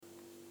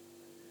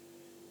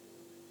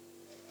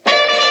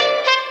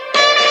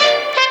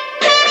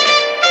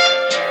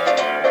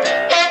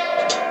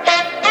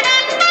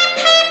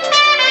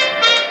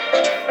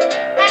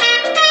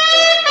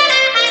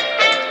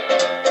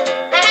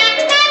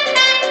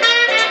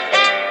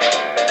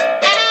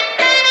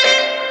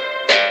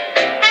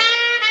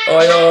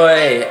Oi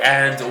oi,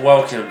 and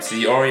welcome to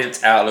the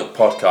Orient Outlook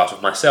podcast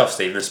with myself,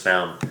 Stephen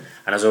Nussbaum,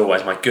 and as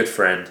always, my good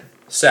friend,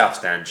 South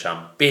Stand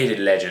chum, bearded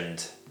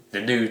legend,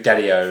 the new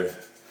daddy-o,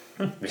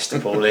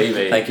 Mr. Paul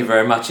Levy. Thank you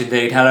very much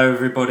indeed. Hello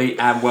everybody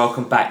and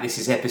welcome back. This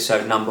is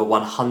episode number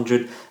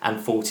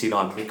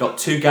 149. We've got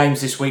 2 games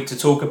this week to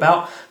talk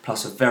about,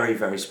 plus a very,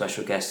 very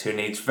special guest who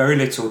needs very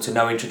little to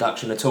no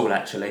introduction at all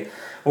actually.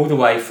 All the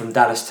way from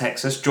Dallas,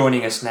 Texas,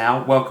 joining us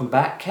now. Welcome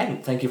back,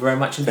 Kent. Thank you very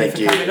much indeed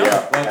for coming on.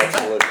 Welcome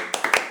absolutely. Back.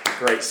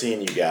 Great seeing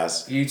you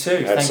guys. You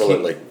too.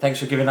 Absolutely. Thank you. Thanks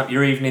for giving up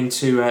your evening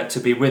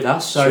to be with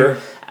us. So,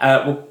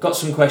 sure. We've got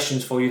some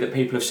questions for you that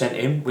people have sent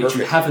in, which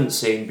you haven't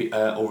seen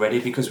already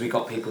because we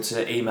got people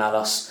to email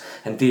us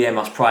and DM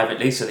us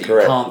privately so that you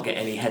can't get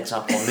any heads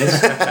up on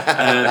this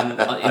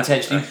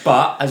intentionally.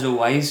 But, as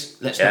always,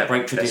 let's not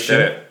break tradition.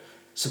 Let's do it.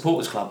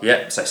 Supporters Club.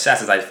 Yep, so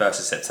Saturday 1st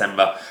of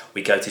September,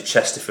 we go to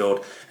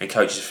Chesterfield, and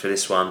coaches for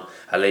this one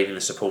are leaving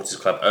the Supporters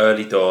Club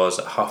early doors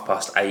at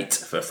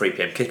 8:30 for a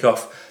 3pm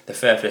kickoff. The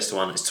fare for this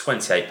one is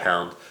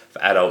 £28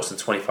 for adults and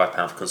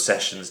 £25 for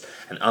concessions,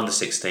 and under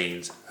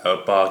 16s are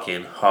a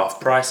bargain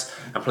half price.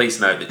 And please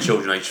note that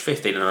children aged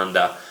 15 and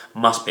under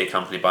must be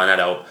accompanied by an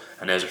adult,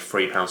 and there's a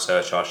 £3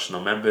 surcharge to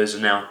non-members.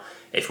 And now,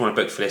 if you want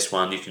to book for this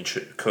one, you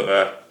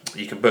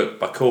can book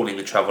by calling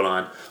the travel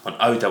line on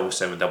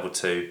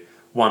 07722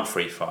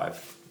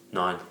 135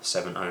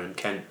 970. And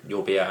Ken,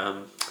 you'll be at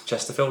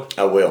Chesterfield?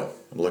 I will.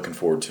 I'm looking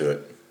forward to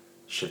it.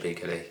 Should be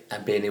goody.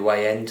 And be in the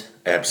away end.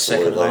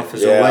 Absolutely. Second half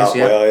as always.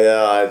 Yeah.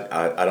 Well,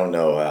 I don't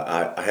know.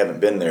 I haven't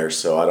been there,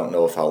 so I don't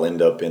know if I'll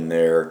end up in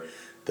there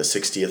the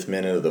 60th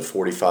minute or the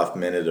 45th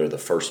minute or the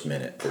first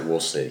minute, but we'll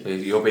see.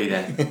 You'll be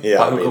there.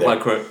 Yeah, I'll be there. By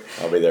crook.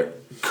 I'll be there.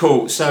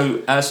 Cool.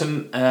 So,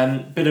 some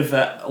bit of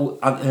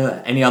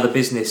any other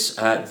business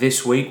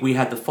this week. We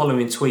had the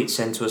following tweet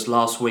sent to us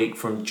last week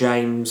from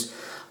James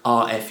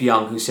R.F.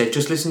 Young, who said,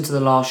 "Just listen to the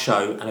last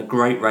show and a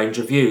great range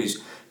of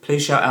views.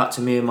 Please shout out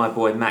to me and my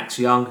boy Max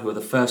Young, who are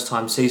the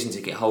first-time season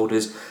ticket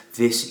holders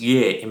this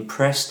year.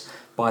 Impressed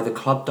by the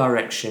club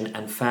direction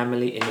and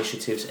family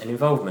initiatives and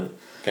involvement."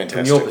 Fantastic.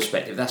 From your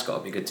perspective, that's got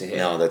to be good to hear.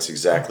 No, that's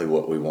exactly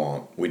what we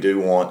want. We do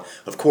want,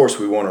 of course,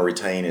 we want to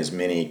retain as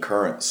many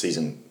current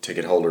season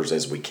ticket holders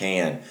as we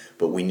can,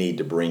 but we need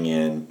to bring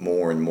in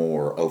more and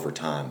more over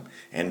time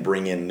and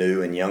bring in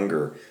new and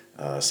younger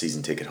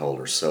season ticket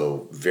holders.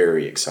 So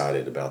very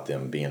excited about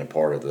them being a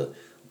part of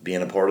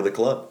the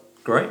club.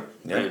 Great.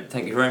 Yeah.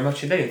 Thank you very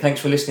much indeed.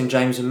 Thanks for listening,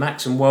 James and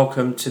Max, and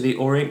welcome to the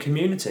Orient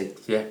community.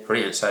 Yeah,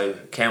 brilliant. So,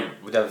 Ken,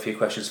 we'd have a few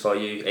questions for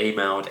you,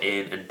 emailed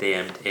in and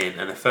DM'd in.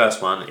 And the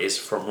first one is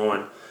from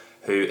Ron,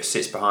 who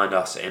sits behind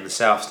us in the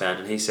South Stand,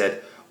 and he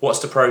said, "What's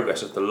the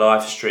progress of the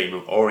live stream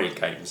of Orient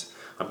games?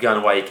 I'm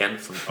going away again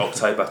from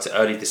October to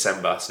early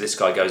December, so this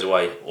guy goes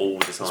away all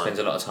the time. Spends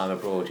a lot of time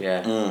abroad, yeah.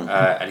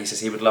 And he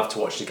says he would love to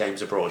watch the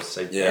games abroad.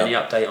 So, any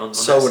update on that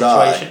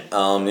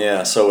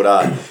situation? So would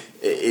I.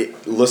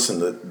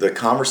 Listen, the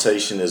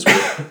conversation is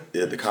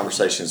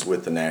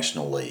with the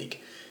National League,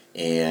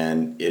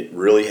 and it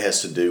really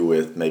has to do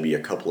with maybe a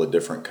couple of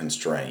different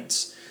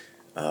constraints.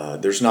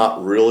 There's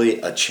not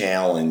really a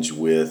challenge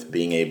with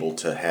being able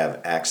to have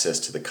access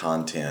to the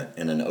content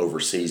in an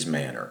overseas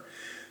manner.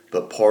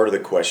 But part of the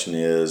question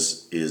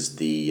is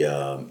the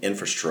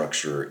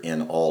infrastructure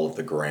in all of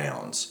the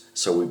grounds.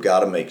 So we've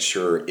got to make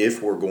sure,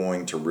 if we're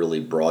going to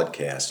really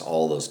broadcast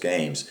all those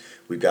games,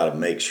 we've got to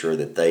make sure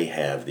that they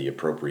have the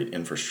appropriate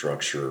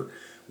infrastructure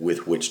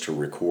with which to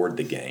record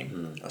the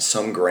game.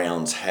 Some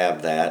grounds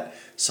have that,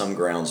 some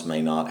grounds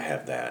may not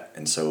have that.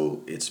 And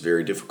so it's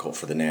very difficult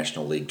for the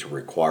National League to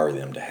require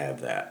them to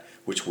have that,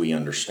 which we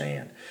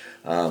understand.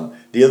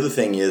 The other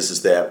thing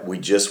is that we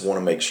just want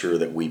to make sure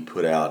that we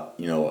put out,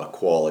 a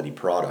quality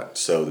product.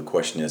 So the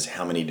question is,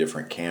 how many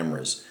different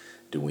cameras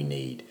do we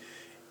need?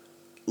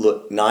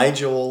 Look,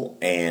 Nigel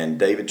and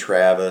David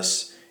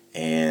Travis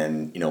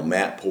and,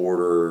 Matt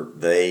Porter,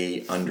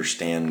 they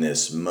understand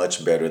this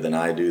much better than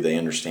I do. They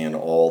understand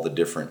all the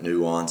different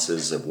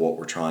nuances of what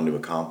we're trying to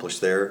accomplish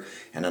there.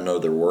 And I know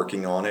they're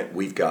working on it.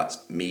 We've got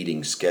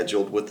meetings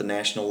scheduled with the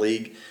National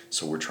League,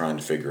 so we're trying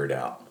to figure it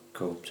out.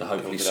 Cool. So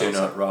hopefully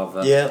sooner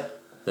rather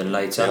than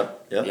later.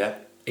 Yeah.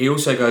 He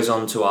also goes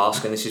on to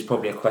ask, and this is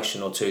probably a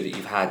question or two that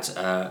you've had,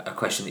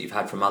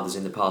 from others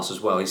in the past as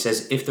well. He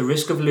says, if the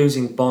risk of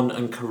losing Bonn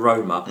and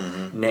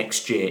Caroma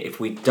next year, if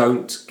we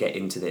don't get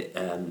into the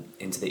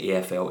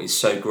EFL, is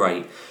so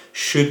great,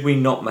 should we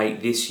not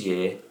make this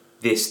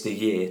the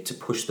year to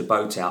push the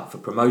boat out for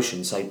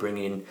promotion? Say, bring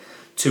in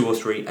 2 or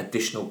 3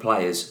 additional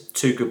players,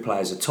 2 good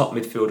players, a top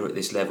midfielder at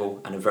this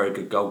level, and a very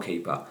good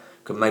goalkeeper.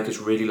 Could make us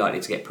really likely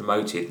to get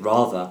promoted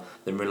rather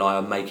than rely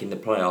on making the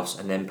playoffs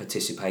and then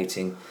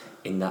participating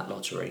in that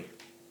lottery.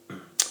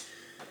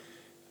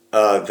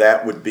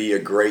 That would be a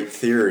great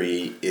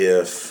theory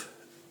if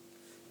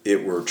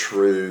it were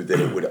true that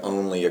it would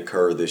only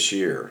occur this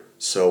year.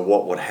 So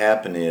what would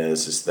happen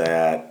is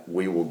that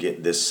we will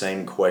get this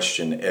same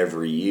question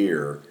every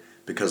year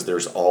because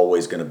there's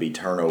always going to be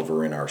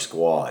turnover in our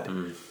squad.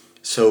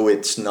 So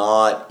it's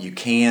not, you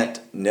can't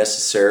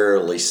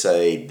necessarily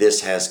say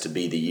this has to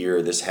be the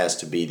year, this has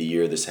to be the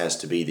year, this has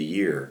to be the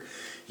year.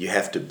 You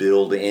have to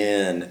build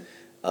in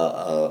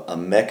a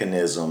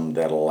mechanism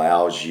that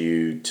allows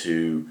you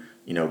to,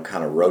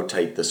 kind of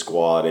rotate the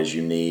squad as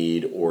you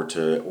need, or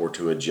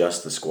to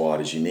adjust the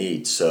squad as you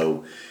need.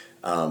 So,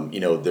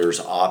 there's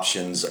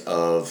options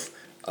of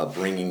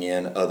bringing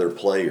in other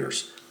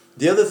players.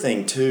 The other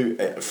thing too,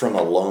 from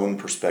a loan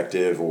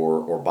perspective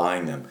or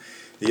buying them,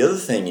 the other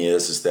thing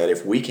is that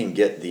if we can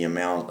get the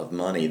amount of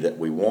money that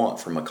we want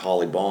from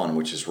Macaulay Bond,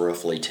 which is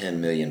roughly £10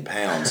 million,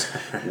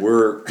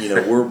 we're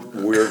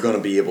going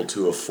to be able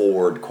to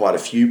afford quite a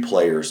few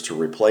players to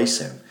replace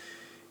him.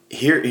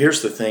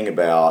 Here's the thing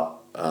about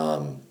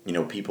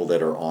people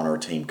that are on our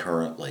team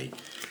currently.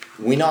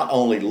 We not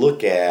only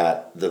look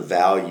at the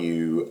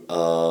value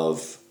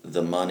of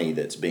the money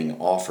that's being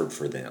offered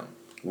for them,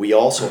 we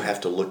also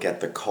have to look at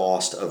the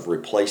cost of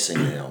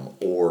replacing them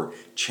or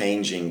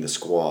changing the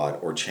squad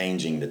or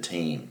changing the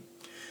team.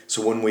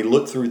 So when we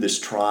look through this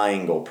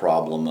triangle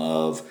problem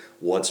of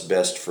what's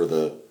best for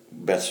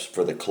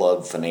the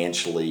club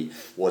financially,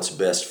 what's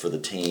best for the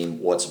team,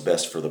 what's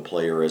best for the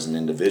player as an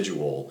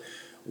individual,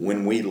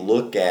 when we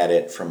look at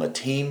it from a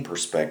team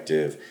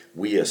perspective,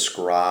 we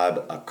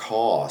ascribe a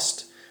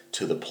cost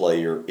to the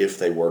player if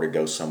they were to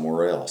go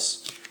somewhere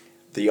else.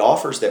 The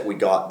offers that we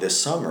got this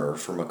summer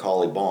for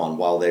Macaulay Bond,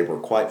 while they were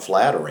quite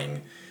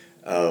flattering,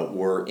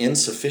 were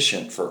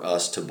insufficient for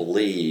us to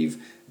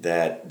believe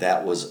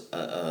that was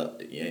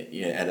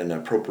at an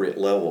appropriate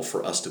level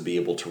for us to be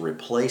able to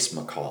replace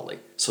Macaulay.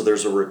 So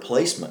there's a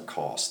replacement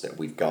cost that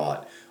we've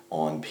got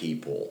on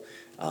people.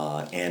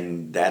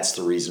 And that's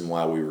the reason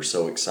why we were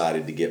so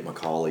excited to get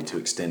Macaulay to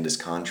extend his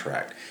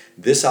contract.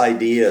 This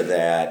idea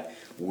that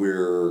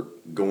we're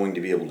going to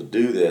be able to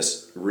do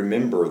this,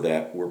 remember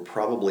that we're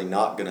probably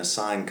not going to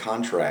sign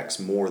contracts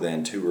more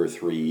than 2 or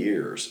 3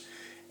 years.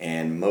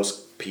 And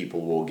most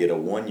people will get a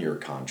 1-year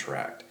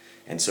contract.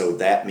 And so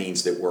that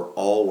means that we're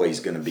always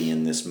going to be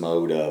in this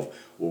mode of,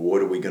 well,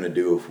 what are we going to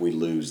do if we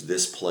lose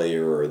this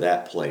player or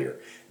that player?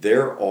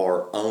 There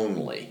are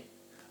only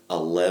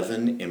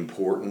 11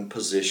 important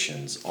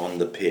positions on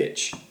the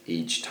pitch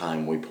each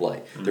time we play.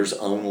 Mm-hmm. There's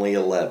only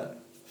 11.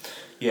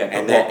 Yeah,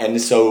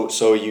 so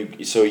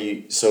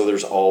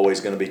there's always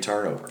going to be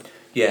turnover.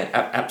 Yeah,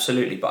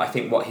 absolutely. But I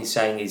think what he's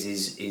saying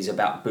is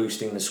about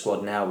boosting the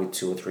squad now with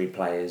 2 or 3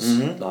 players.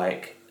 Mm-hmm.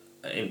 Like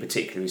in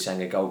particular, he's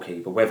saying a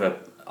goalkeeper. Whether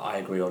I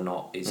agree or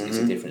not is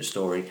a different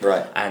story.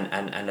 Right.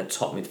 And a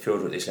top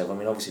midfielder at this level. I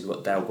mean, obviously we've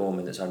got Dale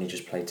Gorman that's only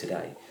just played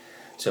today.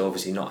 So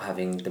obviously not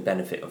having the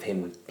benefit of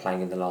him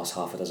playing in the last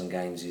half a dozen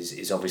games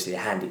is obviously a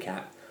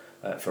handicap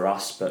for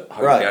us. But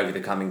hopefully over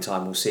the coming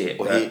time we'll see it.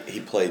 Well,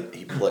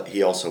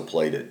 he also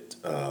played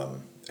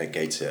at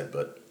Gateshead,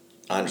 but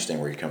I understand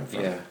where you're coming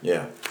from.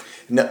 Yeah.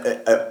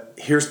 No,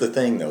 here's the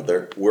thing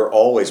though, we're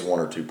always 1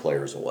 or 2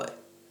 players away.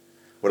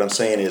 What I'm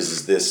saying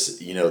is this,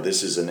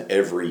 this is an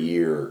every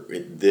year.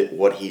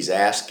 What he's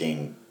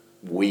asking,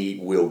 we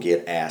will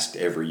get asked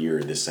every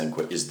year this same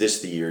question. Is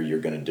this the year you're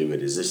going to do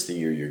it? Is this the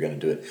year you're going to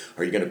do it?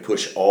 Are you going to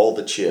push all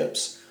the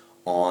chips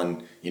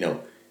on,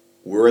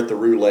 we're at the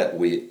roulette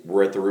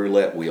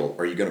wheel.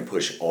 Are you going to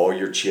push all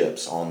your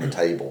chips on the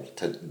table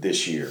to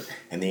this year?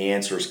 And the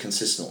answer is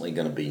consistently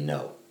going to be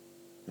no.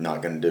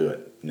 Not going to do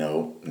it.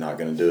 No, not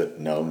going to do it.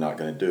 No, not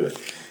going to do it.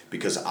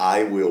 Because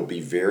I will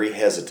be very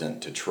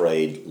hesitant to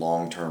trade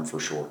long-term for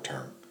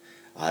short-term.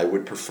 I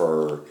would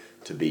prefer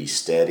to be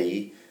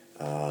steady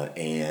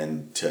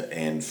and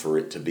for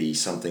it to be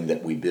something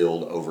that we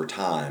build over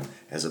time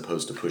as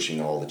opposed to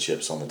pushing all the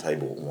chips on the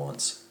table at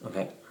once.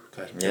 Okay.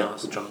 Yeah.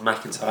 So John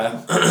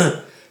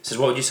McIntyre says,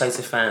 what would you say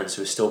to fans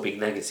who are still being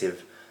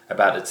negative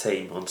about the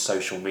team on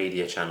social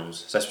media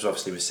channels? So this was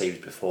obviously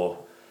received before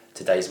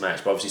today's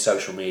match, but obviously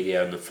social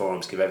media and the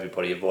forums give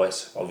everybody a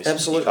voice. Obviously,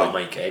 absolutely. You can't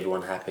make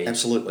everyone happy.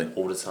 Absolutely.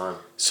 All the time.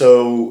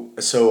 So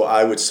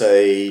I would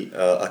say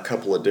a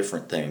couple of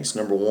different things.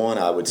 Number one,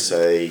 I would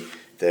say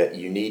that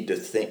you need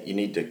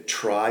to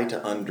try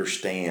to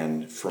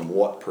understand from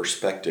what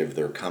perspective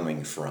they're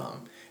coming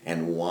from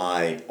and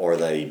why are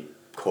they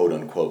quote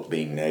unquote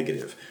being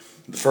negative.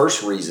 The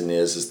first reason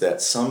is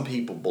that some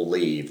people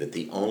believe that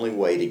the only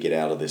way to get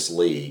out of this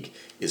league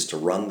is to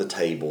run the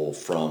table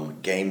from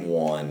game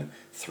 1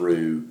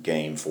 through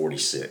game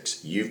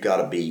 46. You've got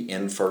to be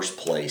in first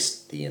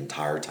place the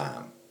entire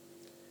time.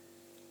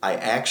 I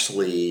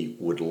actually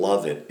would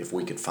love it if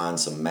we could find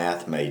some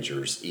math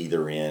majors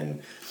either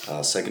in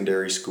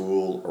secondary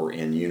school or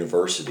in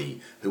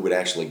university who would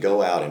actually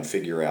go out and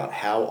figure out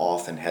how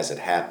often has it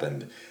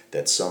happened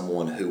that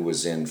someone who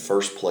was in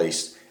first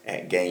place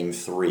at game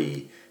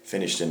 3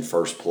 finished in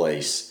first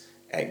place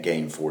at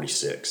game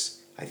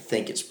 46. I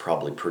think it's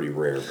probably pretty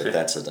rare, but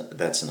that's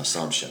an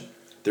assumption.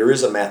 There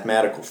is a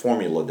mathematical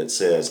formula that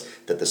says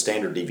that the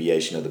standard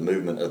deviation of the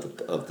movement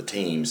of the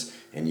teams,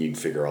 and you can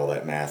figure all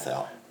that math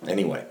out.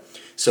 Anyway,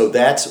 so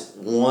that's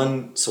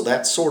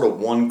sort of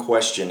one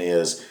question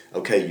is,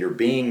 okay, you're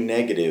being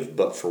negative,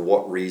 but for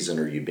what reason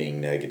are you being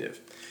negative?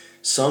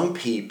 Some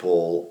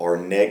people are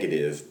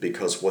negative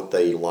because what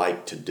they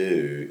like to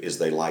do is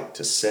they like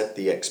to set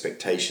the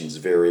expectations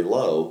very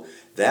low.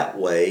 That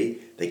way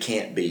they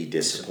can't be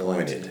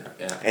disappointed.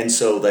 Yeah. And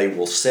so they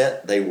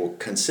will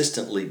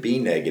consistently be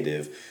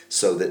negative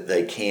so that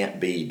they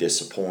can't be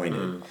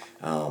disappointed.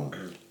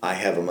 I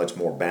have a much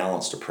more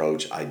balanced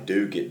approach. I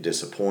do get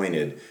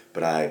disappointed,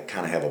 but I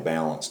kind of have a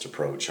balanced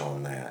approach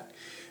on that.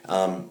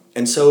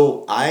 And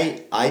so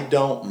I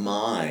don't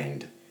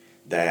mind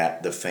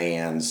that the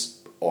fans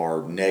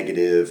are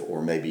negative,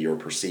 or maybe are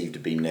perceived to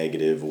be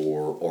negative,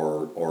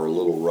 or a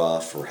little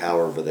rough, or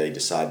however they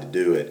decide to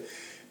do it,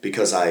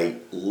 because I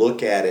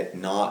look at it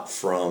not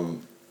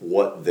from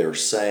what they're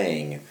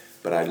saying,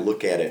 but I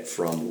look at it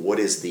from what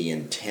is the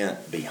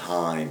intent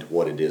behind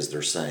what it is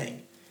they're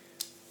saying.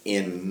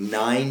 In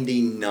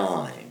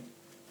 99%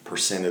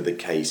 of the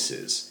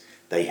cases,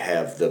 they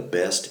have the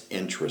best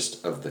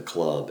interest of the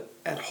club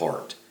at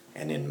heart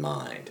and in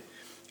mind.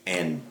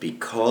 And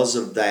because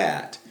of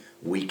that,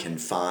 we can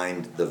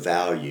find the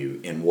value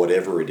in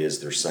whatever it is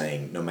they're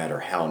saying, no matter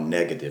how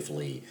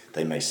negatively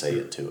they may say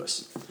it to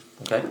us.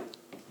 Okay.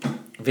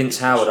 Vince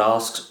Howard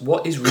asks,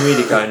 what is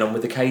really going on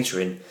with the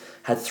catering?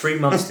 Had 3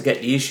 months to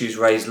get the issues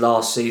raised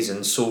last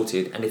season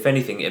sorted, and if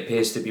anything, it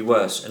appears to be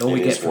worse. And all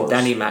we get from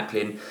Danny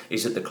Macklin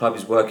is that the club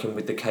is working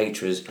with the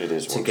caterers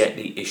to get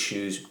the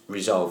issues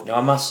resolved. Now,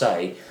 I must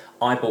say,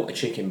 I bought a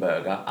chicken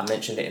burger. I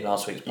mentioned it in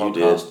last week's podcast.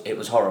 You did. It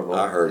was horrible.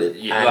 I heard it.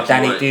 Yeah, And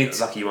Danny did.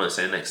 Lucky you weren't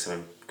sitting next to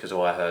him, because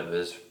all I heard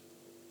was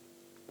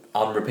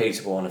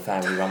unrepeatable on a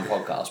family-run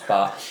podcast.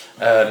 But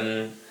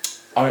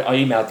I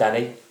emailed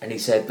Danny, and he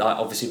said, like,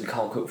 obviously we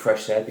can't cook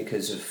fresh there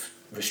because of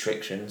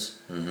restrictions.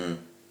 Mm-hmm.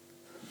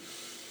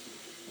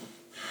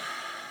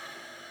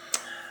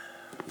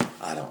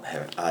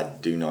 I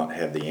do not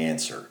have the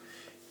answer,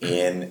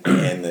 and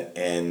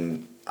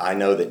I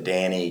know that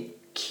Danny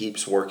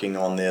keeps working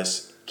on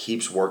this,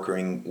 keeps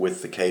working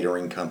with the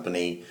catering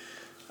company.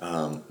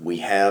 We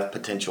have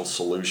potential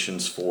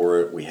solutions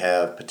for it. We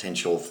have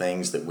potential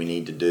things that we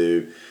need to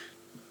do.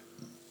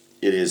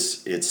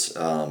 It's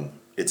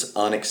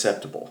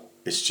unacceptable.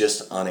 It's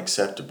just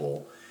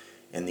unacceptable,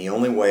 and the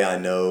only way I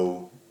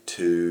know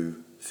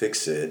to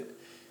fix it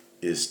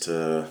is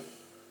to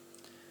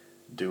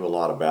do a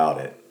lot about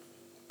it.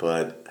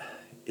 But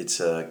it's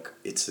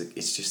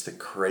just the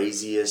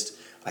craziest.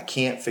 I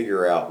can't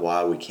figure out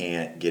why we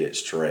can't get it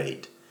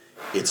straight.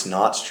 It's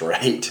not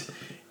straight,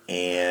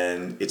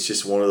 and it's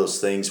just one of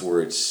those things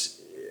where it's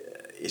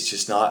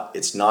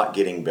not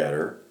getting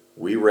better.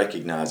 We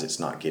recognize it's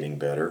not getting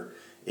better.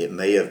 It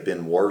may have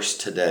been worse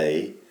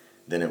today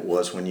than it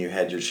was when you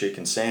had your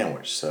chicken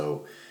sandwich.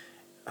 So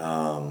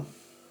I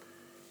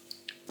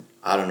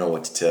don't know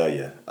what to tell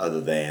you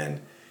other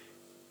than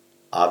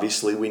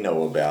obviously we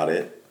know about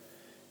it.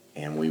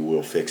 And we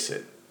will fix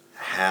it.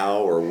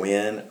 How or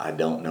when, I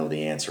don't know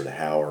the answer to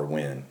how or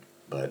when,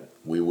 but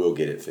we will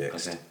get it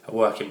fixed. okay. A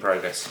work in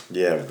progress.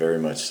 Yeah, very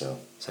much so.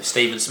 So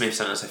Stephen Smith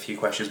sent us a few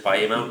questions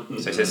by email.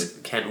 So he says,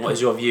 Ken, what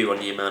is your view on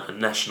the amount of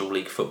National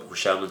League football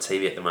shown on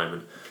TV at the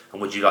moment? And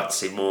would you like to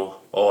see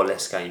more or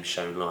less games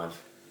shown live?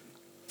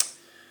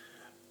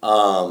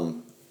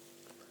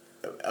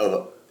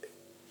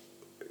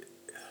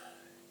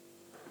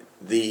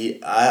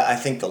 I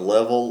think the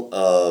level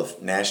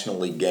of National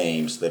League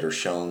games that are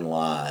shown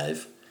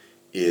live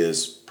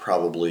is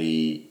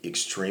probably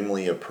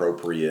extremely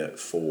appropriate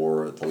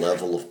for the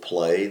level of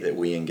play that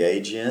we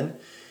engage in.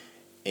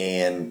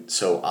 And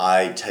so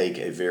I take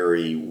a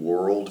very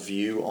world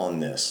view on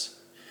this.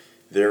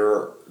 There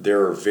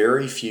are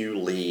very few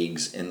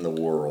leagues in the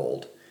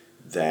world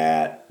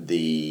that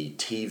the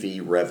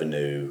TV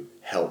revenue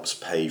helps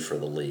pay for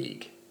the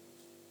league.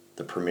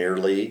 The Premier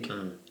League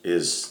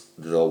is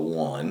the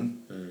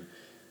one.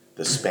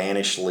 The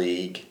Spanish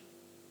League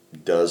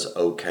does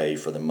okay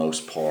for the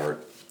most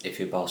part. If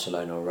you're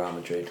Barcelona or Real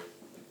Madrid.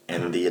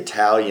 And the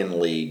Italian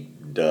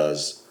League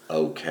does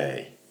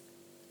okay.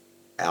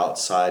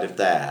 Outside of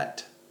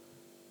that,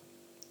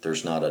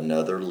 there's not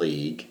another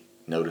league.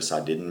 Notice I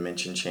didn't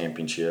mention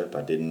Championship.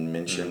 I didn't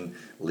mention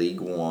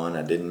League One.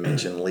 I didn't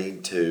mention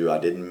League Two. I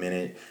didn't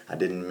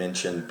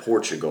mention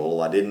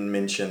Portugal. I didn't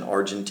mention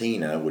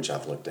Argentina, which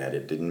I've looked at.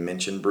 It didn't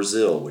mention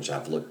Brazil, which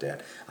I've looked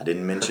at. I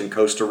didn't mention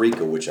Costa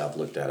Rica, which I've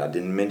looked at. I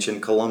didn't mention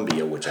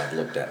Colombia, which I've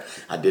looked at.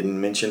 I didn't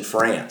mention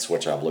France,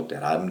 which I've looked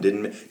at.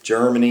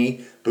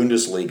 Germany,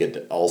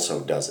 Bundesliga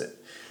also does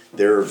it.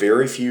 There are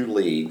very few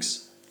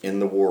leagues in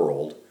the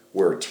world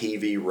where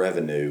TV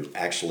revenue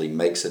actually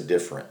makes a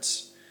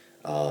difference.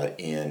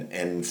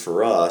 And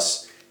for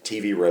us,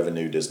 TV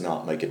revenue does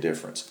not make a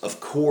difference. Of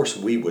course,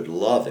 we would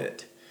love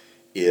it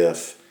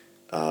if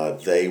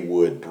they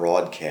would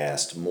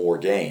broadcast more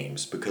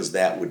games, because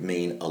that would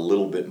mean a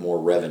little bit more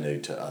revenue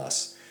to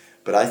us.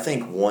 But I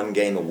think one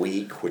game a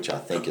week, which I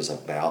think is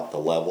about the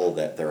level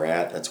that they're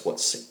at, that's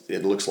what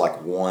it looks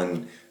like.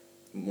 One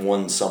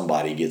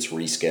somebody gets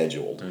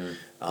rescheduled.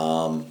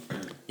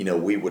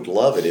 We would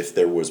love it if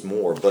there was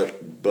more,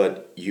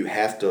 but you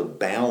have to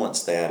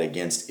balance that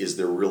against, is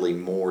there really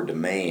more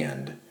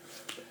demand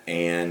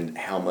and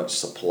how much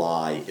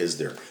supply is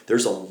there.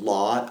 There's a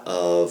lot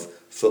of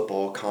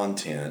football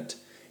content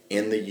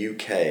in the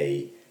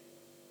UK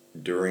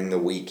during the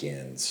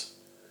weekends,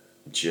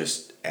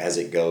 just as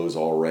it goes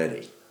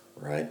already,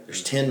 right?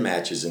 There's 10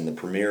 matches in the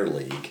Premier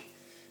League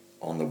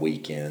on the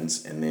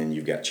weekends, and then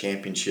you've got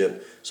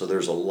Championship, so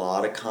there's a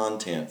lot of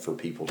content for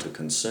people to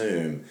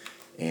consume.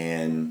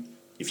 And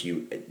if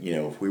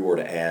if we were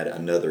to add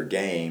another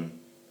game,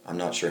 I'm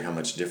not sure how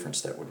much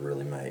difference that would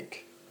really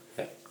make.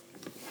 Yeah.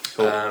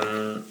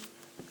 Cool.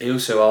 He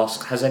also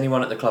asked, has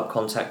anyone at the club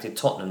contacted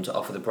Tottenham to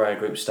offer the Braille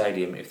Group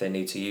Stadium if they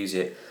need to use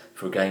it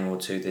for a game or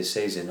two this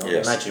season? I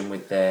Yes. imagine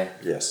with their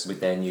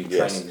new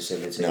training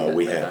facility. No,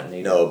 we have.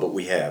 No, but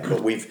we have.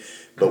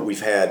 But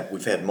we've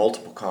had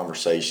multiple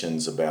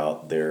conversations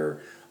about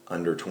their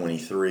under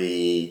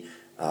 23.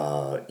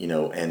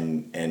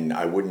 And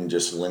I wouldn't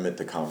just limit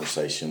the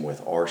conversation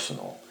with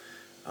Arsenal.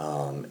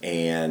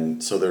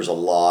 And so there's a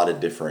lot of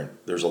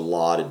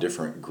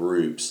different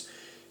groups.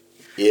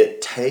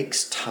 It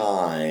takes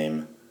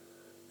time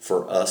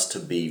for us to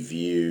be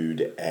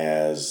viewed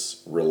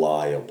as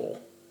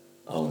reliable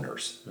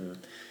owners.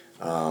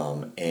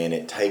 And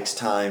it takes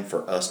time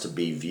for us to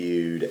be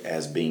viewed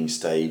as being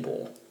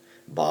stable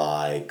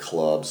by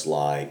clubs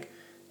like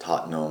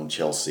Tottenham,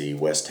 Chelsea,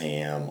 West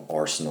Ham,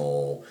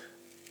 Arsenal,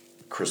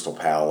 Crystal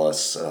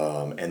Palace,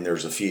 and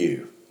there's a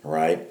few,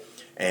 right?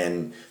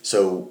 And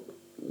so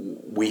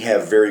we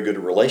have very good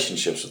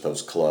relationships with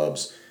those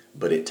clubs,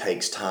 but it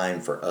takes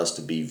time for us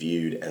to be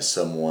viewed as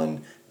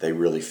someone they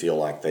really feel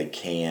like they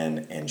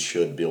can and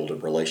should build a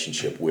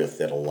relationship with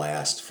that'll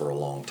last for a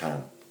long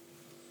time.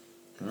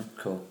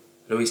 Cool.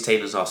 Louise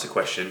Tina's asked a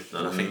question,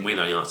 and I think we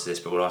know the answer to this,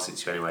 but we'll ask it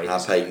to you anyway. Hi,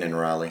 Peyton and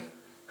Riley.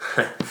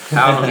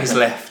 How long is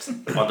left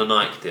on the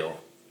Nike deal?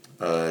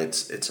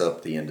 It's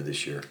up the end of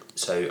this year.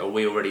 So are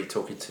we already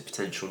talking to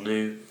potential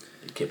new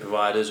kit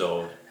providers,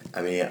 or?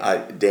 I mean,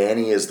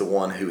 Danny is the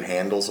one who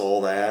handles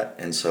all that,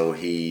 and so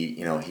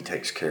he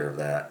takes care of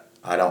that.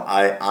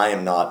 I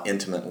am not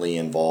intimately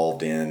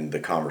involved in the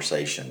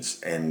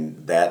conversations,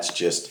 and that's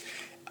just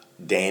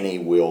Danny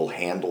will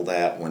handle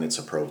that when it's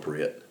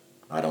appropriate.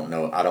 I don't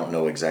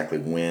know exactly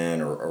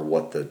when or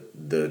what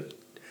the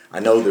I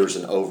know there's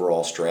an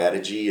overall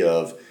strategy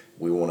of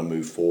we want to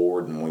move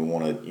forward and we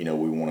want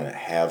to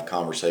have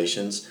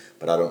conversations,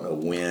 but I don't know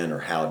when or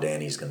how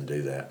Danny's going to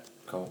do that.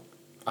 Cool.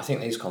 I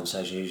think these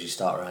conversations usually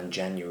start around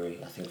January.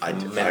 I think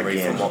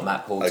from what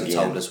Matt Poulter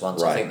told us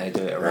once, right. I think they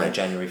do it around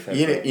January,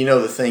 February.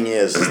 The thing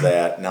is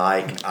that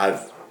Nike,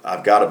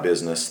 I've got a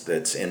business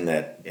that's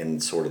in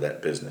sort of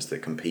that business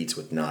that competes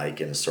with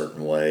Nike in a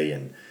certain way,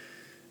 and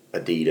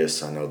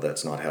Adidas, I know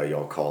that's not how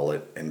y'all call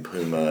it, and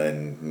Puma,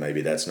 and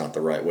maybe that's not the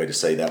right way to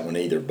say that one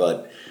either,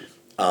 but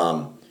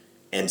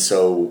and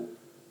so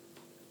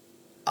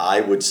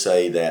I would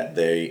say that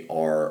they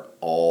are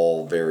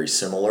all very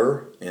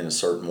similar in a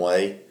certain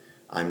way.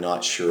 I'm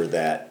not sure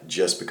that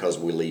just because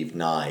we leave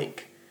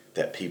Nike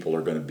that people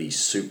are going to be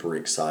super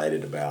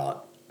excited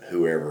about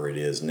whoever it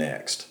is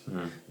next,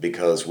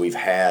 because we've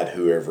had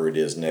whoever it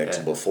is next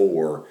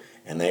before,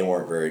 and they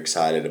weren't very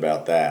excited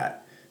about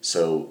that.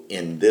 So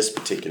in this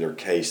particular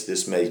case,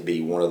 this may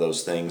be one of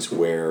those things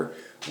where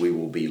we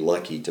will be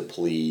lucky to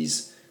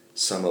please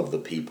some of the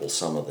people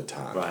some of the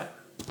time. Right.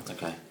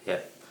 Okay. Yeah.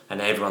 And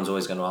everyone's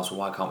always going to ask, well,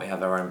 why can't we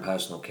have our own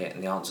personal kit?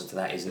 And the answer to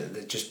that is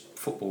that just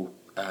football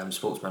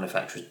sports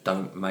manufacturers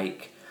don't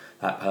make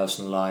that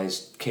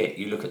personalised kit.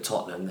 You look at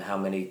Tottenham, how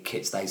many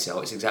kits they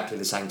sell. It's exactly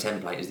the same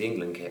template as the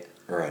England kit.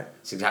 Right.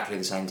 It's exactly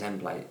the same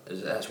template.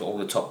 That's what all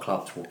the top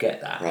clubs will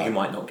get that. Right. You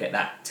might not get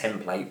that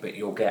template, but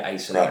you'll get a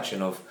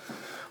selection of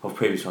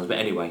previous ones. But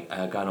anyway,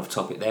 going off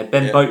topic there,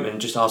 Ben Boatman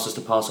just asked us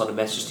to pass on a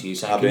message to you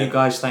saying, can you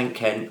guys thank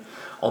Kent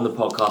on the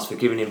podcast for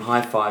giving him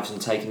high fives and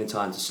taking the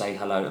time to say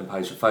hello and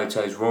pose for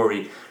photos.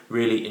 Rory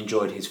really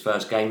enjoyed his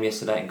first game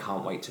yesterday and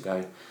can't wait to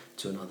go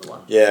to another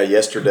one. Yeah,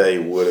 yesterday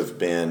would have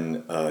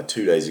been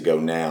 2 days ago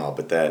now,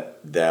 but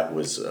that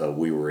was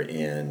we were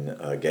in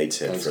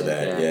Gateshead for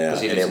that. Yeah,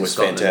 and it was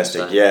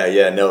fantastic. So.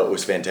 It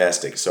was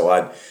fantastic. So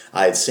I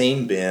had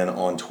seen Ben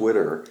on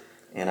Twitter,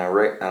 and I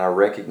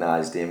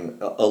recognized him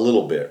a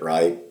little bit,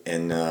 right?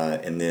 And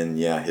then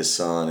his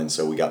son, and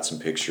so we got some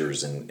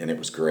pictures, and it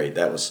was great.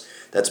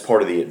 That's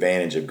part of the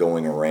advantage of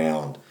going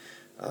around,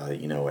 at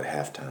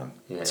halftime.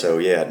 Yeah. So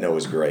it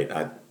was great.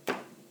 I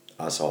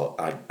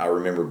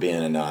remember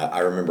Ben, and I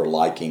remember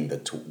liking the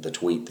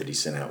tweet that he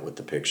sent out with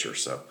the picture.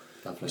 So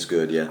it was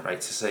good. Yeah, great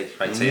to see.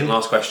 Great to see. And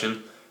last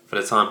question for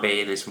the time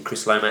being is from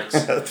Chris Lomax.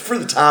 For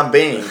the time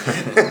being,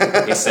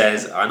 he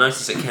says, "I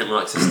noticed that Kent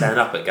likes to stand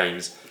up at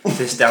games. Is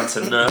this down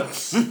to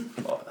nerves?"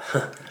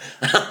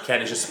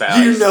 Kent is just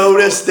about. You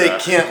noticed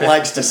that Kent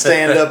likes to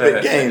stand up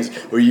at games.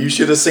 Well, you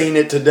should have seen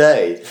it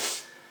today.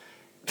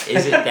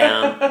 Is it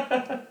down?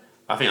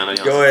 I think I know the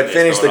answer. Go ahead,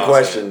 finish the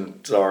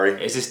question.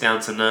 Sorry. Is this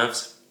down to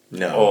nerves?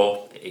 No.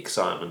 Or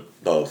excitement?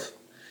 Both.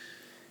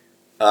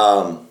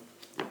 I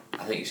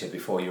think you said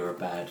before you're a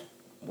bad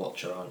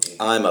watcher, aren't you?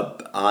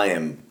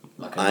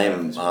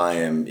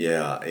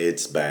 Yeah,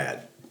 it's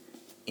bad.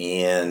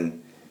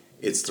 And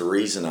it's the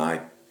reason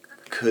I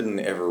couldn't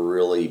ever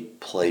really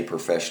play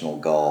professional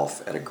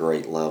golf at a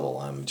great level.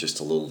 I'm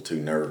just a little too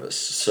nervous.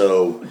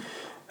 So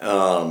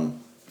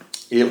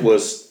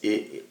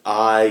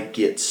I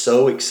get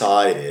so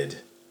excited,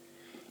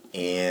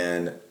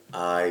 and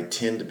I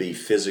tend to be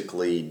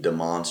physically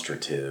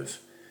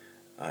demonstrative,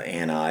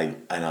 and I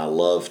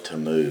love to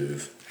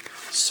move.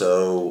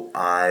 So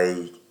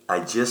I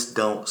just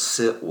don't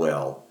sit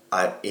well.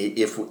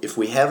 If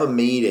we have a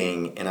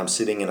meeting and I'm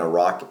sitting in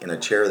a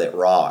chair that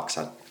rocks,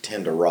 I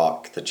tend to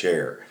rock the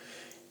chair,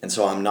 and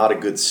so I'm not a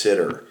good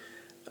sitter.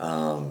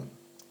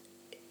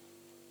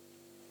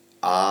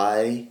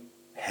 I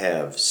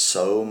have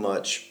so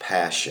much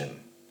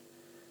passion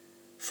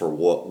for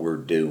what we're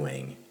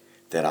doing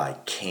that I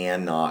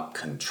cannot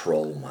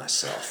control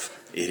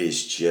myself. It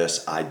is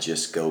just, I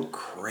just go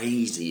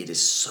crazy. It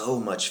is so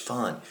much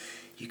fun.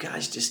 You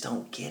guys just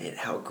don't get it,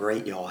 how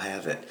great y'all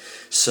have it.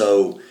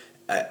 So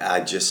I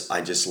just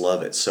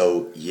love it.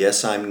 So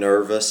yes, I'm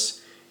nervous.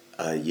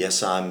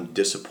 Yes, I'm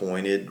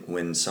disappointed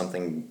when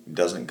something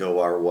doesn't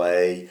go our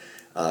way.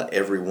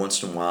 Every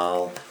once in a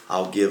while,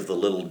 I'll give the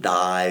little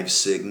dive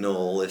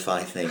signal if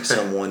I think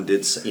someone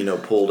did,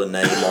 pulled a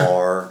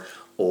Neymar,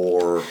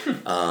 or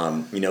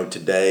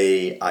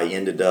today I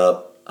ended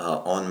up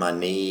on my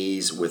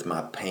knees with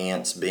my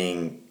pants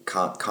being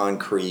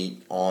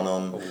concrete on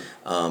them.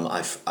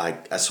 I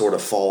sort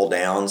of fall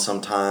down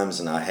sometimes,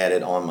 and I had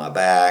it on my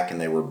back,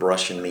 and they were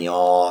brushing me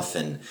off,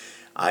 and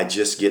I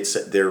just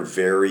they're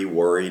very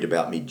worried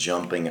about me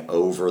jumping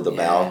over the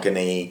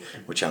balcony,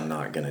 which I'm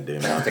not going to do. You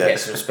have to get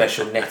some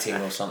special netting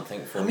or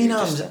something for me.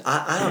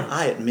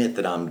 I admit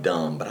that I'm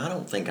dumb, but I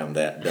don't think I'm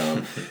that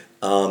dumb.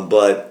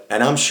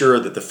 And I'm sure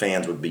that the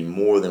fans would be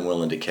more than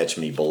willing to catch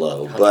me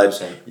below. 100%.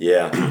 But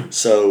yeah,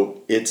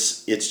 so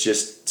it's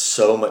just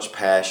so much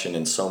passion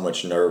and so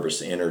much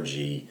nervous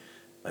energy,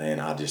 and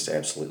I just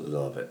absolutely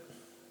love it.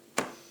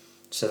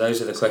 So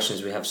those are the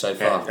questions we have so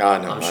far. Yeah,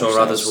 I'm sure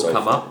others will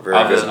come up.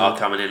 Others are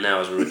coming in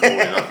now as we're recording.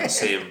 I can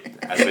see them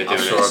as we're doing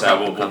it.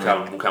 So we'll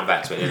come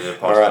back to it in the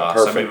podcast. Right,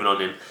 so moving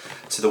on in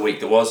to the week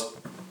that was.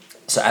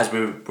 So as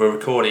we were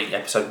recording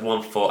episode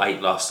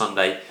 148 last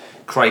Sunday,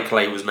 Craig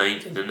Clay was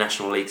named in the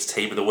National League's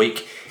Team of the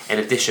Week, in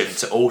addition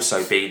to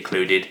also being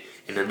included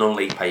in the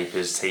non-league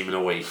papers Team of the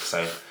Week.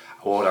 So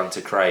well done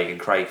to Craig, and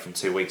Craig from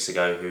 2 weeks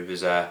ago, who was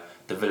the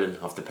villain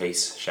of the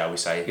piece, shall we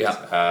say,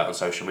 on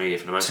social media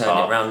for the most part.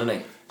 Turned it round,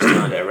 didn't he?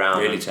 Turned it around.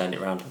 Really turned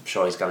it round. I'm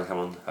sure he's going to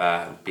come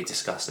on, be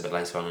discussed a bit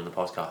later on in the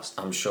podcast.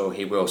 I'm sure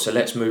he will. So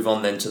let's move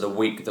on then to the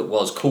week that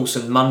was.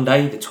 Coulson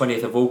Monday, the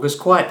 20th of August.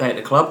 Quiet day at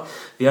the club.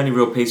 The only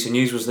real piece of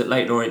news was that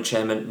Leyton Orient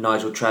Chairman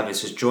Nigel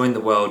Travis has joined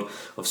the world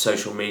of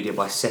social media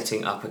by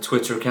setting up a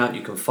Twitter account.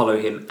 You can follow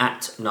him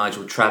at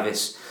Nigel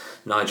Travis.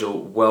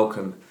 Nigel,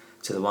 welcome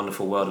to the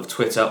wonderful world of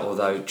Twitter,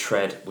 although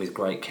tread with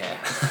great care.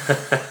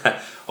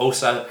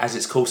 Also, as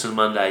it's Coulson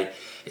Monday,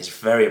 it's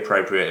very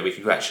appropriate that we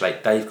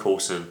congratulate Dave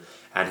Coulson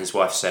and his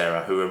wife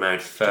Sarah, who were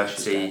married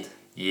 30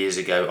 years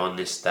ago on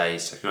this day.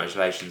 So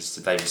congratulations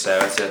to Dave and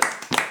Sarah, to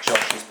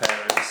Josh's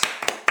parents.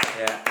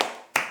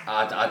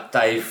 Yeah,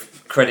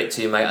 Dave, credit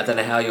to you, mate. I don't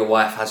know how your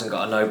wife hasn't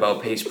got a Nobel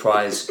Peace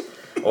Prize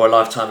or a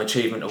Lifetime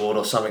Achievement Award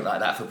or something like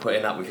that for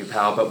putting up with your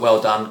pal, but well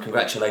done.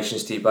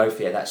 Congratulations to you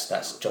both. Yeah, that's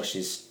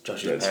Josh's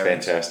That's parents.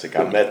 fantastic.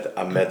 I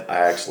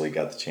actually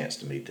got the chance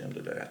to meet them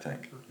today, I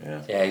think.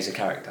 Yeah, he's a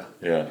character.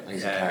 Yeah.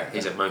 He's a character.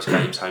 He's at most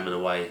games, home and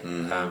away,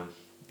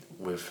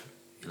 with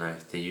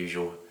the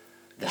usual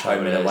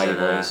home and away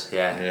boys.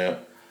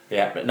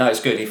 Yeah, but no, it's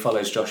good. He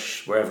follows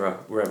Josh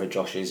wherever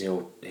Josh is.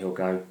 He'll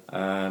go.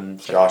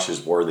 Josh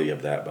is worthy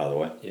of that, by the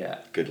way. Yeah,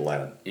 good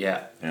lad.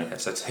 Yeah.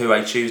 So it's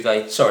Who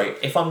Tuesday. Sorry,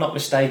 if I'm not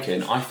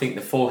mistaken, I think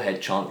the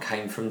forehead chant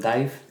came from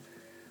Dave.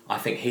 I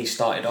think he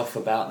started off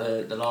about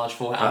the large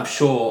forehead. I'm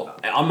sure.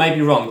 I may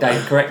be wrong.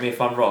 Dave, correct me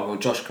if I'm wrong, or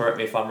Josh, correct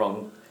me if I'm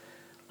wrong.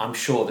 I'm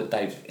sure that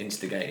Dave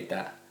instigated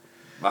that.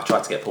 I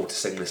tried to get Paul to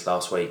sing this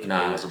last week.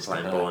 No, he wasn't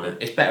playing ball on it.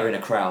 It's better in a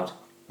crowd.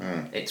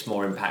 It's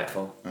more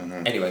impactful.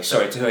 Mm-hmm. Anyway,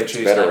 sorry, to Who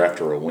Tuesday. It's better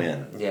after a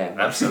win. Yeah,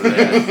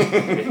 absolutely.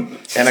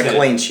 And a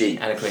clean sheet.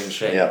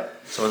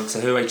 Yep. So on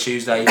to Who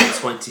Tuesday, the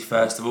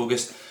 21st of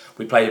August,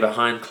 we played a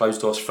behind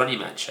closed doors friendly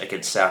match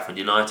against Southend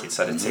United.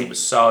 So the team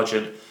was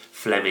Sargent,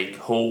 Fleming,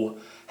 Hall,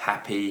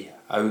 Happy,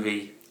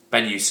 Ogie,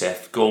 Ben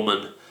Youssef,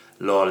 Gorman,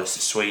 Lawless,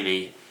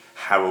 Sweeney,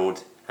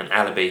 Harold, and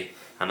Alabi.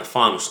 And the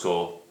final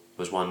score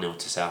was 1-0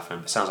 to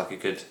Southend. It sounds like a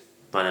good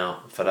run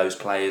out for those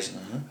players.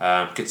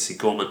 Good to see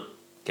Gorman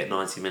get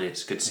 90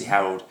 minutes. Good to see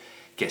Harold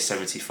get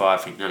 75.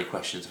 I think the only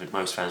questions I think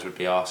most fans would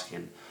be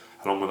asking,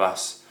 along with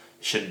us,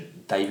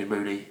 should David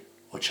Mooney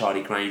or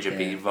Charlie Granger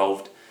be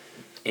involved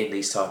in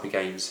these type of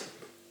games?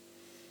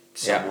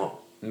 Somewhat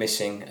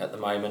missing at the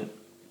moment.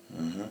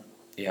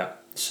 Yeah,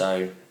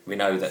 so we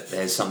know that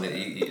there's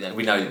something that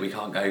we know that we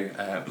can't go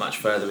much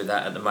further with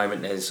that at the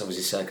moment. There's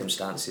obviously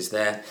circumstances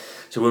there.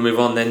 So we'll move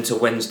on then to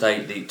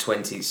Wednesday, the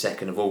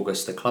 22nd of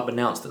August. The club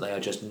announced that they are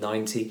just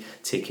 90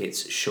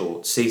 tickets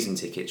short, season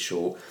tickets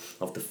short,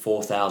 of the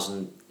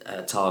 4,000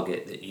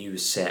 target that you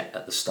set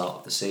at the start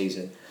of the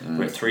season.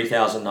 We're at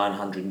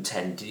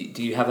 3,910.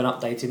 Do you have an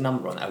updated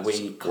number on that? Are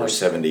we close?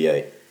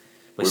 478.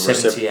 We're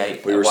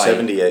 78 We were away.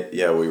 78.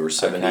 Yeah, we were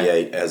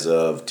 78 as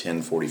of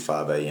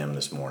 10:45 a.m.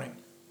 this morning.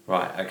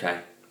 Right. Okay.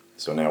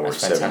 So now we're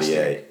That's fantastic.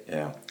 78.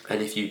 Yeah.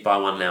 And if you buy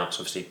one now, it's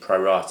obviously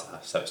pro rata,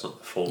 so it's not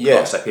the full Yeah.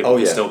 cost. So people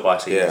can yeah. still buy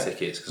season Yeah.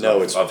 tickets because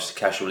No, it's obviously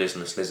casual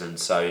listeners listen.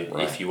 So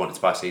Right. if you wanted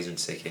to buy a season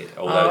ticket,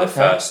 although the okay.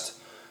 first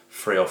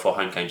 3 or 4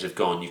 home games have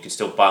gone, you can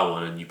still buy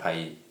one and you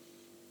pay.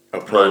 a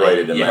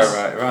prorated amount. Yes.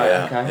 Right.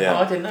 Yeah, Okay. yeah.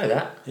 Oh, I didn't know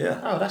that.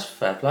 Yeah. Oh, that's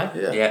fair play.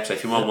 Yeah. So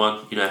if you want one,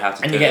 you know how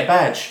to And do you get a it.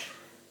 badge,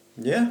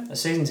 Yeah. a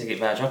season ticket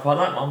badge. I quite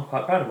like mine. I'm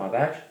quite proud of my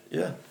badge.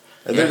 Yeah.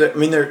 And Yeah. I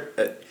mean,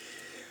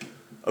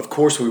 of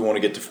course, we want to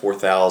get to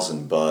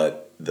 4,000,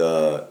 but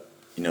the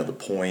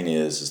point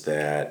is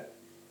that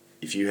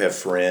if you have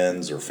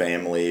friends or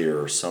family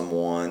or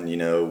someone,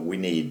 we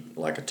need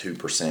like a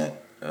 2%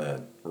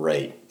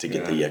 rate to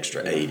get the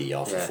extra 80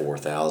 off of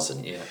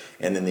 4,000. Yeah.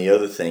 And then the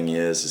other thing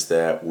is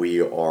that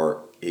we are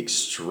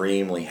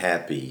extremely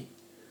happy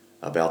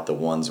about the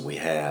ones we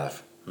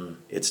have.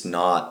 It's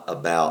not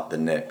about the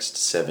next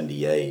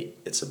 78.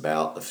 It's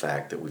about the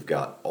fact that we've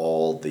got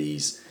all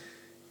these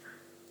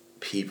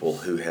people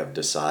who have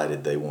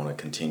decided they want to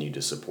continue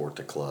to support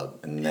the club,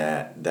 and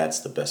that's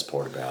the best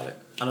part about it.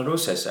 And I'd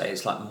also say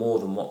it's like more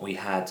than what we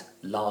had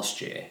last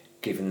year,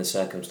 given the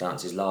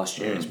circumstances last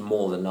year. It's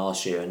more than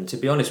last year. And to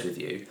be honest with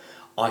you,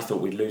 I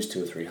thought we'd lose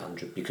 200 or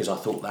 300 because I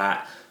thought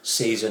that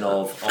season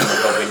of, oh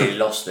my God, we nearly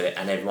lost it,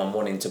 and everyone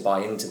wanting to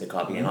buy into the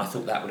club again, I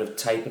thought that would have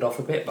tapered off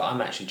a bit. But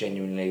I'm actually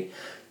genuinely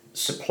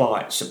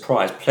surprised,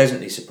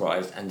 pleasantly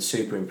surprised, and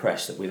super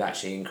impressed that we've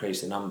actually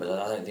increased the numbers.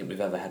 I don't think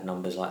we've ever had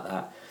numbers like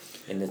that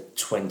in the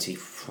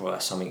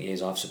 20-something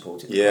years I've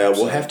supported the Yeah, club,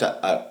 we'll so- have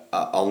to.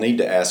 I'll need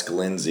to ask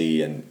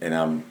Lindsay, and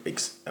I'm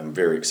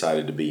very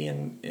excited to be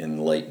in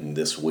Leyton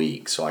this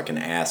week, so I can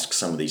ask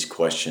some of these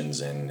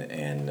questions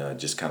and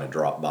just kind of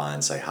drop by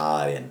and say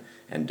hi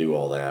and do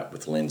all that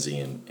with Lindsay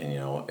and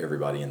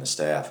everybody in the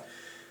staff.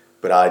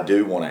 But I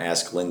do want to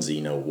ask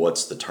Lindsay,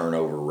 what's the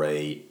turnover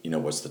rate?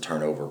 What's the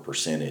turnover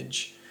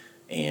percentage?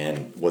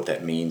 And what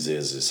that means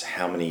is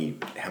how many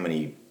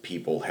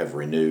people have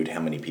renewed, how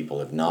many people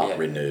have not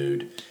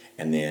renewed,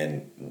 and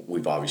then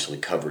we've obviously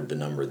covered the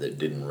number that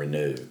didn't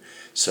renew.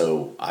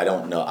 So I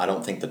don't know. I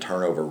don't think the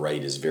turnover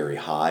rate is very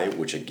high.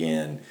 Which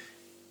again,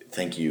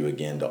 thank you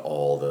again to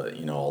all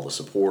the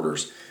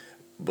supporters.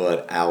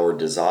 But our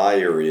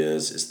desire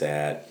is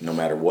that no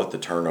matter what the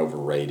turnover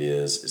rate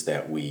is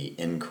that we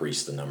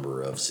increase the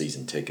number of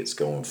season tickets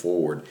going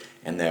forward,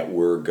 and that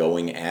we're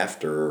going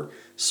after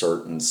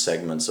certain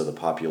segments of the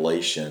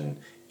population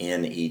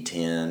in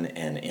E10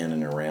 and in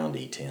and around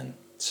E10.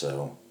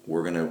 So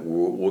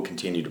we'll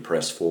continue to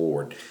press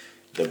forward.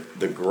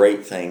 The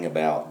great thing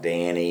about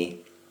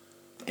Danny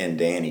and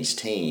Danny's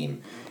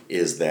team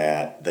is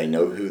that they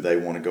know who they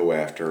want to go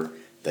after.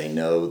 They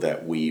know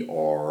that we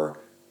are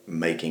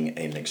making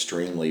an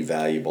extremely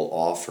valuable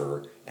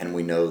offer, and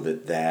we know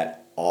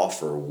that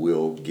offer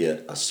will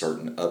get a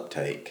certain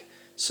uptake.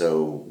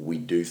 So we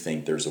do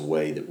think there's a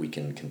way that we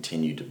can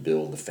continue to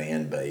build the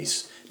fan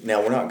base. Now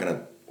we're not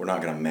gonna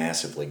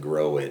massively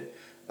grow it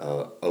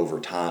over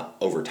time.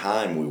 Over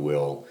time we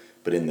will,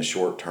 but in the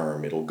short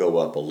term it'll go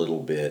up a little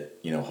bit.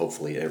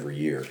 Hopefully every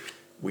year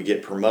we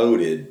get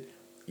promoted.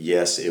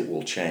 Yes, it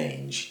will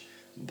change,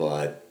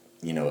 but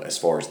as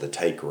far as the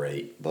take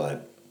rate,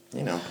 but.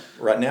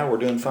 Right now we're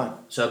doing fine.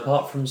 So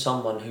apart from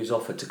someone who's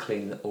offered to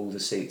clean all the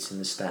seats in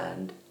the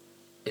stand,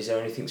 is there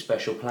anything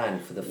special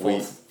planned for the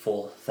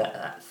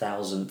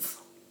 4,000th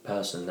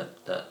person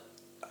that?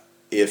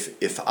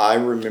 If I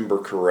remember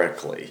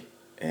correctly,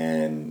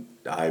 and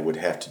I would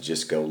have to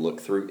just go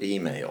look through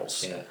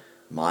emails. Yeah.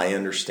 My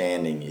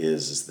understanding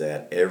is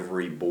that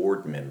every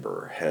board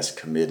member has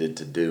committed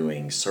to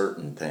doing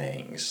certain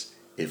things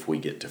if we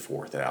get to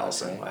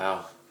 4,000. Okay.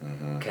 Wow.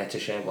 Care to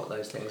share what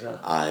those things are?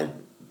 I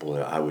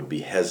would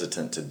be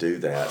hesitant to do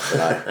that,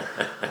 but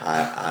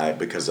I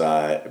because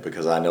I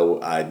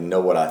know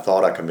what I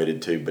thought I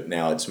committed to, but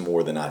now it's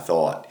more than I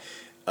thought.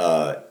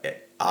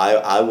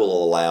 I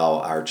will allow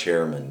our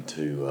chairman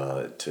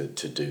to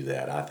do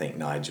that. I think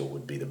Nigel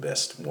would be the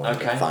best one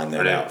to find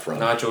that out from.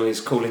 Nigel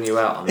is calling you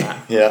out on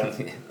that. Yeah.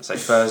 So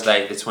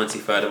Thursday, the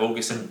 23rd of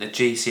August, and the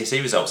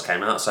GCSE results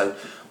came out. So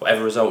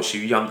whatever results you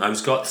young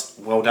O's got,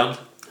 well done.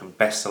 And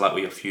best of luck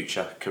with your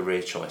future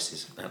career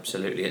choices.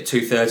 Absolutely. At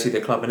 2:30, the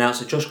club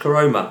announced that Josh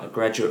Koroma, a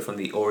graduate from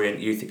the Orient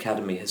Youth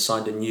Academy, has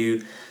signed a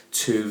new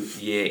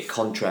 2-year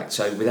contract.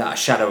 So without a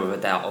shadow of a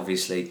doubt,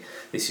 obviously,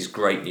 this is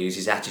great news.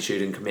 His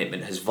attitude and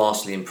commitment has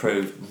vastly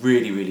improved.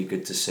 Really, really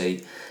good to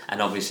see.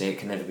 And obviously, it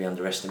can never be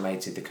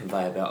underestimated, the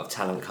conveyor belt of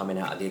talent coming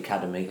out of the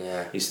academy.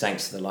 Yeah. Is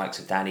thanks to the likes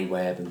of Danny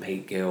Webb and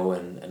Pete Gill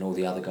and all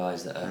the other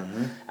guys that are,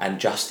 and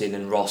Justin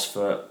and Ross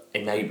for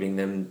enabling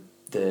them,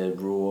 the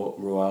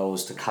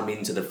Royals, to come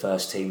into the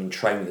first team and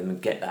train with them and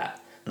get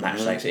that match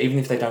day. So even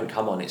if they don't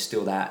come on, it's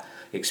still that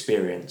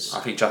experience. I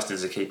think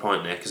Justin's a key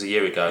point there, because a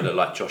year ago it looked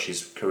like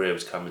Josh's career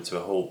was coming to a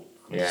halt.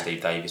 Yeah.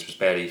 Steve Davis was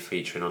barely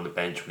featuring on the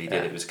bench when he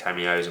did. It was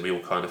cameos, and we all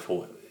kind of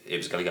thought it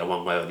was going to go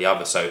one way or the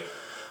other. So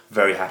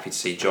very happy to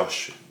see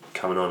Josh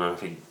coming on. And I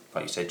think,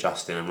 like you said,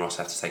 Justin and Ross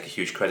have to take a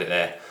huge credit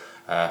there.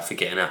 for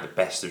getting out the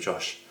best of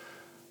Josh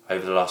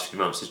over the last few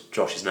months. As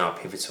Josh is now a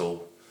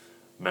pivotal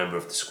member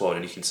of the squad,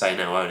 and you can say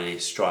now owning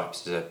his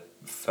stripes as a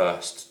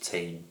first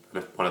team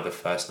and one of the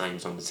first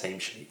names on the team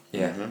sheet.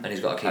 Yeah, and he's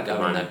got to keep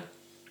going though.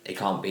 He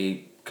can't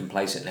be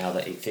complacent now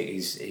that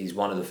he's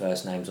one of the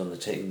first names on the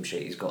team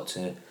sheet. He's got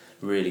to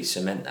really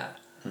cement that.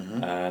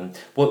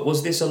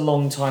 Was this a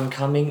long time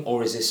coming,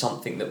 or is this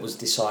something that was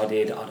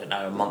decided, I don't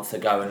know, a month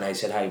ago, and they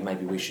said, hey,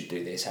 maybe we should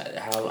do this?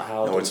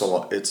 No,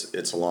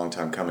 it's a long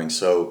time coming.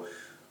 So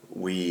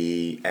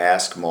we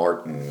asked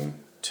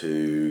Martin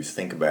to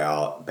think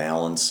about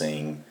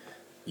balancing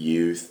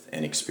youth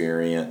and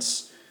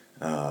experience,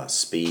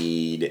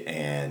 speed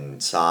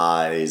and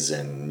size,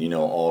 and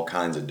all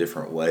kinds of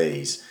different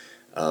ways.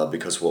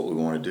 Because what we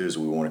want to do is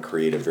we want to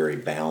create a very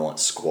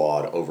balanced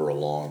squad over a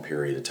long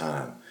period of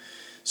time.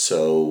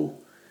 So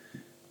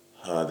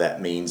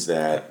that means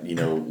that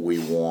we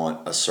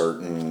want a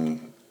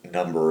certain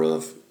number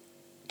of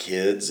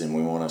kids and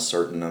we want a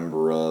certain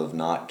number of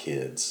not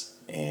kids,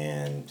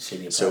 and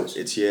so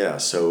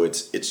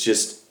it's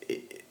just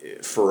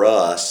for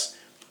us.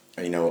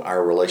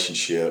 Our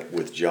relationship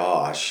with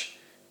Josh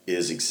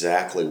is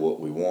exactly what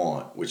we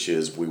want, which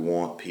is we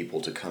want people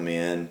to come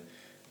in,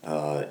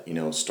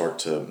 start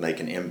to make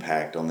an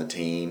impact on the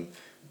team,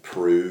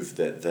 prove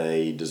that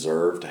they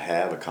deserve to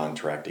have a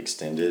contract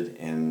extended,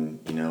 and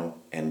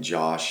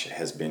Josh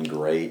has been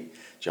great.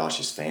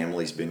 Josh's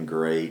family's been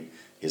great.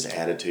 His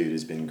attitude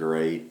has been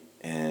great,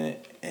 and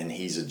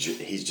he's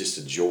just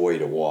a joy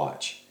to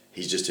watch.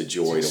 He's just a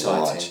joy to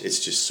watch.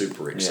 It's just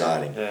super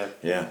exciting.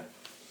 Yeah.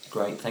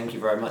 Great, thank you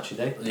very much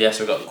indeed. Yes,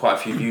 we've got quite a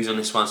few views on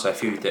this one, so a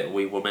few that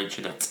we will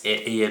mention.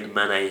 Ian,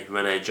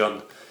 Renee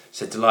John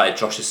said, delighted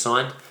Josh has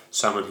signed,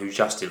 someone who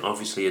Justin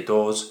obviously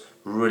adores,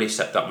 really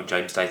stepped up when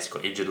James Davis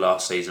got injured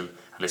last season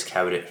and has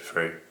carried it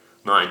through.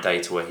 Night and day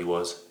to where he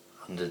was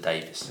under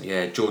Davis.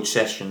 Yeah, George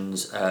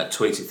Sessions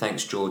tweeted,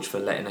 thanks George for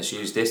letting us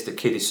use this. The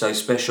kid is so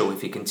special.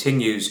 If he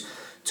continues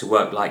to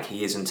work like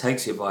he is and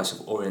takes the advice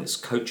of Orient's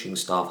coaching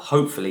staff,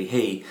 hopefully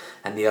he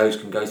and the O's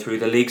can go through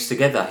the leagues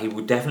together. He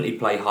will definitely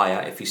play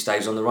higher if he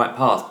stays on the right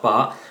path,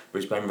 but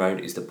Brisbane Road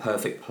is the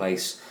perfect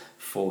place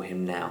for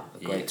him now.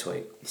 A great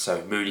tweet.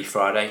 So Mooney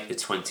Friday, the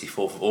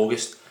 24th of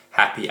August.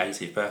 Happy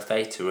 18th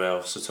birthday to El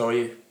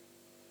Sotorio.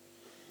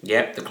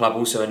 Yep, the club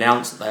also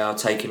announced that they are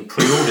taking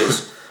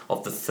pre-orders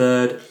of the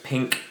third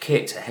pink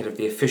kit ahead of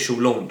the official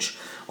launch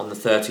on the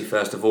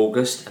 31st of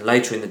August, and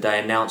later in the day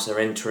announced they're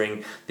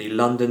entering the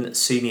London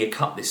Senior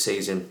Cup this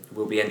season.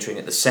 We'll be entering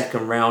at the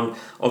second round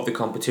of the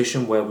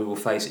competition, where we will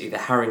face either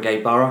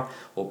Haringey Borough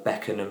or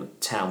Beckenham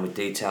Town, with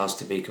details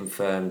to be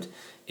confirmed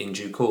in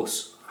due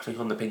course. I think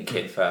on the pink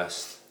kit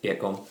first. Yeah,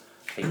 go on.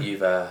 I think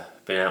you've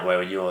been out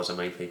wearing yours and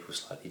made people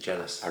slightly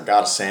jealous. I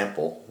got a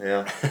sample,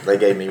 They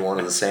gave me one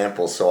of the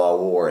samples, so I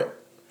wore it.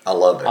 I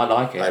love it. I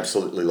like it. I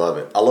absolutely love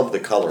it. I love the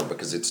color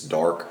because it's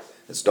dark.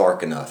 It's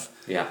dark enough.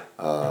 Yeah.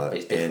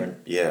 It's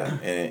different.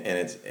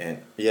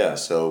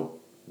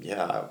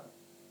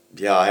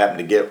 I happened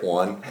to get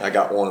one. I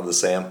got one of the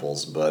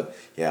samples, but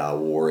I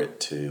wore it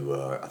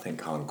to I think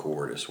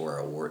Concord is where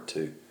I wore it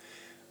to,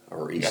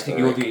 or East. I think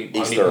you're the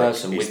only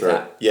person with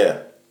that.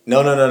 Yeah.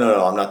 No.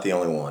 I'm not the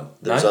only one.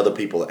 There's other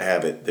people that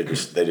have it. They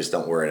just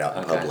don't wear it out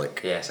in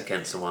public. Yeah, it's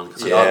against the one.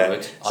 So I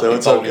would. I'd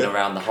be bowling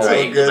around the whole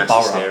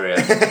borough area.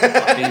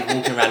 I'd be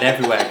walking around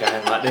everywhere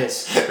going like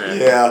this.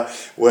 Yeah.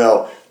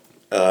 Well,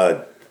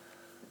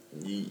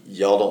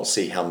 y'all don't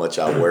see how much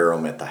I wear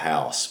them at the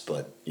house,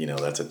 but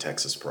that's a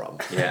Texas problem.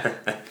 Yeah.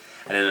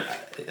 And then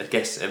I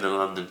guess in the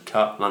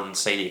London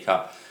Senior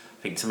Cup,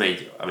 I think to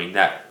me,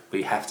 that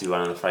we have to be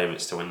one of the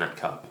favourites to win that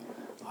cup.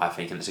 I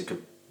think, and it's a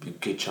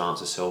good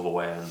chance of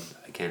silverware, and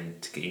again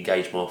to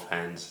engage more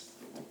fans,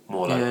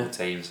 more local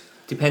teams.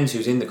 Depends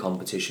who's in the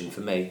competition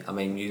for me.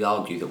 You'd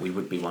argue that we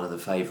would be one of the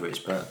favourites,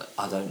 but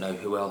I don't know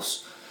who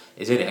else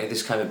is in it.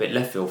 This came a bit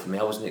left field for me.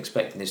 I wasn't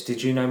expecting this.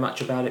 Did you know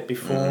much about it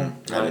before?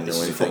 Mm-hmm. I didn't know anything about it.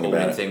 This is a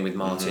footballing thing with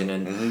Martin,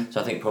 and so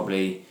I think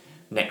probably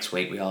next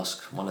week we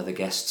ask one of the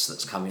guests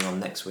that's coming on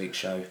next week's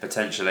show.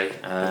 Potentially.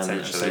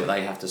 And see what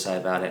they have to say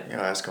about it.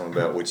 Yeah, ask them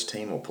about which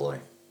team will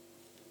play.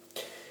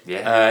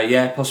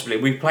 Yeah, possibly.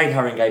 We played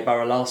Haringey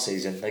Borough last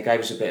season. They gave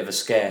us a bit of a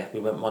scare. We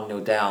went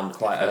 1-0 down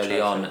quite early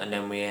on, and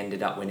then we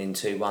ended up winning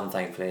 2-1,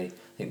 thankfully. I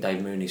think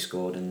Dave Mooney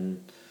scored,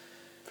 and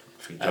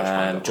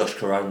Josh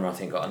Corona, I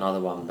think, got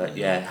another one. But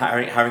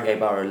Haringey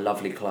Borough, a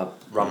lovely club,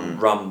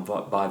 run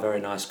by a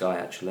very nice guy,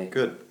 actually.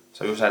 Good.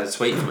 So we also had a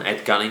tweet from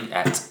Ed Gunning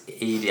at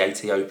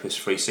ED80 Opus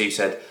 3C, who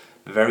said,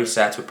 very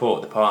sad to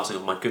report the passing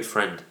of my good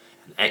friend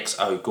and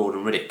ex-O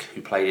Gordon Riddick,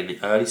 who played in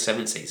the early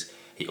 70s.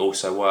 He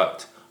also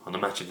worked on the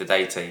Match of the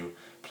Day team,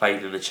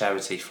 played in the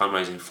charity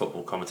fundraising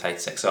football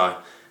Commentators XI, and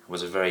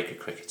was a very good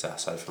cricketer.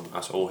 So from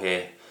us all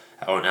here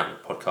at Orient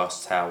Outlook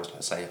Podcast Towers,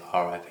 let's say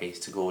RIP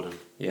to Gordon.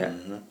 Yeah,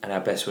 and our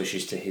best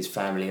wishes to his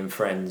family and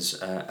friends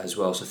as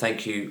well. So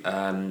thank you,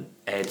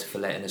 Ed, for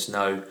letting us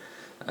know.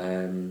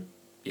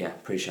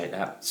 Appreciate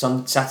that.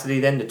 Saturday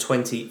then, the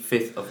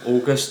 25th of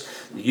August,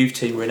 the youth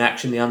team were in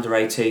action. The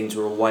under-18s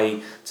were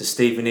away to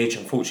Stevenage.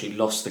 Unfortunately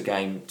lost the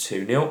game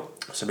 2-0.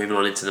 So moving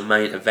on into the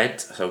main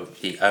event, so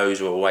the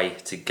O's were away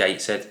to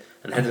Gateshead,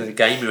 and ahead of the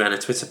game we ran a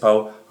Twitter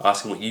poll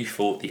asking what you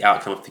thought the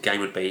outcome of the game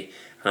would be,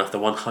 and after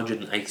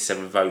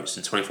 187 votes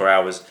in 24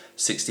 hours,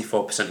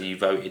 64% of you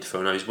voted for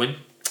an O's win,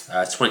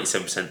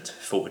 27%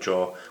 thought a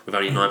draw, with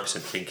only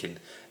 9% thinking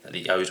that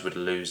the O's would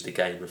lose the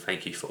game. And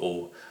thank you for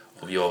all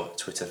of your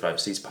Twitter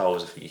votes. These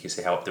polls, I think you can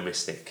see how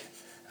optimistic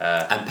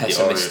and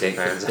pessimistic.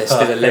 There's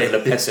still a level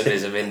of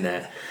pessimism in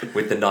there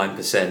with the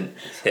 9%.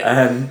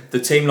 Yeah. The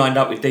team lined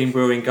up with Dean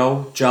Brewer in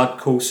goal. Judd,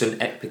 Coulson,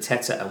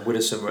 Ekpiteta and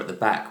Widdowson were at the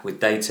back, with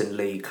Dayton,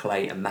 Lee,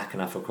 Clay and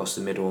McAnuff across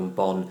the middle, and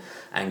Bonn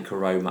and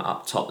Karoma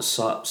up top. The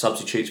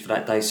substitutes for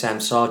that day: Sam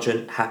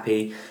Sargent,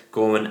 Happy,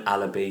 Gorman,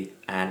 Allaby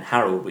and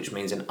Harold, which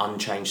means an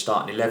unchanged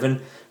starting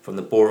 11 from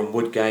the Boreham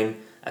Wood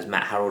game, as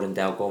Matt Harold and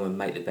Dale Gorman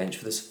make the bench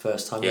for the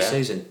first time this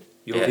season.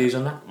 Your views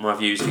on that? My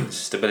views, I think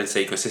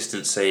stability,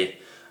 consistency.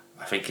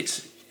 I think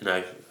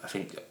I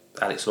think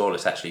Alex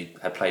Lawless actually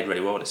had played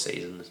really well this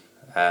season,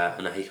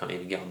 and he can't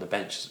even get on the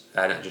bench,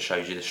 and that just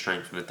shows you the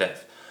strength and the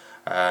depth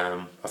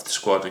of the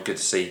squad. And good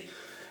to see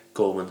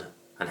Gorman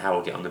and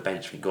Harold get on the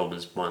bench. I think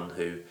Gorman's one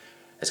who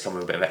has come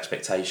with a bit of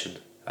expectation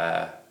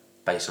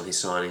based on his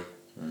signing,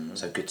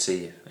 so good to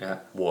see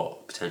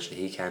what potentially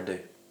he can do.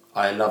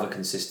 I love a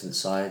consistent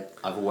side.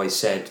 I've always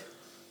said,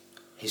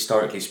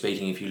 historically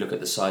speaking, if you look at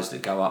the sides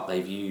that go up,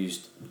 they've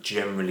used,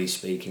 generally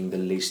speaking, the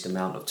least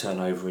amount of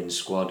turnover in the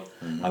squad.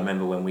 I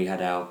remember when we had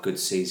our good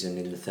season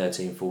in the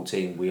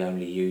 13-14, we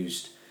only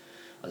used,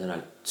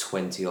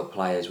 20 odd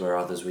players, where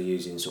others were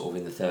using sort of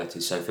in the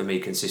 30s. So for me,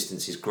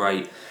 consistency is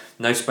great.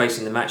 No space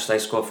in the matchday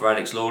squad for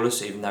Alex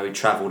Lawless, even though he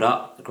travelled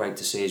up. Great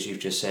to see, as you've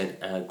just said,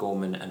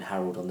 Gorman and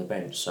Harold on the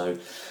bench. So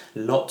a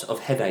lot of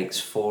headaches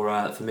for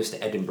Mr.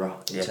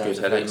 Edinburgh in terms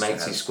of who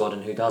makes his squad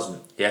and who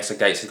doesn't. Yeah, so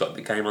Gates has got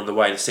the game on the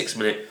way. In the 6th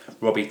minute,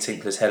 Robbie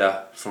Tinkler's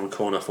header from a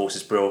corner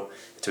forces Brill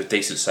to a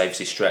decent save as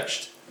he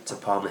stretched to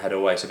palm the header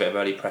away. So a bit of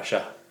early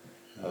pressure.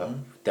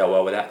 Dealt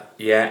well with that.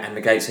 Yeah, and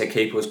the Gateshead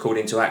keeper was called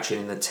into action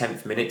in the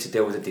 10th minute to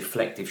deal with a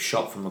deflective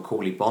shot from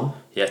Macaulay Bonn.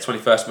 Yeah,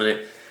 21st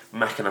minute,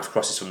 McAnuff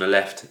crosses from the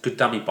left. Good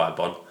dummy by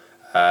Bonn.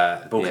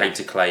 The ball came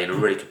to Clay in a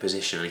really good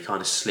position, and he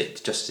kind of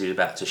slipped just as he was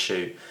about to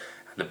shoot,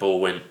 and the ball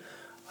went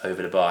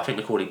over the bar. I think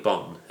Macaulay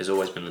Bonn has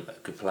always been a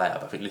good player,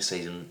 but I think this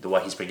season the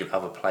way he's bringing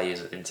other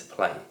players into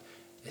play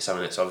is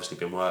something that's obviously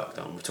been worked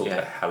on. We've talked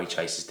about how he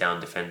chases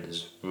down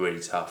defenders, really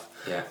tough.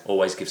 Yeah.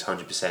 Always gives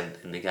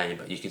 100% in the game,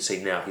 but you can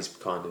see now he's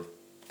kind of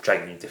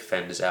dragging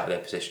defenders out of their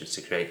positions to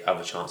create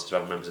other chances for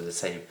other members of the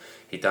team.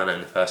 He'd done it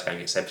in the first game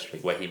against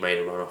Ebbsfleet, where he made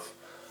a run off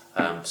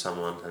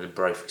someone and then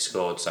Brophy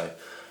scored. So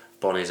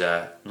Bonn is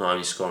not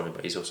only scoring,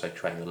 but he's also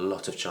creating a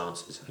lot of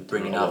chances,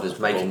 bringing others,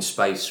 making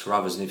space for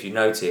others. And if you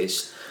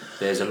notice,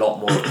 there's a lot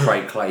more of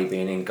Craig Clay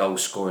being in goal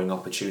scoring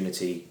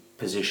opportunity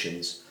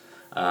positions.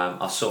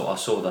 I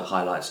saw the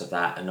highlights of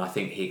that, and I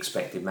think he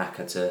expected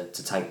Macca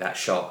to take that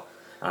shot.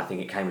 And I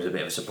think it came as a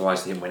bit of a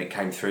surprise to him when it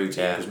came through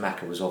to him, because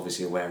Macca was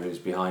obviously aware he was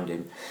behind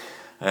him.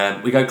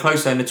 We go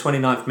closer in the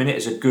 29th minute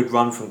as a good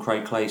run from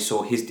Craig Clay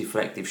saw his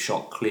deflective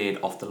shot cleared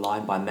off the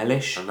line by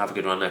Mellish. Another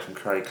good run there from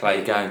Craig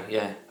Clay. There you go,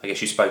 yeah. I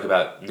guess you spoke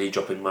about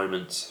knee-dropping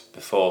moments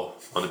before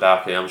on the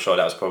balcony. I'm sure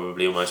that was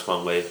probably almost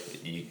one where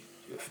you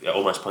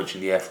almost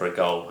punching the air for a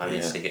goal,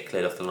 having to get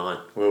cleared off the line.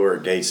 Well, we're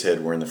at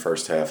Gateshead. We're in the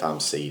first half. I'm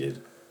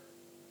seated.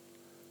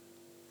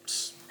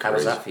 How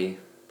was that for you?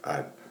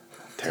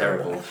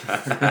 Terrible.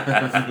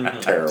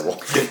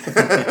 Terrible.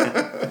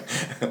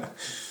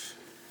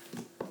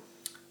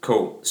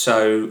 Cool.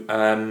 So,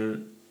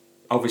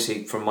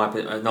 obviously, from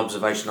an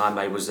observation I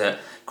made was that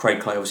Craig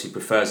Clay obviously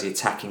prefers the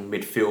attacking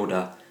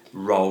midfielder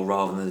role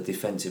rather than the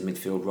defensive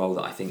midfield role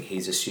that I think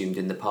he's assumed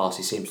in the past.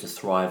 He seems to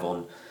thrive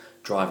on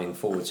driving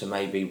forward. So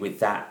maybe with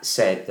that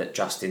said, that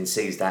Justin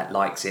sees that,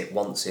 likes it,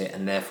 wants it,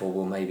 and therefore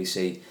we'll maybe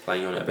see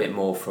a bit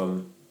more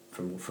from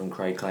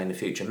Craig Clay in the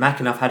future.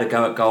 McAnuff had a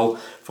go at goal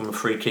from a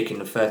free kick in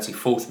the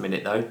 34th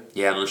minute though.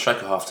 Yeah, and on the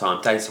stroke of half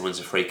time, Dayton wins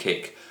a free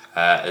kick.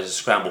 There's a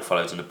scramble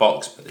follows in the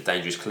box, but the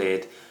danger is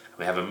cleared.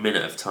 We have a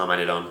minute of time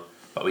added on,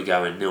 but we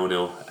go in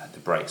 0-0 at the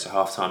break. So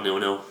half time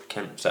 0-0.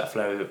 Kent, was that a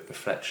flare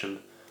reflection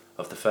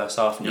of the first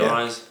half in your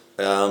eyes?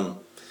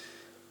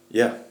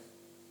 Yeah.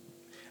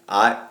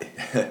 I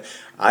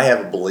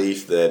have a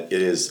belief that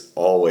it is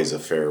always a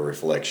fair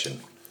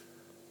reflection.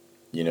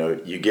 You know,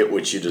 you get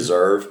what you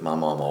deserve. My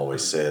mom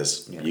always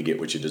says, you get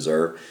what you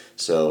deserve.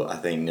 So I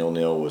think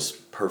 0-0 was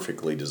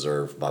perfectly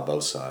deserved by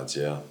both sides,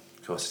 Of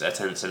course,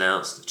 attendance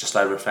announced, just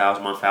over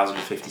 1,000,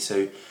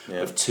 1,052,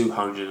 with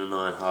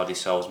 209 hardy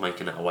souls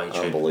making that away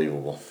trip.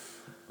 Unbelievable.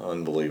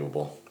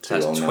 So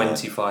that's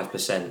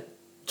 25%.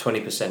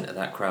 20% of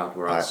that crowd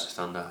were us. Just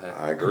under,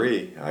 I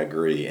agree.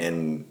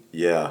 And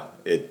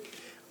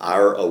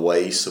our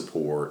away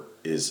support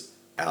is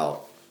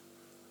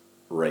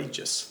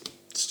outrageous.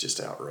 It's just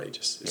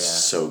outrageous. It's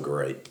so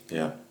great.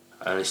 Yeah.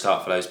 Early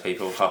start for those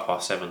people,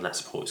 7:30. That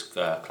supports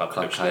club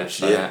coach.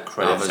 coach,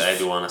 Credit to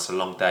everyone. That's a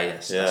long day.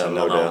 That's a no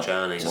long doubt. old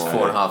journey. It's a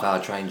 4.5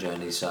 hour train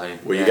journey. So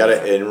You got to,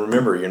 and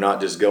remember, you're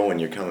not just going;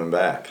 you're coming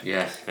back.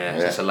 Yeah.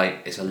 It's a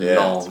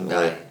long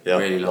day. Yeah,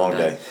 really long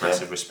day.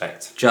 Massive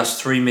respect.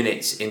 Just 3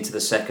 minutes into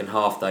the second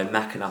half, though,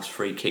 McAnuff's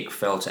free kick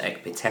fell to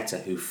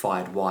Ekpiteta, who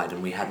fired wide,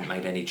 and we hadn't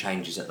made any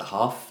changes at the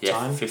half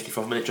time.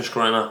 54th minute, Josh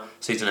Corona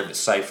sees an effort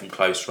saved from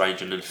close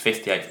range, and in the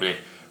 58th minute,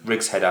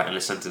 Riggs' header in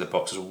the centre of the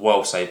box was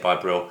well saved by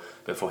Brill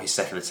before his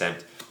second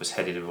attempt was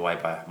headed away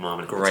by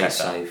Marvin. Great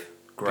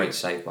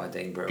save by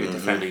Dean Brill. Good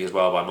defending as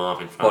well by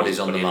Marvin. Bodies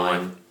on the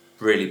line,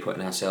 really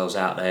putting ourselves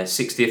out there.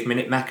 60th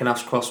minute,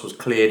 McAnuff's cross was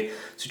cleared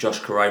to Josh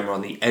Coroma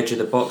on the edge of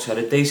the box. Had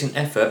a decent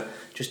effort,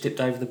 just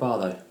dipped over the bar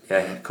though.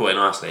 Yeah, caught it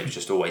nicely. It was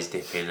just always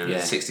dipping. And in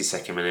the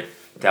 62nd minute,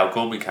 Dale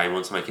Gorman came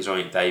on to make his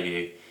Orient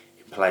debut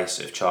in place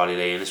of Charlie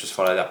Lee, and this was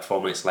followed up 4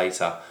 minutes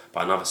later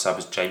by another sub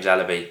as James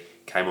Allaby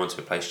came on to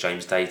replace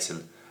James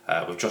Dayton,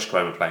 with Josh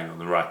Coroma playing on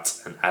the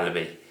right and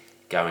Allaby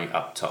going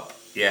up top.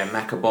 Yeah,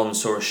 Macabon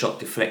saw a shot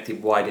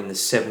deflected wide in the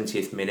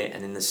 70th minute,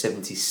 and in the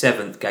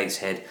 77th,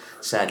 Gateshead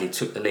sadly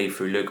took the lead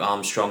through Luke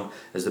Armstrong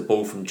as the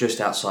ball from just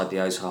outside the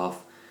O's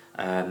half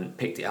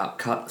picked it up,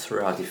 cut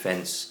through our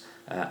defence,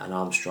 and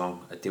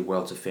Armstrong did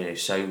well to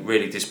finish. So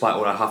really, despite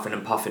all our huffing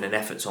and puffing and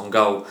efforts on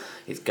goal,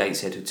 it's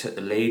Gateshead who took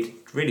the lead,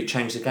 really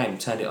changed the game,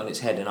 turned it on its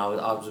head, and I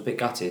was a bit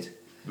gutted.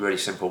 Really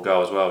simple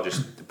goal as well.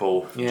 Just the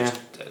ball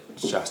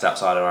just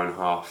outside our own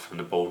half, and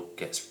the ball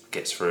gets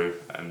through,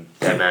 and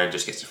their man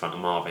just gets in front of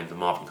Marvin. And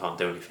Marvin can't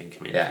do anything.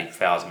 I mean, if he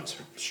fouls him, it's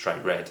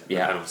straight red,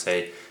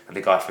 penalty. And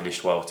the guy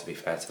finished well. To be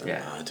fair to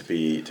him, to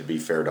be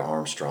fair to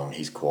Armstrong,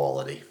 he's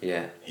quality.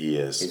 Yeah, he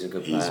is. He's a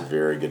good player. He's a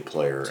very good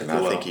player, and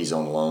I think he's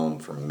on loan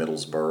from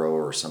Middlesbrough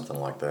or something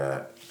like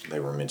that.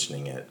 They were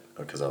mentioning it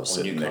because I was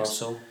sitting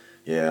Newcastle.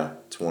 Yeah,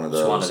 it's one of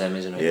those. It's one of them,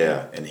 isn't it?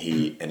 Yeah, and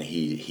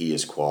he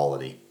is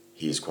quality.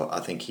 I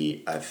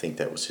think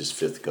that was his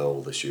 5th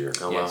goal this year.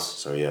 Oh, wow.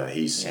 So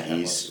he's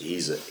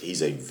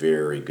a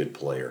very good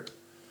player.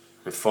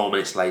 And 4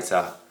 minutes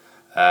later,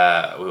 we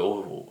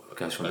all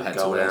goes back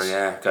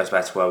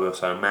to where we were.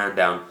 So a man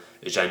down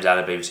as James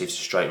Allaby receives a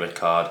straight red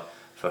card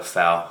for a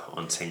foul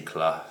on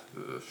Tinkler.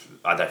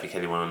 I don't think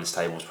anyone on this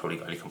table has probably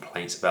got any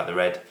complaints about the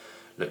red.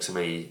 Looked to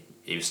me,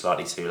 he was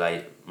slightly too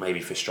late.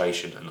 Maybe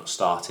frustration at not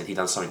starting. He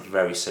done something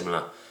very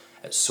similar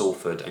at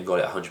Salford and got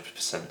it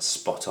 100%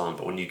 spot on,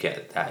 but when you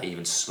get that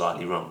even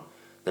slightly wrong,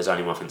 there's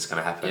only one thing that's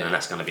going to happen, and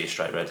that's going to be a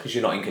straight red. Because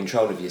you're not in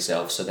control of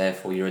yourself, so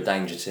therefore you're a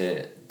danger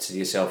to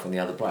yourself and the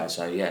other player.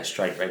 So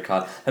straight red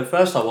card. At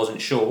first I wasn't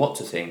sure what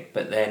to think,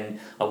 but then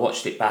I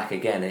watched it back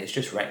again, and it's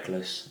just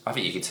reckless. I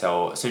think you can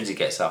tell as soon as he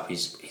gets up,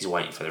 he's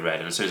waiting for the red,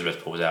 and as soon as the red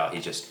pulls out, I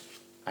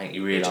think he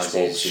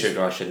realises,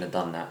 sugar, I shouldn't have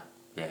done that.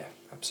 Yeah,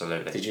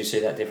 absolutely. Did you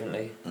see that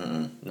differently?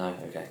 Mm-mm. No?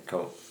 Okay,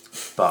 cool.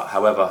 But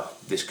however,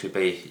 this could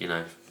be,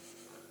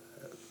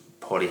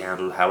 poorly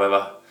handled.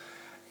 However,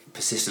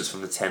 persistence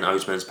from the 10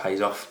 Oasmans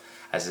pays off,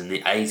 as in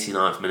the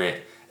 89th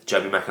minute,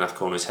 Joby McAnuff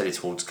corner is headed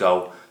towards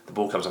goal. The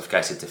ball comes off a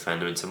Gateshead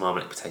defender into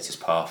Marmonic Potato's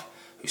path,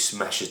 who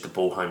smashes the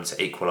ball home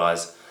to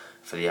equalise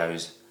for the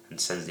O's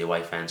and sends the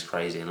away fans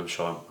crazy. And I'm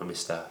sure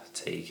Mr.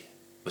 Teague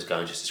was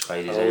going just as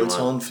crazy as anyone. It's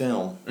on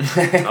film. Oh,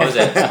 is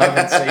it? I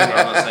haven't seen it.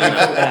 I've not seen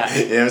that.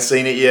 You haven't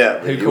seen it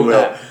yet. Who called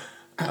that?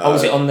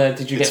 Was it on the?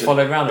 Did you get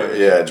followed around?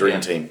 Dream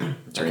Team.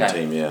 Dream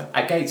Team. Yeah.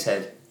 At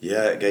Gateshead.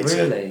 Yeah, at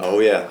Gateshead. Really? Oh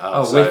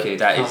yeah. So wicked!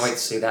 Can't wait to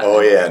see that.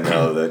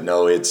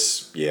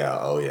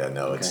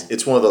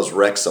 It's one of those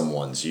Wrexham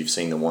ones. You've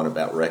seen the one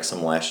about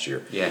Wrexham last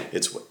year. Yeah.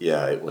 It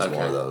was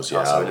one of those.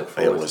 Yeah, so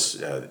it was.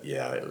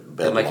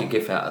 They'll make a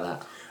GIF out of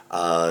that.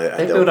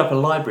 They build build up a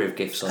library of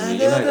GIFs on you.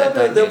 You know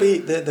that, don't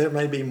you? There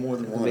may be more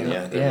than one.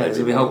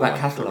 There'll be a whole back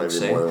catalogue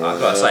soon. I've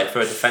got to say, for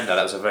a defender,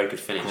 that was a very good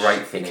finish.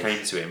 Great finish. He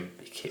came to him,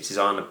 he keeps his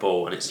eye on the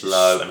ball, and it's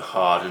low and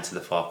hard into the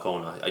far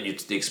corner.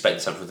 You'd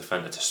expect some from the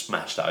defender to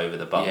smash that over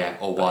the bar. Yeah,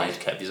 or but wide. He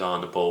kept his eye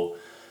on the ball,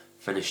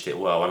 finished it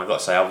well. And I've got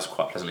to say, I was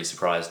quite pleasantly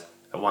surprised.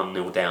 At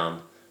 1-0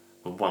 down,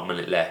 with 1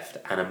 minute left,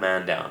 and a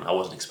man down, I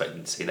wasn't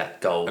expecting to see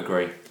that goal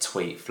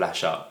tweet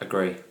flash up.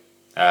 Agree.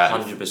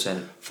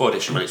 100%. 4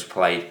 additional minutes were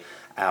played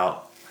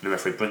out, and the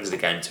referee brings the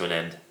game to an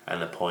end,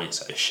 and the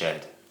points are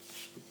shared.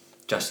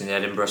 Justin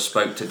Edinburgh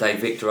spoke to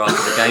Dave Victor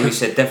after the game. He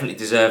said definitely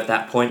deserved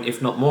that point,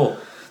 if not more.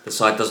 The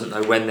side doesn't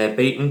know when they're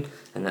beaten,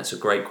 and that's a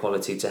great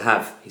quality to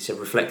have. He said,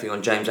 reflecting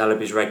on James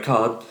Allaby's red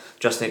card,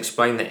 Justin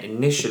explained that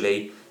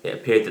initially it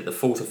appeared that the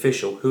fourth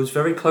official, who was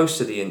very close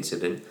to the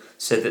incident,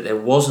 said that there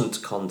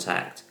wasn't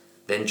contact,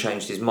 then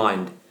changed his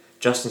mind.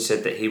 Justin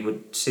said that he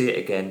would see it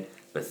again,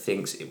 but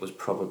thinks it was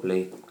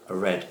probably a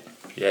red.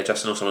 Yeah,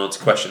 Justin also went on to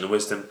question the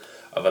wisdom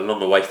of a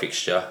long away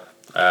fixture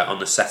on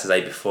the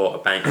Saturday before a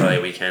bank holiday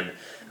weekend,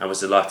 and was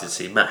delighted to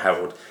see Matt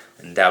Harold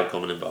and Dale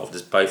Gorman involved,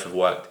 as both have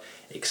worked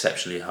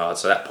exceptionally hard.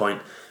 So that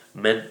point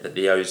meant that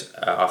the O's,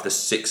 after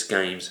 6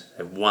 games,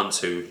 have won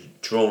 2,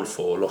 drawn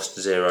 4,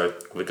 lost 0,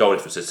 with a goal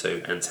difference of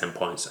 2 and 10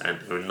 points,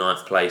 and are in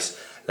 9th place,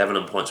 level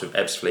on points with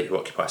Ebbsfleet, who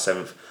occupy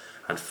 7th,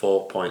 and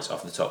 4 points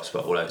off the top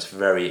spot. Although it's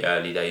very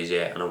early days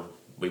yet, and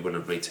we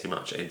wouldn't read too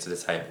much into the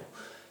table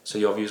So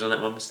your views on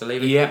that one, Mr.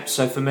 Levy? Yeah,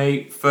 so for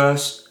me,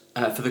 first,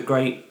 for the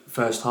great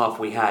first half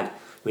we had,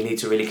 we need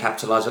to really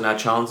capitalise on our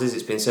chances.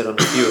 It's been said on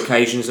a few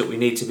occasions that we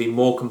need to be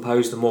more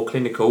composed and more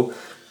clinical.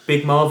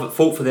 Big Marv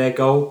fought for their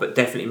goal, but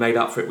definitely made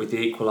up for it with the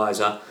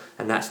equaliser,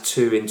 and that's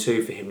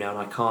 2-2 for him now, and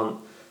I can't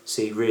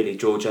see really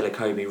George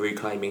Elokobi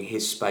reclaiming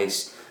his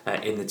space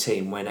in the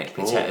team when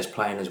Ekpiteta's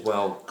playing as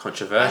well.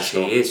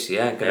 Controversial. As he is,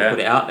 going to put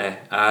it out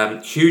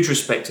there. Huge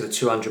respect to the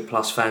 200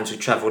 plus fans who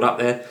travelled up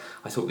there.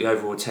 I thought the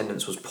overall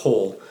attendance was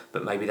poor,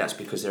 but maybe that's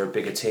because there are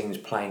bigger teams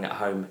playing at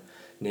home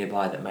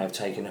nearby that may have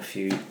taken a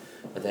few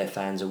of their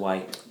fans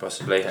away.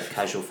 Possibly.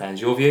 Casual fans.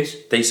 Your views?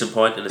 Decent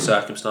point in the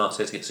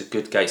circumstances. It's a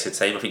good Gateshead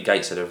team. I think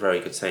Gateshead are a very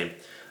good team.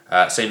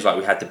 Seems like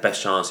we had the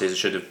best chances.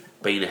 Should have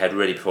been ahead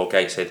really before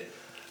Gateshead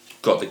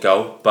got the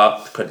goal.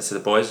 But credit to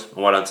the boys.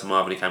 Well done to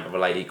Marvin. He came up with a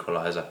late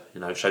equaliser.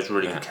 Shows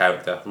really good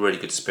character, really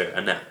good spirit,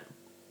 and that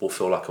will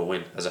feel like a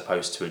win as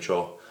opposed to a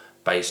draw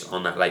based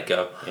on that late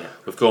goal. Yeah.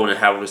 With Gordon and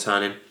Harold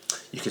returning,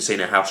 you can see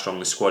now how strong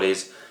the squad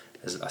is.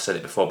 As I said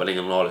it before,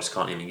 Bellingham and Lawless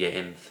can't even get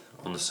in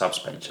on the subs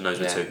bench, and those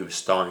were two who were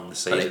starting the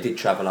season. But they did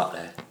travel up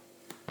there.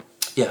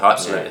 Yeah,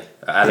 absolutely.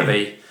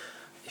 Alabi,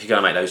 if you're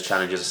going to make those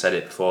challenges, I said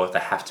it before, they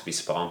have to be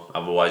spot on.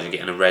 Otherwise, you're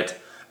getting a red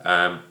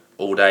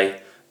all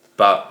day.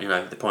 But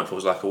the point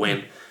feels like a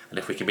win, and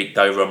if we can beat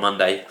Dover on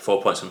Monday,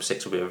 4 points from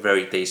 6 will be a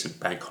very decent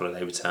bank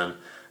holiday return,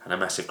 and a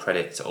massive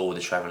credit to all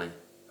the travelling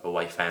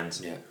away fans.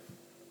 Yeah.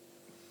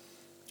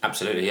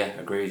 Absolutely,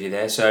 agree with you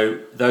there. So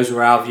those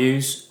were our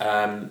views.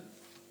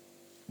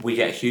 We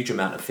get a huge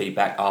amount of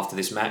feedback after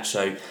this match,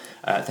 so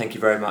thank you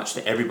very much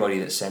to everybody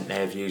that sent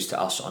their views to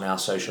us on our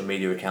social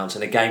media accounts.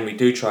 And again, we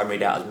do try and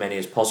read out as many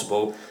as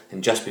possible,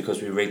 and just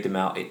because we read them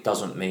out, it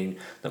doesn't mean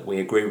that we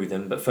agree with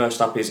them. But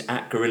first up is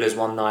at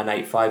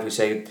Gorillas1985, who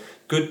say,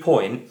 good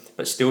point,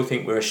 but still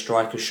think we're a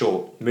striker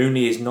short.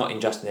 Mooney is not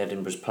in Justin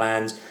Edinburgh's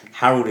plans,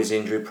 Harold is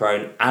injury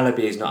prone,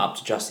 Alabi is not up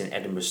to Justin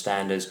Edinburgh's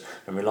standards,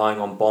 and relying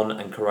on Bon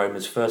and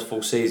Karoma's first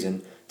full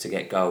season to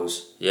get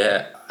goals.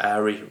 Yeah,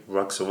 Ari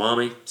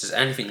Rugsawami says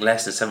anything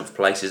less than 7th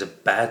place is a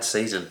bad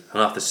season,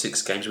 and after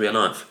 6 games we are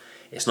 9th.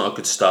 It's not a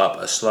good start,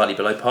 but a slightly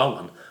below par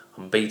one.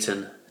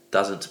 Unbeaten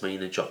doesn't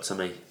mean a jot to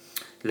me.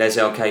 Les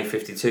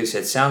LK52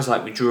 said, sounds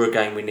like we drew a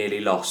game we nearly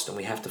lost, and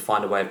we have to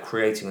find a way of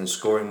creating and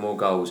scoring more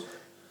goals.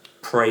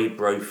 Pray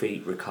Brophy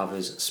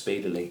recovers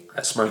speedily.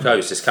 Smoke O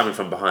says coming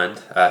from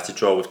behind to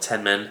draw with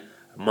 10 men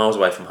miles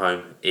away from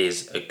home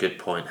is a good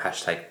point.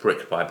 #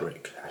 brick by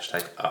brick.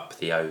 # up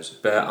the O's.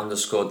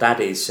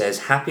 Bert_Daddy says,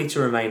 happy to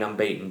remain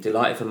unbeaten.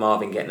 Delighted for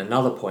Marvin getting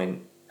another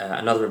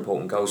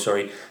important goal,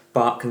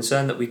 but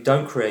concerned that we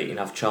don't create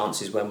enough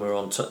chances when we're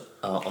on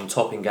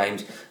top in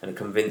games, and a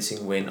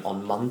convincing win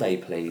on Monday,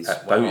 please.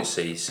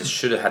 Boatsy says,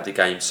 should have had the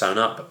game sewn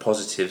up, but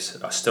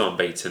positives are still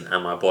unbeaten,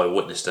 and my boy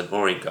witnessed an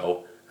Orient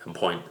goal and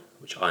point,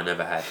 which I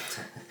never had.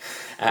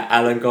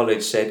 Alan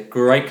Gollage said,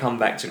 great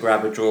comeback to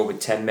grab a draw with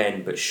 10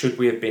 men, but should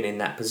we have been in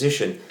that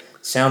position?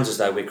 Sounds as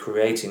though we're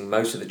creating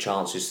most of the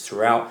chances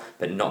throughout,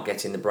 but not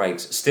getting the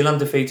breaks. Still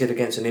undefeated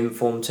against an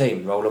informed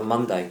team. Roll on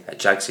Monday.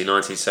 Jagsy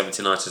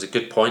 1979 says a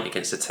good point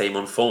against a team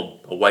on form,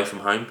 away from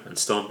home and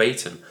still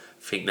unbeaten. I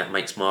think that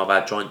makes Marv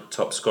our joint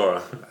top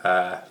scorer.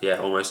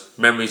 Almost.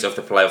 Memories of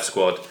the playoff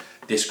squad.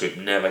 This group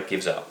never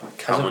gives up.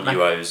 Come on,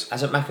 you O's.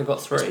 Hasn't Macca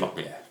got 3?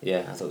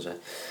 Yeah, I thought so.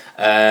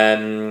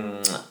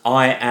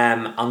 I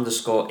am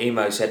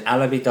 _emo said,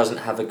 Alabi doesn't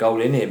have a goal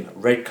in him.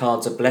 Red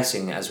card's a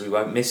blessing as we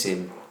won't miss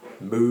him.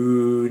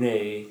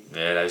 Mooney.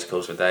 Yeah, those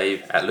calls for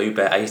Dave. At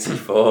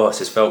Lubet84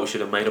 says, felt we should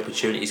have made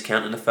opportunities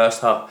count in the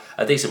first half.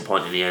 A decent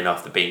point in the end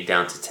after being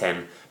down to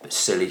 10, but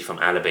silly from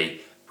Alabi.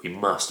 We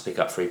must pick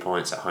up 3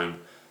 points at home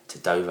to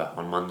Dover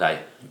on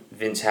Monday.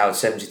 Vince Howard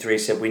 73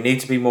 said, we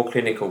need to be more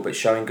clinical but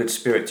showing good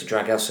spirit to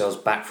drag ourselves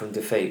back from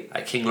defeat.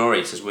 At King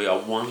Laurie says, we are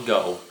 1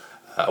 goal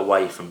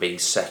away from being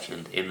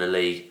second in the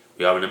league.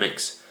 We are in a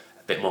mix.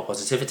 A bit more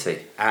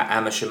positivity.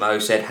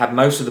 Amashimo said, had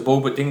most of the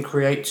ball but didn't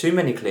create too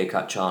many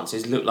clear-cut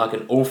chances. Looked like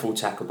an awful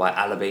tackle by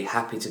Alabi.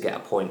 Happy to get a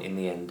point in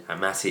the end. And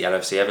Matty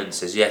LFC Evans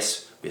says,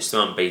 yes, we're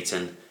still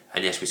unbeaten,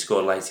 and yes, we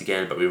scored late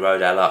again, but we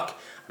rode our luck,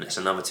 and it's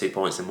another 2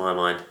 points in my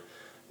mind.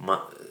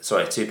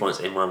 2 points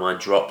in my mind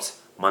dropped.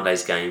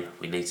 Monday's game,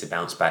 we need to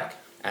bounce back.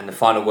 And the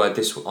final word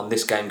on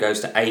this game goes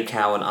to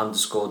ACowan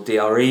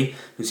 _DRE,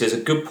 who says a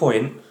good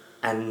point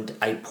and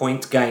a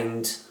point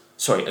gained.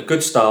 A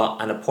good start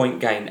and a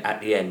point gained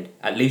at the end.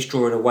 At least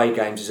drawing away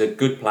games is a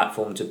good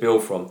platform to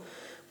build from.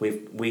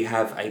 We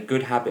have a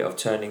good habit of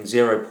turning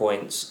 0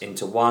 points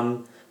into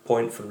 1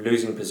 point from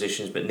losing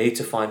positions, but need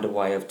to find a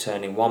way of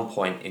turning 1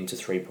 point into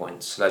 3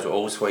 points. So those were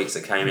all tweets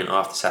that came in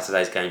after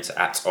Saturday's game to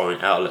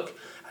 @OrientOutlook.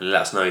 And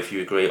let us know if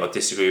you agree or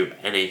disagree with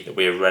any that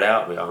we have read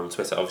out. We are on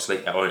Twitter,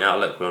 obviously, at Orient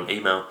Outlook. We're on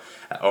email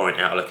at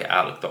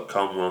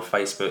orientoutlook@outlook.com. We're on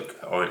Facebook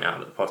at Orient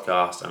Outlook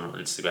Podcast, and on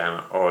Instagram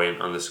at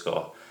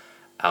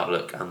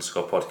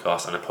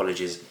Orient_Outlook_podcast. And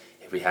apologies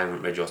if we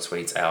haven't read your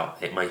tweets out.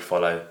 It may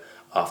follow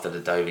after the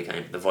Dover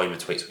game. The volume of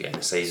tweets we get in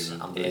the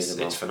season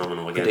is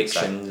phenomenal again.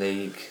 Prediction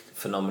league,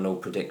 phenomenal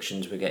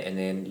predictions we're getting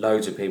in.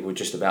 Loads of people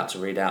just about to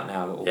read out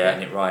now, all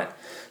getting it right.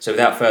 So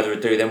without further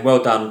ado, then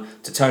well done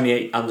to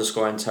Tony_Antonio,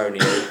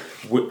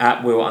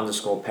 at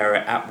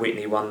Will_Perrett, at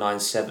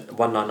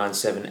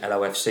Whitney1997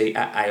 LOFC,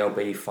 at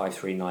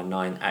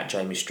ALB5399, at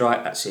Jamie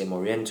Stripe, at CM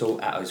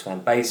Oriental, at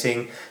Ozvan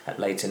Basing, at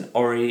Leyton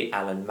Ori,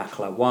 Alan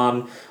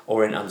Makla1,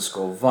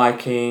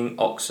 Orient_Viking,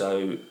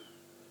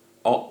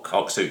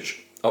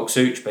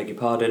 Oxuch, beg your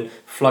pardon,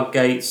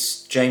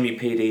 Floodgates, Jamie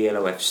PD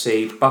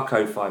LOFC,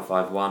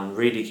 Bucko551,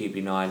 Really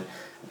QB9,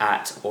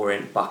 at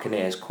Orient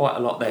Buccaneers. Quite a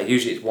lot there.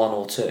 Usually it's 1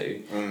 or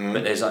 2,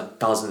 but there's like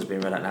dozens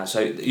being read out now.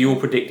 So you all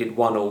predicted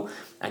 1-1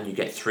 and you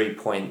get 3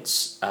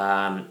 points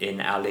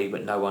in our league,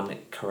 but no one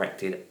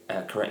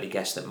correctly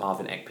guessed that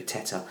Marvin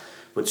Ekpiteta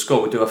would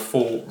score. We'll do a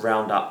full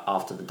roundup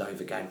after the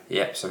Dover game.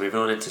 Yep, so moving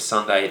on into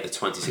Sunday, the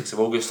 26th of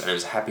August, and it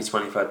was a happy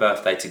 23rd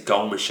birthday to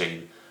Goal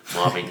Machine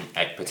Marvin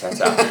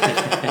Ekpiteta.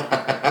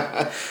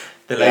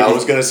 I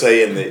was going to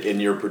say in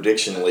your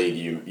prediction league,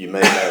 you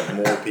may have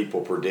more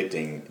people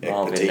predicting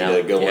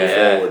Ekpiteta going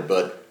forward,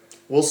 but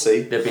we'll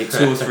see. There'll be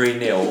 2 or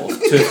 3-0, or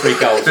 2 or 3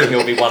 goals, and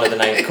he'll be one of the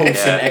names.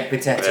 Coulson,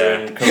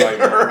 Ekpiteta, and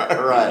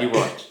Corona. Right. You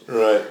watch.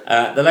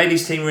 Right. The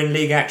ladies' team were in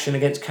league action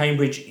against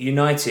Cambridge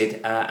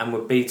United and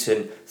were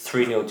beaten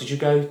 3-0. Did you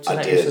go to that?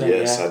 I did.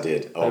 Yes, I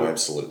did. Oh,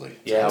 absolutely.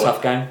 Yeah,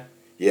 tough game.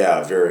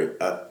 Yeah, very.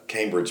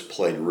 Cambridge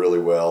played really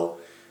well.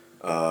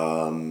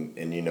 And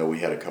we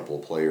had a couple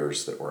of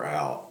players that were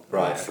out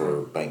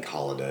for bank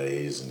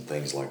holidays and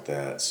things like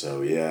that.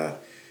 So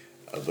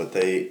but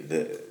they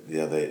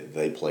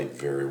played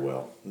very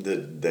well.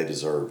 They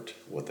deserved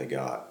what they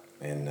got,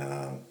 and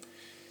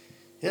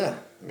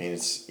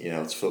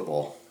it's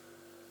football.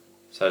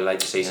 So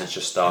late season's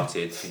just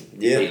started.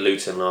 Beat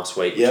Luton last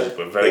week, which was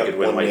a very good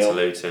win away to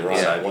Luton. Right.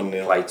 So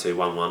 1-0. played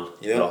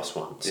 2-1-1, lost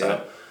 1.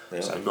 So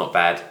not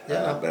bad.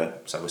 Not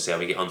bad. So we'll see how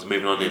we get on. So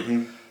moving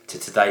on to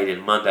today,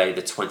 then Monday,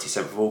 the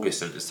 27th of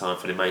August, and it's time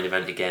for the main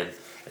event again,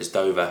 as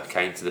Dover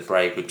came to the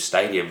Braille Group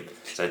Stadium.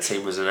 So the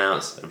team was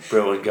announced, a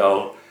brilliant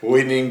goal.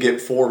 We didn't even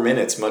get 4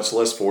 minutes, much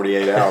less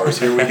 48 hours.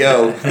 Here we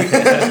go.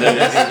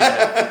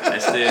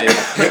 Let's do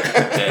this.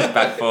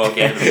 Back 4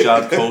 again with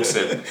Judd,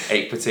 Coulson,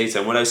 Ekpiteta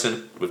and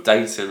Willowson, with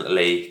Dayton,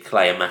 Lee,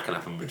 Clay and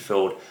McAnuff in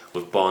midfield,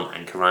 with Bond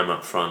and Karama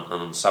up front, and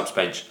on the subs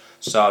bench,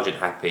 Sargent,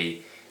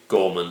 Happy,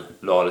 Gorman,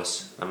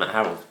 Lawless and Matt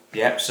Harold.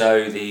 Yep,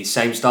 so the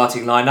same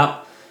starting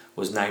lineup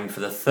was named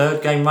for the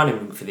 3rd game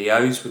running for the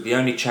O's, with the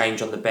only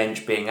change on the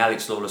bench being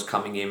Alex Lawless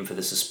coming in for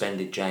the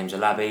suspended James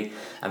Alabi.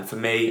 And for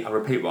me, I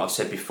repeat what I've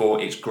said before,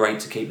 it's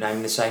great to keep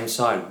naming the same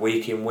side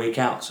week in, week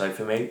out. So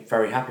for me,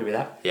 very happy with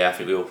that. Yeah, I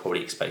think we all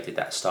probably expected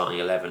that starting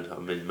 11. I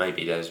mean,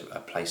 maybe there's a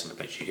place on the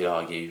bench you could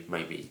argue,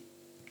 maybe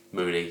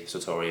Mooney,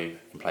 Sartorio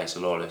in place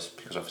of Lawless,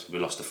 because obviously we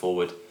lost the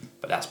forward,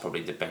 but that's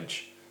probably the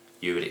bench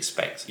you would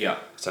expect. Yeah.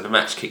 So the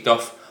match kicked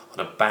off on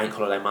a bank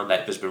holiday Monday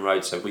at Brisbane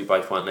Road, so we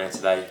both weren't there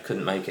today.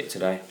 Couldn't make it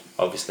today.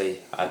 Obviously,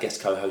 our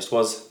guest co-host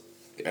was.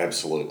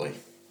 Absolutely.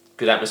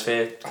 Good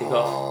atmosphere to kick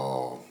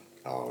off.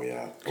 Oh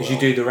yeah. Because you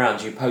do the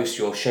rounds, you post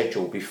your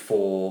schedule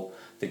before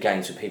the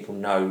game so people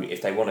know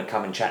if they want to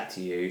come and chat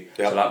to you.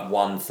 Yep. So like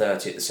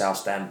 1:30 at the South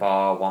Stand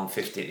Bar, 1:50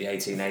 at the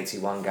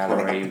 1881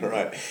 Gallery.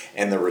 Right.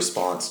 And the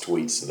response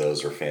tweets to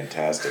those are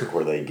fantastic,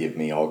 where they give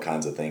me all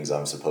kinds of things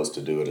I'm supposed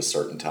to do at a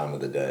certain time of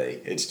the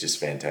day. It's just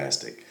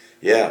fantastic.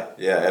 Yeah,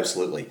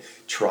 absolutely.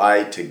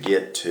 Try to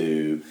get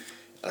to,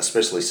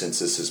 especially since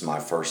this is my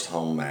first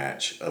home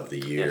match of the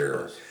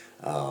year,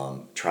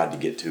 tried to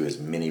get to as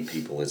many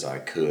people as I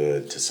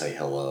could to say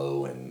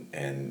hello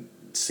and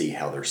see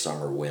how their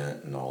summer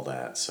went and all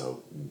that.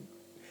 So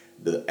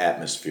the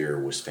atmosphere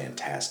was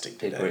fantastic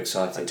today. People were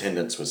excited.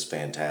 Attendance was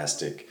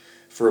fantastic.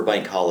 For a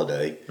bank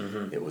holiday,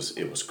 it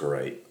was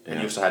great. And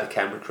you also had a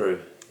camera crew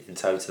in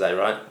tow today,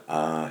 right?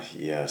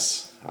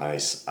 Yes. I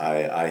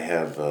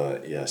have,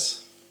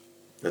 yes.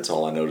 That's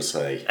all I know to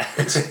say.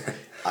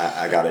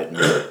 I got to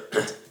admit,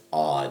 it's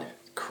odd,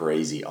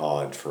 crazy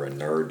odd for a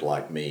nerd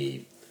like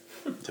me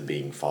to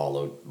being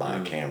followed by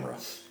a camera.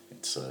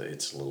 It's a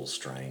little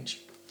strange.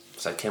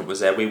 So Kent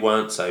was there, we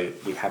weren't, so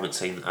we haven't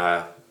seen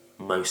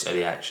most of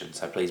the action.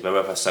 So please bear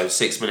with us. So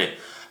 6-minute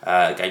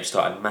game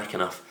started.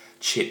 McAnuff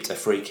chipped a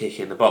free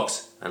kick in the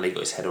box, and Lee got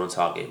his header on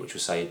target, which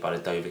was saved by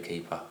the Dover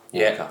keeper, Walker.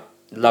 Yeah.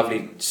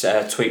 Lovely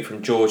tweet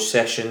from George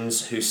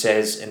Sessions, who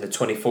says in the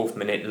 24th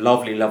minute,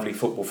 lovely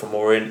football from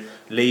Orient.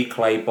 Lee,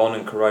 Clay, Bon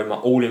and Karoma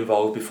all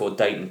involved before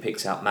Dayton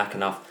picks out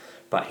McAnuff,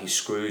 but he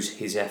screws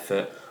his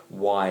effort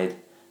wide.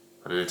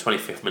 And in the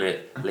 25th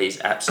minute,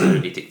 Lee's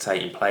absolutely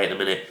dictating play at the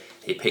minute.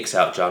 He picks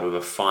out Judd with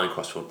a fine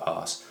crossfield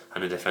pass,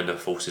 and the defender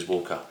forces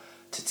Walker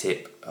to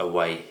tip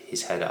away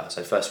his header.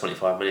 So first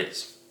 25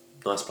 minutes,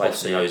 nice play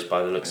from the O's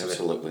by the looks of it.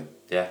 Absolutely.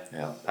 Yeah.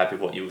 Yeah. Happy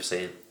with what you were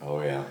seeing.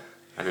 Oh yeah.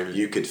 And then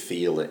you could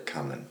feel it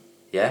coming.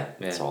 Yeah?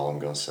 That's all I'm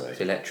going to say. It's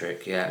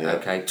electric, Yeah.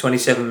 Okay.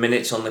 27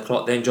 minutes on the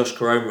clock then. Josh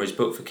Karoma is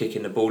booked for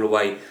kicking the ball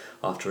away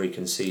after he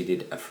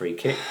conceded a free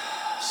kick.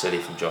 Silly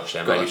from Josh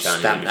there. Got Maybe to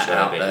stamp that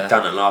out there. He'd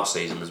done it last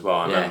season as well.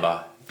 I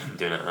remember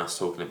doing it and us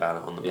talking about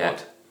it on the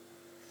pod.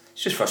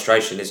 It's just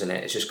frustration, isn't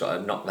it? It's just got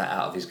to knock that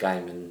out of his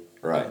game and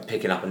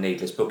picking up a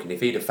needless booking. If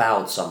he'd have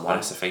fouled someone,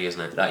 that's the thing,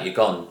 isn't it? Like, you're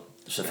gone.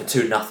 So for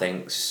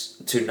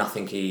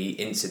 2-0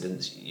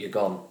 incidents, you're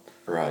gone.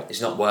 Right.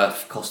 It's not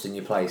worth costing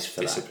your place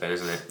for discipline,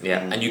 isn't it? Yeah,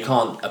 and you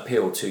can't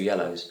appeal 2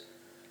 yellows.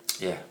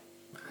 Yeah.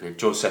 And then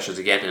George Sessions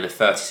again in the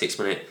 36th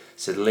minute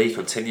said Lee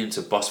continuing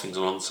to boss things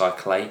alongside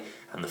Clay,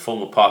 and the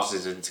former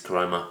passes into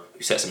Koroma,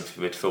 who sets him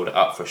midfielder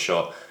up for a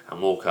shot,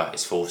 and Walker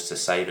is forced to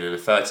save. And in the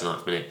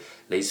 39th minute,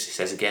 Lee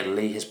says again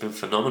Lee has been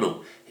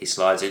phenomenal. He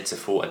slides in to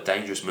thwart a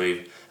dangerous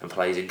move and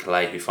plays in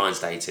Clay, who finds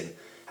Dayton,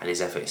 and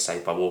his effort is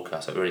saved by Walker.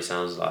 So it really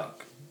sounds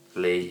like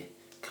Lee,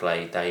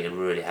 Clay, Dayton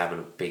really having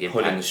a big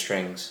impact pulling the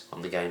strings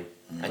on the game.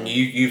 Mm-hmm. And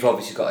you've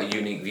obviously got a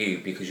unique view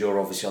because you're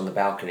obviously on the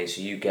balcony,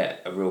 so you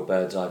get a real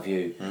bird's eye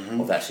view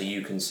of that, so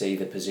you can see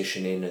the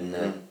positioning and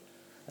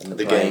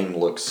the game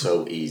looks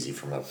so easy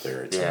from up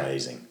there. It's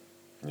amazing.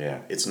 Yeah,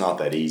 it's not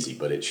that easy,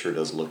 but it sure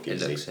does look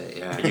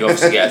easy. And you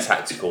obviously get a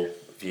tactical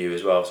view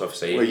as well. So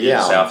obviously, in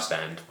the south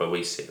stand where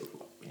we sit,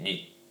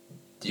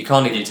 you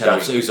can't even tell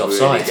who's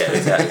offside.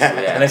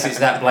 Unless it's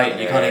that blatant,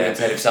 you can't even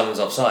tell if someone's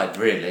offside,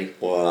 really.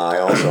 Well, I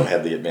also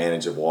have the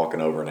advantage of walking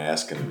over and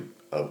asking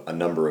a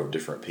number of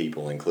different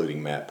people,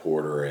 including Matt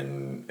Porter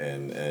and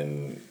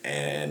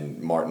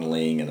Martin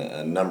Ling and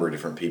a number of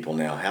different people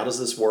now. How does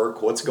this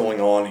work? What's going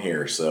on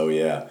here? So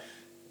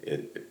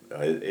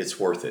it's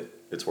worth it.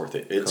 It's worth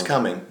it. It's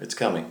coming. It's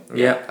coming.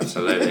 Yeah,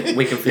 absolutely.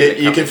 We can feel it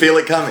coming. You can feel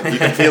it coming. You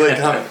can feel it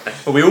coming.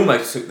 Well, we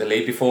almost took the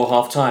lead before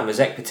half time as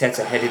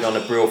Ekpiteta headed on a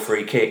Brill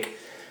free kick.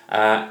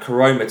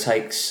 Koroma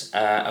takes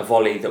a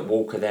volley that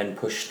Walker then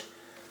pushed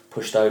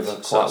over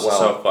quite well.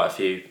 Saw quite a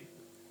few.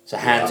 It's a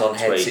hands-on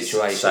head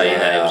situation. Saying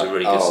that it was a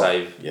really good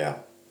save. Yeah.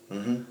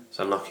 Mm-hmm.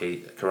 So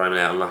unlucky, Koroma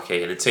out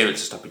unlucky, and the 2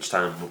 minutes of stoppage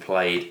time were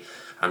played,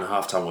 and the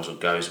half-time whistle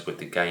goes with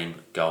the game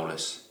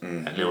goalless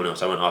at 0-0.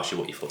 So I won't ask you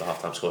what you thought the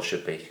half-time score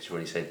should be, because you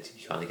already said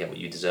you kind of get what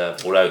you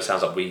deserve. Although it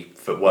sounds like we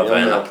were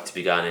very lucky to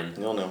be going in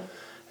 0-0.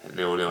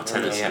 0-0.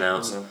 Attendance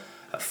announced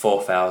at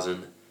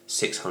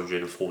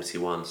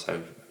 4,641.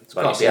 So it's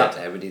got to be up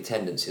there with the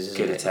attendances, isn't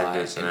good it?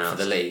 Attendance for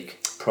the league.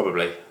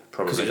 Probably.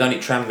 Because it was only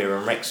Tranmere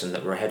and Wrexham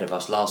that were ahead of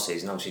us last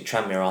season. Obviously,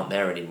 Tranmere aren't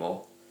there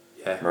anymore.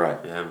 Yeah, right.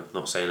 Yeah, I'm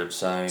not seeing them.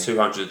 So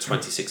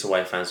 226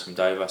 away fans from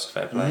Dover. That's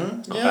fair play.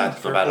 Not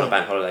bad. Not bad on a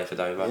bank holiday for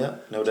Dover. Yeah,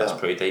 no doubt. That's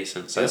pretty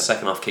decent. So the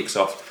second half kicks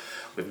off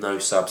with no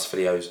subs for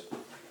the O's.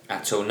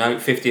 At all. No,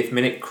 50th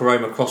minute,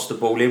 Koroma crossed the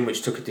ball in,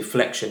 which took a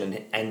deflection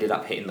and ended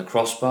up hitting the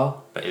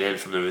crossbar. But then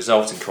from the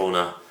resulting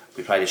corner,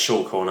 we played a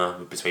short corner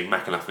between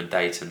McAnuff and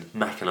Dayton.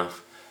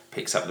 McAnuff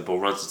picks up the ball,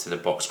 runs into the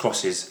box,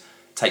 crosses,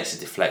 takes a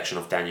deflection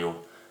off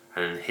Daniel,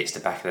 and then hits the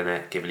back of the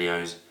net, giving the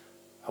O's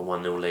a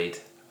 1-0 lead.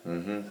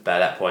 Mm-hmm. About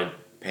that point,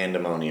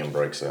 pandemonium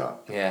breaks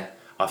out. Yeah.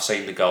 I've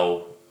seen the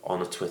goal on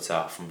the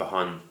Twitter from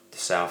behind the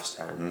south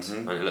stand,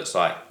 and it looks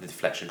like the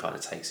deflection kind of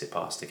takes it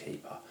past the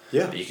keeper.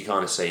 Yeah. But you can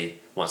kind of see,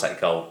 once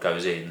that goal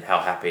goes in, how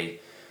happy...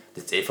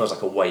 It feels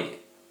like a weight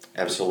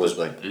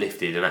Absolutely. was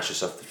lifted, and that's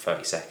just off the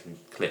 30-second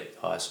clip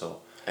I saw.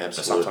 Absolutely.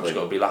 So sometimes you've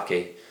got to be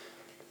lucky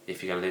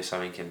if you're going to do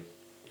something,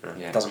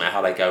 and it doesn't matter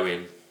how they go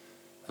in,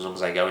 as long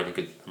as they go in.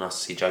 Nice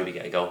to see Joby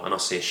get a goal, and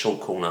nice to see a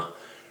short corner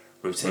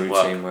routine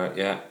work.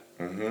 Yeah.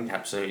 Mm-hmm.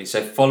 Absolutely.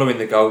 So following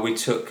the goal, we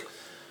looked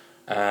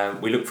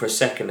for a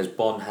second as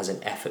Bond has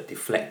an effort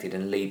deflected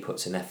and Lee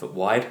puts an effort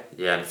wide.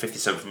 Yeah, in the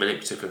 57th minute,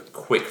 we took a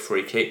quick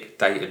free kick.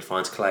 Dayton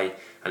finds Clay,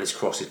 and his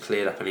cross is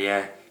cleared up in the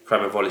air.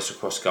 Kramer volleys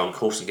across the goal, and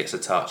Coulson gets a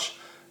touch,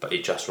 but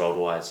it just rolled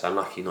wide. So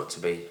unlucky not to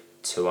be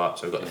 2 up.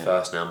 So we've got the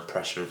first now, and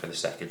pressuring for the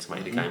second to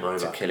make the game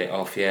over. To kill it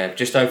off, yeah.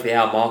 Just over the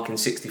hour mark in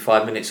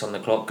 65 minutes on the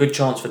clock. Good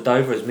chance for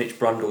Dover as Mitch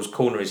Brundle's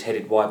corner is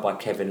headed wide by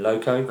Kevin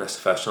Loco. That's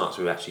the first chance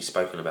we've actually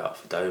spoken about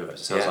for Dover. It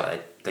sounds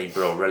like they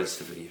brawl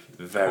relatively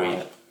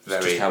very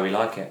just how we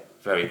like it.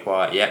 Very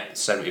quiet. Yeah,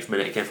 70th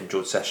minute again from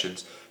George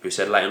Sessions, who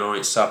said Leyton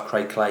Orient sub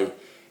Craig Clay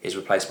is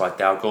replaced by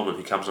Dal Gorman,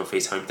 who comes on for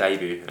his home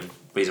debut. And the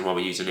reason why we're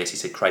using this, he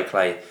said Craig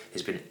Clay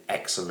has been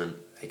excellent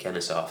again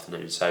this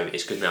afternoon. So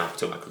it's good now, we're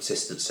talking about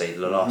consistency.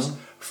 The last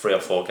 3 or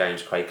 4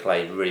 games, Craig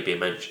Clay really being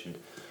mentioned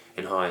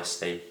in high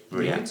esteem.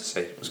 Really good to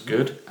see. It was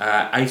good.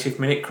 80th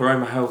minute,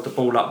 Koroma held the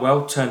ball up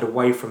well, turned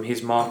away from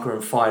his marker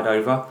and fired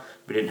over.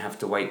 We didn't have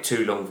to wait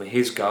too long for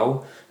his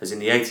goal, as in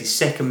the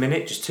 82nd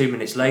minute, just 2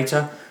 minutes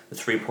later, the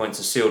 3 points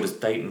are sealed as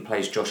Dayton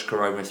plays Josh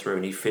Koroma through,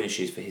 and he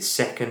finishes for his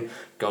second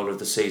goal of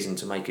the season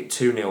to make it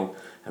 2-0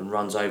 and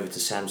runs over to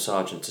Sam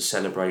Sargent to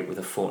celebrate with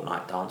a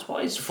fortnight dance.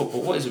 What is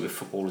football? What is it with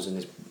footballers in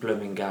this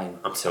blooming game?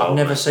 I've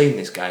never seen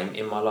this game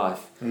in my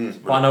life,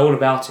 but I know all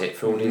about it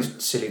for all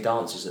these silly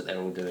dances that they're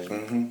all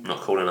doing.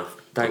 Not cool enough.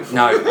 I'm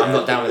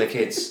not down with the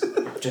kids.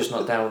 Just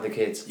not down with the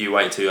kids. You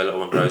wait until your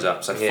little one grows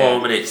up. So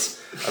 4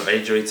 minutes of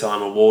injury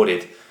time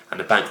awarded, and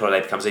the bank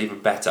holiday becomes even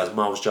better as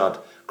Miles Judd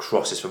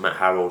crosses for Matt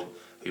Harrold,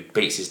 who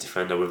beats his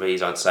defender with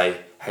ease, I'd say,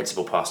 heads the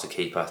ball past the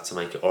keeper to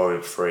make it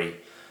Orient 3,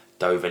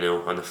 Dover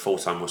 0, and the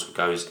full-time whistle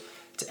goes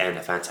to end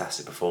a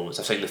fantastic performance.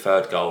 I've seen the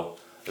third goal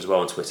as well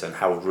on Twitter, and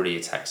Harrold really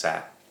attacks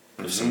that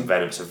with some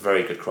venom. It's a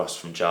very good cross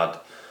from Judd,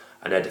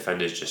 and their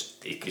defender's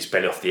he's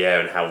barely off the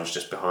air, and Harrold's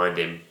just behind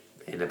him,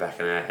 in the back of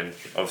the net, and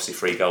obviously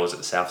 3 goals at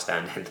the South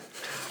Stand end.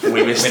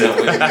 We missed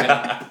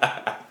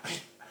it.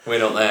 We're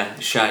not there.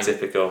 Shame.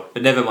 Typical.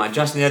 But never mind.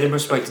 Justin Edinburgh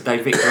spoke to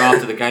Dave Victor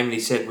after the game, and he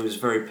said we was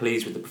very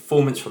pleased with the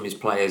performance from his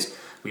players.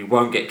 We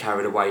won't get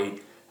carried away,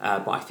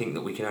 but I think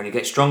that we can only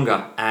get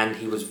stronger. And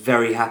he was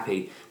very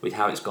happy with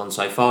how it's gone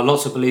so far.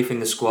 Lots of belief in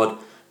the squad.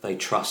 They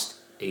trust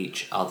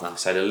each other.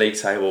 So the league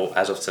table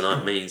as of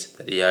tonight means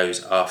that the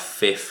O's are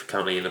 5th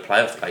currently in the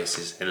playoff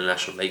places in the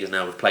National League. As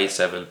now we've played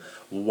 7,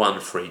 won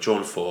 3,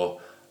 drawn 4,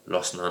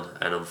 lost none,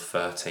 and on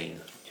 13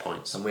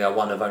 points. And we are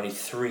one of only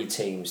 3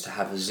 teams to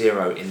have a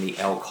 0 in the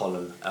L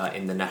column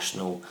in the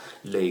National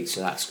League, so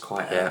that's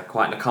quite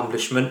an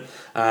accomplishment.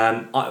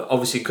 I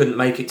obviously couldn't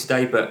make it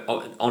today, but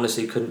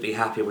honestly couldn't be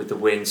happier with the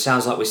win.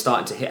 Sounds like we're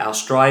starting to hit our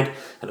stride,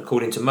 and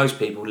according to most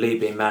people, Lee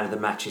being man of the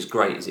match is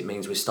great, as it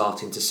means we're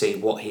starting to see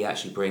what he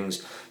actually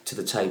brings to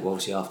the table,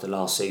 obviously after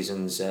last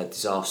season's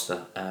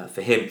disaster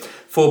for him.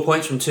 4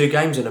 points from 2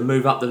 games and a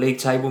move up the league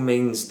table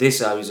means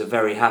this O is a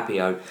very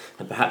happy O,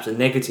 and perhaps a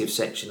negative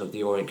section of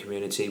the Orient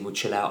community will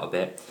chill out a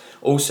bit.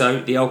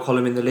 Also, the L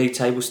column in the league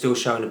table still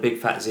showing a big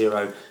fat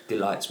 0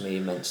 delights me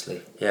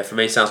immensely. Yeah, for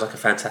me it sounds like a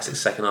fantastic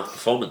second half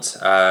performance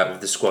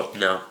with the squad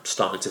now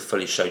starting to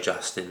fully show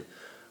Justin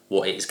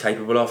what it is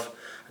capable of.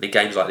 And in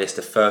games like this,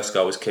 the first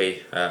goal was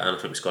key, and I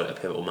think we scored at a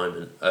pivotal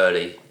moment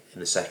early in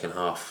the second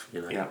half.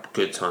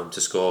 Good time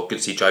to score. Good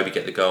to see Joby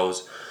get the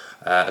goals,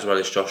 as well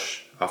as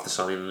Josh after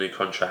signing a new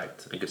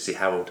contract, and good to see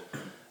Harold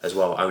as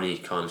well, only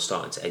kind of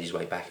starting to edge his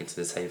way back into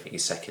the team. I think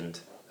his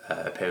second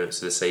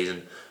appearance of the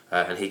season,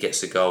 and he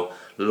gets the goal.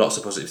 Lots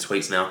of positive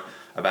tweets now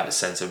about the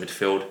centre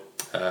midfield,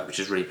 which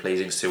is really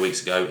pleasing. 2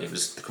 weeks ago it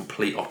was the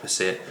complete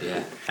opposite.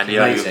 Yeah, and the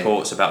early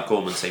reports about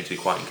Gorman seem to be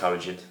quite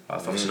encouraging.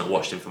 I've obviously not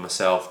watched him for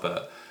myself,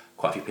 but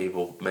quite a few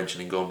people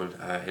mentioning Gorman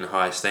in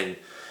high esteem.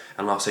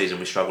 And last season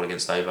we struggled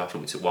against Dover. I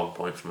think we took 1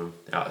 point from them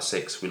out of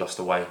 6. We lost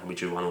away and we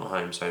drew 1 at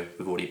home, so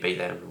we've already beat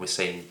them. We're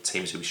seeing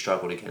teams who we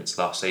struggled against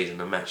last season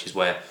and matches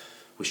where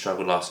we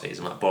struggled last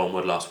season, like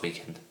Bournemouth last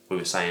weekend. We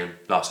were saying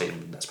last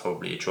season that's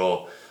probably a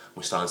draw.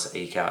 We're starting to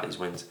eke out these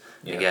wins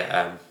and get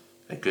a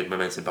good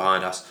momentum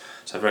behind us.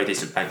 So a very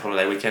decent bank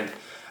holiday weekend,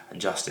 and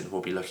Justin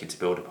will be looking to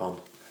build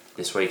upon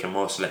this week. And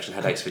more selection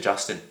headaches for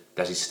Justin.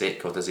 Does he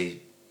stick or does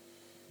he?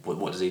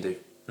 What does he do?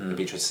 It'd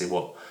be interesting to see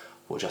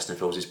what Justin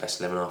feels his best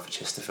 11 are for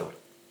Chesterfield.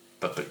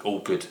 But all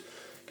good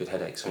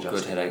headaches for Justin.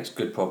 Good headaches,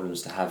 good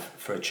problems to have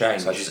for a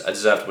change. So a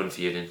deserved win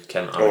for you then,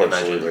 Ken, I would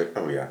imagine.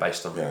 Oh yeah.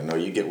 Based on no,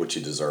 you get what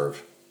you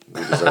deserve.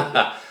 We deserve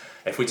it.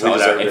 If we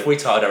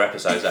titled our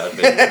episodes, that would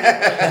be. We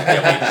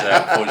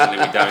deserve. Unfortunately,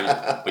 we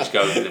don't. Which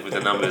goes with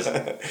the numbers.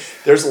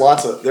 There's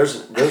lots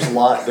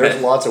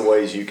of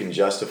ways you can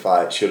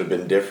justify it should have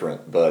been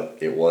different, but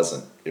it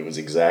wasn't. It was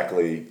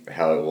exactly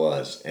how it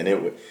was, and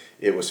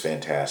it was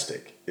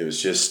fantastic. It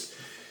was just.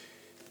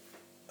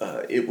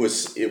 It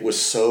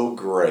was so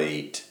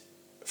great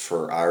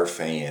for our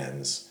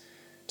fans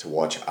to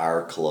watch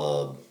our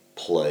club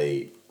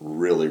play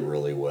really,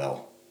 really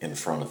well in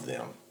front of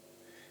them.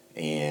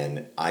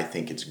 And I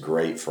think it's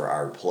great for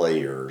our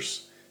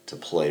players to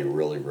play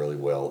really, really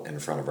well in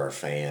front of our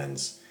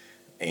fans.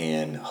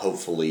 And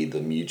hopefully the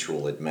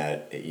mutual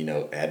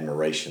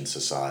admiration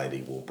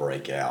society will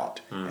break out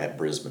at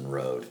Brisbane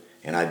Road.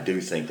 And I do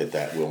think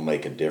that will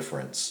make a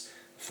difference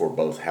for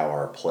both how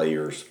our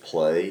players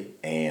play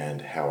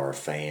and how our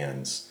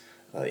fans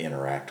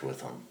interact with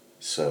them.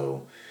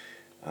 So,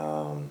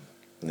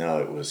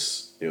 it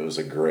was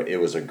a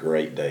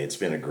great day. It's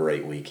been a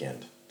great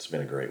weekend.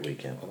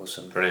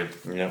 Awesome. Brilliant.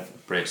 Yeah.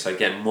 Brilliant. So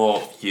again,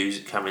 more views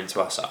coming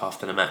to us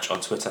after the match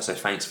on Twitter. So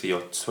thanks for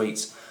your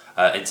tweets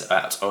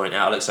at Orient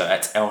Outlook. So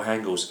at L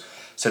Hangles.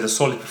 So the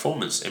solid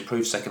performance,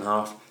 improved second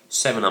half,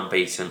 7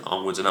 unbeaten,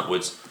 onwards and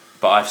upwards.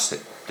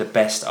 But the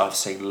best I've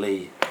seen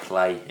Lee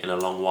play in a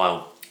long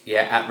while.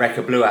 Yeah, at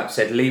Wrecker Blue App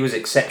said Lee was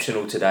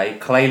exceptional today.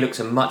 Clay looks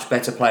a much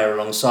better player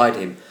alongside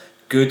him.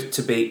 Good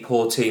to beat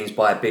poor teams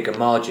by a bigger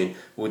margin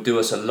will do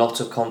us a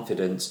lot of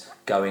confidence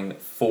going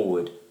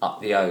forward.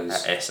 Up the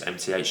O's. At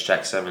SMTH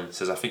Jack 7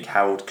 says, I think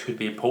Harold could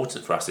be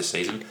important for us this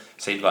season.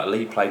 Seems like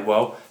Lee played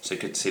well, so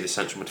good to see the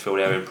central midfield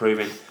area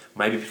improving.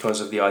 Maybe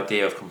because of the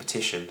idea of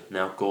competition.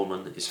 Now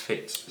Gorman is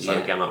fit. So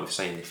again, like we've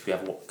seen, if you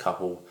have a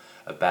couple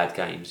of bad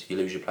games, you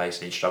lose your place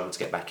and you struggle to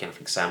get back in. I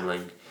think Sam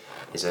Ling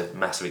is a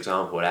massive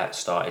example of that.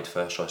 Started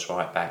first choice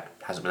right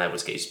back, hasn't been able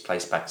to get his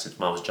place back since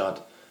Miles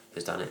Judd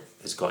has done it,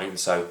 has got in,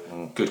 so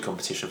good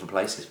competition for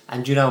places.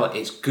 And you know what,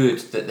 it's good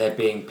that they're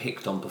being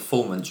picked on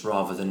performance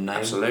rather than name.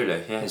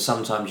 Absolutely, yeah. Because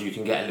sometimes you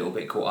can get a little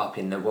bit caught up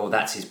in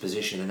that's his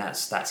position and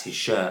that's his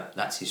shirt,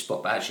 that's his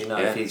spot. But actually no,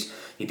 if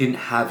he didn't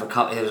have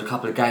there was a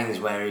couple of games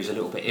where he was a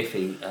little bit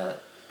iffy,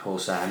 poor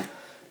Sam,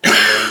 and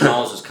then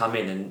Miles has come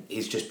in and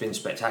he's just been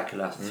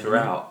spectacular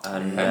throughout,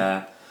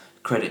 and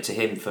credit to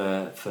him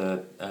for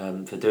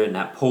doing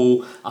that.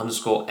 Paul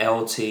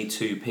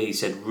 _LT2P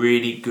said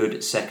really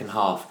good second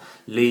half.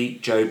 Lee,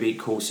 Joby,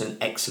 Coulson,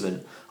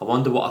 excellent. I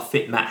wonder what a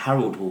fit Matt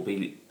Harold will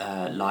be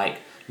like.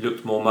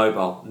 Looked more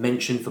mobile.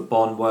 Mention for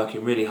Bond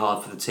working really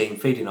hard for the team,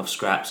 feeding off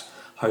scraps.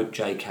 Hope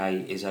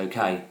JK is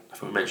okay. I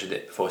think we mentioned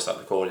it before we started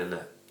recording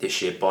that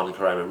this year Bond and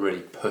Caroma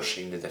really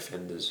pushing the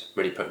defenders,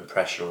 really putting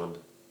pressure on,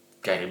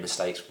 gaining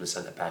mistakes from the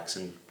centre backs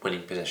and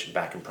winning possession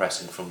back and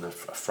pressing from the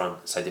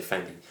front, so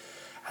defending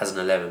as an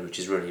 11, which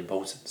is really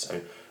important.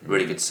 So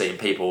really good to see, and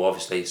people,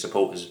 obviously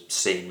supporters,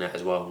 seeing that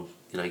as well,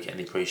 getting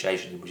the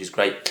appreciation, which is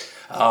great.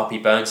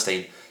 RP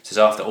Bernstein says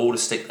after all the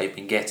stick they've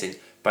been getting,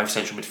 both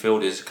central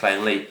midfielders, Clay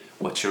and Lee,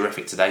 were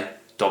terrific today.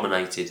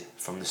 Dominated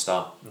from the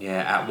start.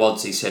 Yeah, at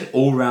Wads he said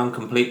all-round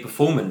complete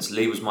performance.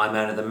 Lee was my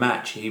man of the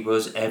match. He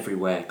was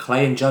everywhere.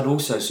 Clay and Judd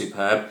also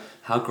superb.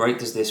 How great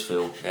does this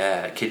feel?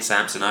 Yeah, Kid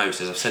Samson O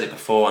says, I've said it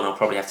before and I'll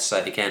probably have to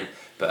say it again,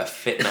 but a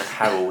fit Matt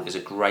Harrold is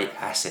a great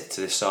asset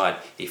to this side.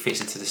 He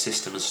fits into the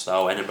system and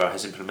style Edinburgh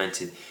has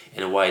implemented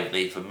in a way that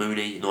neither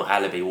Mooney nor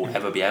Allaby will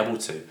ever be able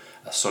to.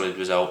 A solid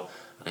result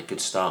and a good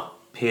start.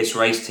 Pierce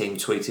Race Team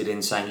tweeted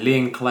in saying Lee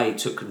and Clay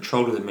took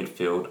control of the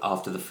midfield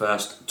after the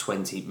first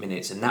 20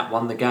 minutes and that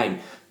won the game.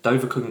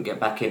 Dover couldn't get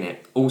back in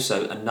it.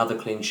 Also, another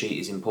clean sheet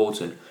is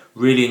important.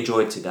 Really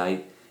enjoyed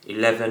today.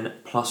 11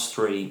 plus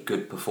 3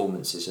 good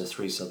performances, so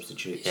 3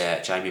 substitutes. Yeah,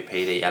 Jamie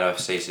PD,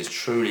 LOFC says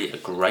truly a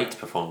great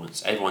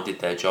performance. Everyone did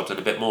their jobs and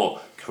a bit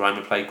more.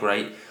 Caroma played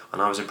great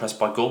and I was impressed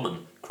by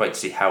Gorman. Great to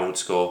see Harold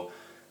score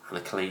and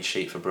a clean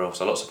sheet for Brill.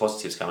 So lots of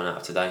positives coming out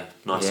of today.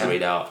 Nice to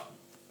read out.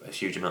 A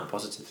huge amount of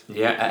positives.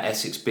 Yeah, at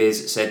Essex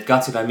Beers said,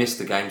 gutted I missed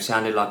the game,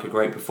 sounded like a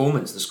great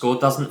performance. The score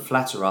doesn't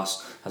flatter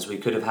us as we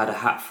could have had a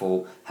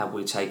hatful had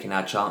we taken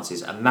our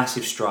chances. A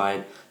massive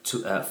stride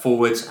to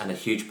forwards and a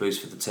huge boost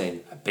for the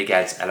team. Big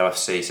Ads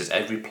LOFC says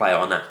every player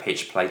on that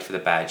pitch played for the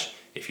badge.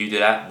 If you do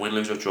that, win,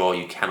 lose or draw,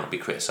 you cannot be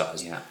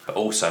criticised. Yeah. But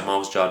also,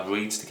 Miles Judd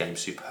reads the game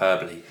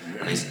superbly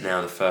and is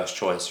now the first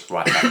choice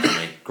right back to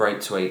me.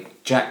 Great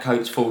tweet. Jack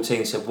Coates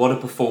 14 said, what a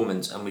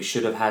performance and we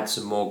should have had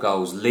some more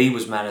goals. Lee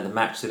was man of the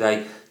match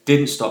today.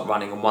 Didn't stop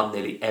running and won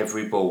nearly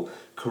every ball.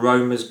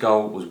 Caroma's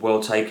goal was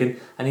well taken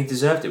and he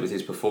deserved it with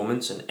his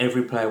performance and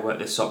every player worked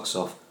their socks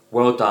off.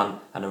 Well done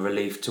and a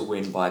relief to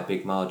win by a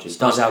big margin.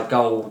 Does our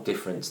goal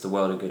difference the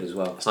world of good as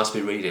well? It's nice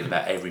to be reading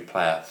about every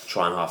player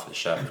trying hard for the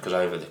shirt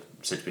because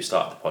since we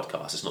started the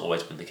podcast, it's not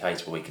always been the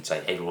case where we can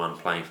say everyone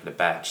playing for the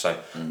badge. So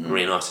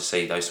really nice to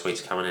see those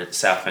tweets coming in.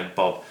 Southend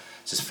Bob,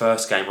 it's his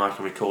first game I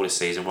can recall this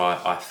season where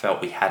I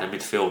felt we had a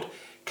midfield.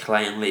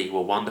 Clay and Lee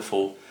were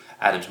wonderful.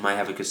 Adams may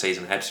have a good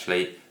season at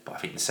Ebbsfleet, but I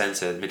think the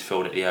centre, the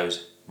midfield at the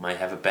O's may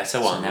have a better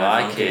one. So now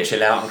like it.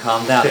 Chill out and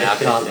calm down now,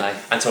 can't they?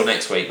 Until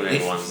next week when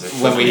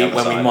everyone's when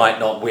we might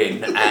not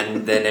win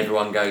and then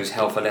everyone goes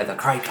hell for leather.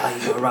 Craig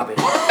Clay, you were rubbish.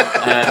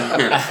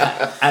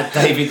 At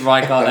David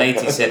Rijkaard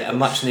 80 said a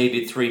much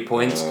needed 3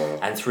 points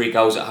and 3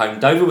 goals at home.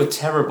 Dover were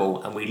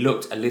terrible and we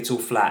looked a little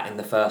flat in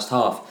the first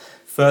half.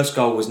 First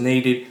goal was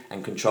needed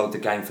and controlled the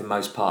game for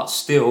most parts.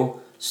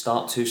 Still,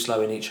 start too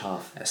slow in each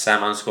half.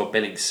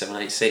 Sam_Billings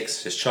 786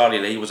 says Charlie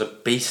Lee was a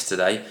beast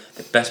today.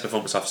 The best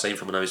performance I've seen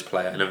from an O's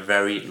player in a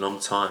very long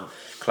time.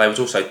 Clay was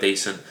also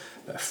decent,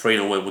 but a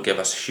 3-0 win will give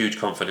us huge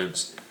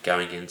confidence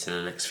going into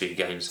the next few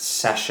games.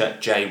 Sasha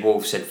J.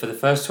 Wolf said, for the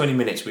first 20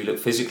 minutes we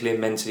looked physically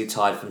and mentally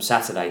tired from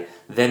Saturday.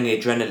 Then the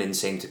adrenaline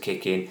seemed to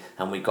kick in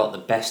and we got the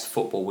best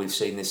football we've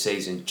seen this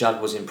season.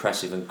 Judd was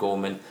impressive and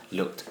Gorman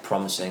looked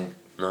promising.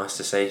 Nice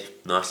to see.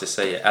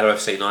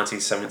 LOFC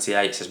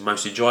 1978 says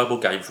most enjoyable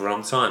game for a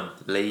long time.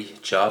 Lee,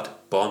 Judd,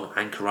 Bon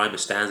and Caroma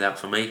stands out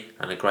for me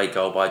and a great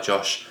goal by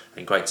Josh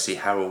and great to see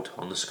Harold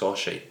on the score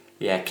sheet.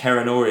 Yeah,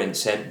 Karen Orient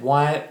said,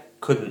 why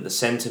couldn't the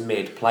centre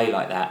mid play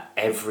like that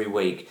every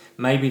week?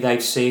 Maybe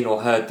they've seen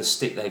or heard the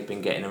stick they've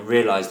been getting and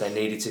realised they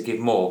needed to give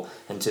more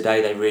and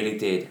today they really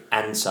did,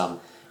 and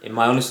some. In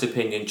my honest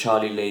opinion,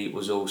 Charlie Lee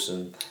was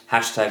awesome.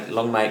 #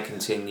 long may it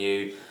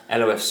continue.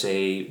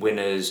 LOFC,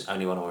 winners,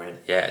 only one Orient.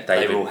 Yeah,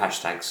 David, they were all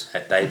hashtags.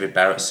 David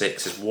Barrett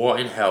 6 says,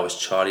 what in hell has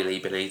Charlie Lee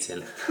been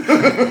eating?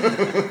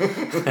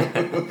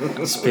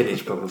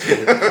 Spinach, probably.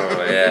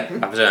 Oh, yeah.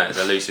 I presume that is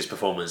a Lucy's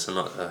performance and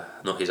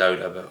not his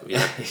odour, but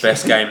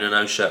best game in a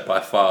no shirt by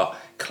far.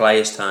 Clay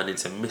has turned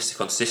into Mr.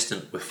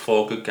 Consistent with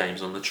 4 good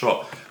games on the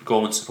trot.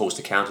 Gorman supports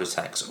the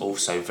counter-attacks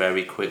also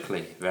very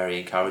quickly, very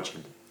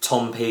encouraging.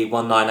 Tom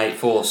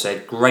P1984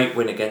 said, great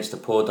win against the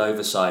poor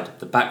Dover side.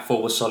 The back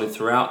four was solid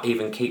throughout,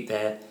 even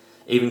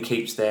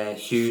keeps their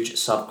huge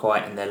sub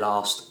quiet in their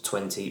last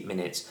 20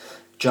 minutes.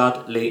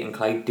 Judd, Lee and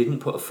Clay didn't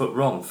put a foot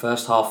wrong.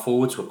 First half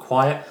forwards were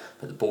quiet,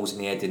 but the balls in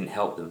the air didn't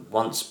help them.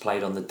 Once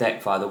played on the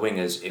deck via the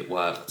wingers, it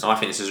worked. I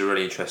think this is a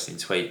really interesting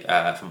tweet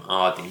from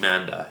R.D.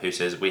 Manda, who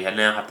says, we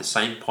now have the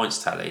same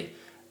points tally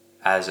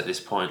as at this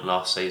point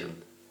last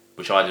season,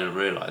 which I didn't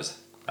realise.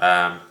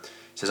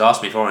 Says,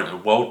 ask me if Orient are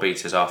world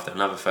beaters after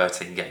another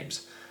 13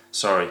 games.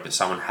 Sorry, but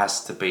someone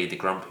has to be the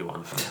grumpy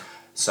one.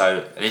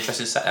 So, an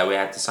interesting stat there, we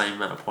had the same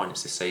amount of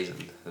points this season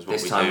as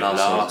what we did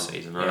last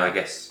season. And I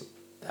guess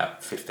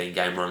that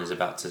 15-game run is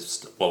about to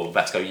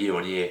go year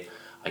on year,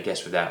 I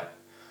guess, with that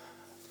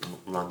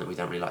run that we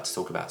don't really like to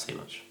talk about too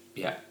much.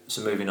 Yeah,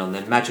 so moving on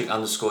then.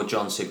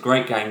 Magic_John said,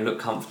 great game,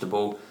 looked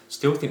comfortable.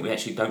 Still think we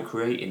actually don't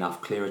create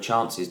enough clearer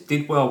chances.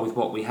 Did well with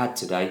what we had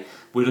today.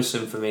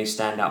 Wilson, for me,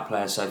 standout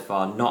player so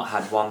far. Not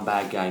had one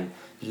bad game.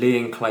 Lee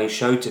and Clay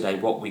showed today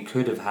what we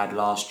could have had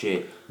last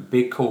year.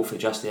 Big call for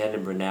Justin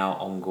Edinburgh now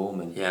on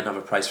Gorman. Yeah,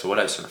 another praise for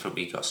Willowson. I think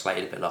we got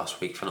slated a bit last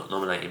week for not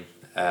nominating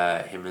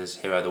him as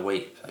Hero of the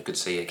Week. Good to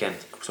see again.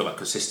 Talk about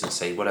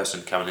consistency.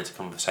 Willowson coming into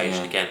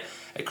conversation again.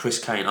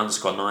 Chris Kane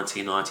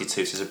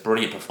 _1992 says a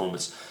brilliant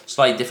performance.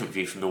 Slightly different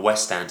view from the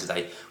West Stand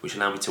today, which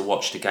allowed me to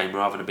watch the game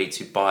rather than be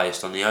too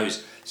biased on the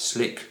O's.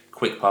 Slick,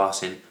 quick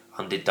passing,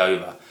 undid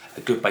Dover.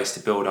 A good base to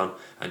build on,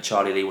 and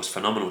Charlie Lee was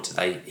phenomenal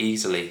today.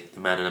 Easily the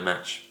man of the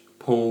match.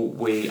 Paul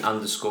Wee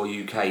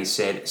 _UK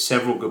said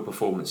several good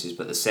performances,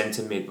 but the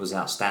centre mid was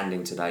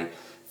outstanding today.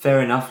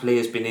 Fair enough, Lee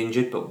has been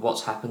injured, but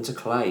what's happened to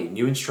Clay?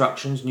 New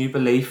instructions, new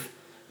belief.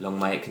 Long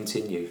may it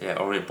continue. Yeah,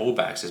 Orient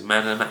Ballback says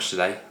man of the match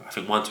today. I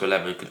think 1 to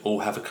 11 could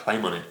all have a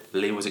claim on it.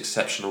 Lee was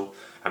exceptional,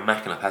 and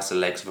Mackinop has the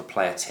legs of a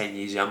player 10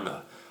 years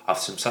younger.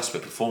 After some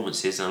suspect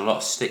performances and a lot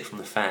of stick from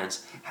the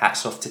fans,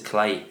 hats off to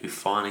Clay, who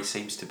finally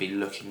seems to be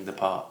looking the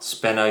part.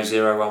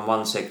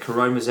 Spenno011 said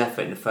Karoma's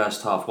effort in the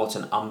first half, what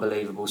an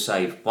unbelievable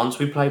save. Once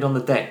we played on the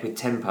deck with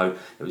tempo,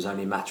 it was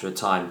only a matter of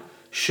time.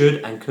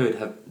 Should and could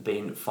have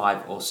been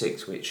 5 or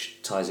 6, which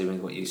ties in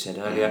with what you said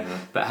earlier.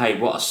 Mm-hmm. But hey,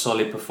 what a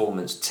solid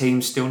performance.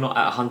 Team still not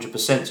at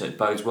 100%, so it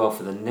bodes well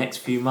for the next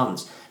few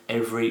months.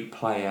 Every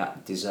player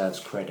deserves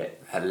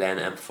credit. At Len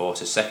M4,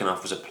 so second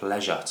half was a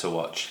pleasure to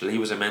watch. Lee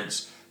was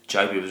immense.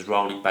 Joby was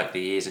rolling back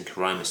the years, and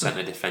Karoma sent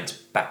the defence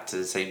back to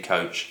the team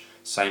coach.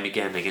 Same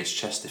again against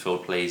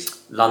Chesterfield,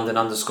 please. London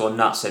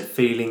 _nut said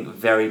feeling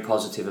very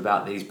positive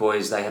about these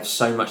boys. They have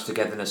so much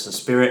togetherness and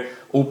spirit,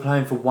 all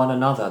playing for one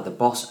another. The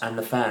boss and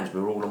the fans,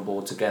 we're all on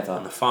board together.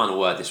 And the final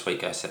word this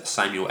week goes to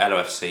Samuel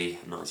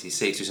LOFC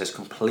 96, who says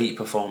complete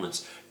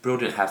performance. Brill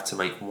didn't have to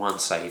make one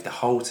save. The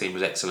whole team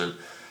was excellent.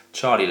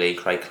 Charlie Lee,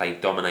 Craig Clay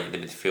dominated the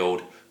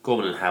midfield.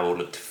 Gorman and Howell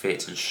looked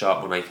fit and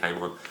sharp when they came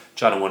on.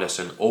 Jordan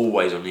Waddison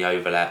always on the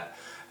overlap,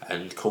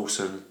 and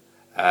Coulson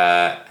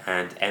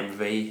and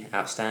MV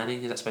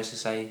outstanding. Is that supposed to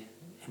say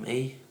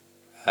ME?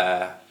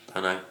 I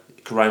don't know.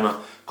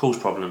 Karoma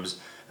caused problems,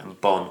 and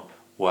Bon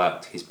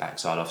worked his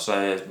backside off.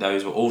 So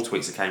those were all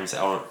tweets that came into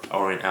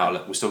Orient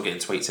Outlook. We're still getting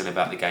tweets in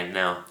about the game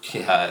now.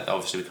 Yeah.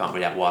 Obviously we can't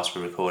read out whilst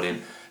we're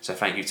recording. So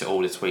thank you to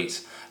all the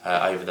tweets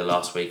over the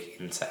last week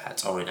into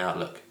at Orient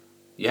Outlook.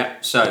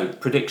 Yeah, so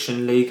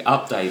Prediction League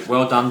update.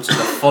 Well done to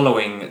the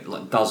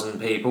following dozen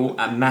people.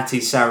 Matty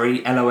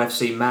Sarri,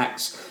 LOFC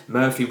Max,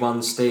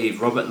 Murphy1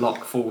 Steve, Robert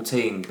Locke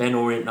 14, Ben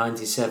Orient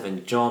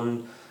 97,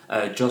 Jocelyn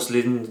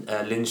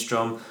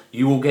Lindstrom.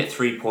 You all get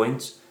 3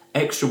 points.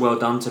 Extra well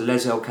done to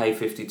Les LK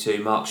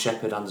 52, Mark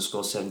Shepherd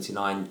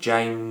 _79,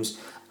 James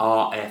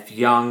RF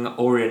Young,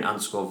 Orient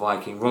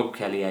 _Viking, Rob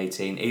Kelly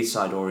 18,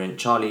 Eastside Orient,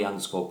 Charlie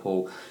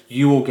 _Paul.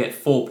 You all get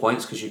 4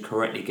 points because you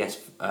correctly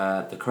guessed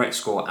the correct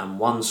score and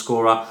 1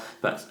 scorer.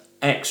 But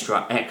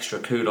extra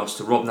kudos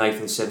to Rob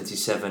Nathan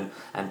 77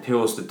 and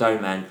Pills the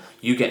Doman.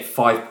 You get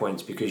 5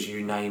 points because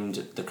you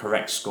named the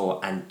correct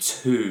score and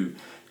 2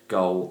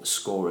 goal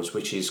scorers,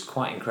 which is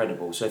quite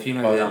incredible. So if you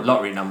know the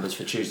lottery numbers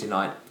for Tuesday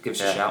night, give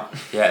us a shout.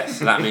 Yeah,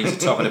 so that means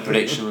the top of the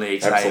Prediction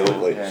League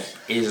table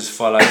is as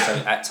follows. So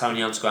at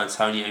Tony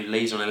Antonio,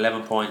 Lee's on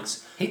 11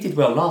 points. He did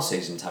well last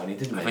season, Tony,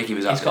 didn't he? I think he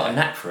was up. He's got a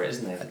knack for it,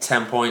 isn't he? At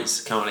 10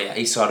 points, currently at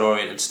Eastside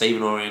Orient and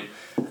Stephen Orient,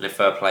 and in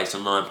third place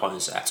on 9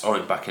 points at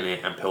Orient Buccaneer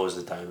and Pills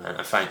the Dome.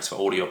 And thanks for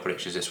all of your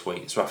predictions this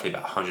week. It's roughly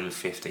about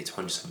 150 to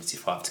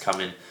 175 to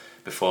come in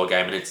before a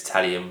game and then to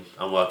tally them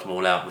and work them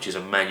all out, which is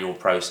a manual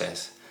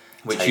process.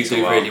 Which you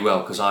do really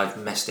well, because I've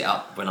messed it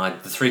up when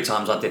the 3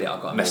 times I did it.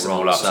 I got messed them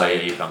all wrong, up. So yeah,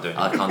 you can't do it.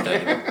 I can't do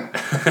it anymore.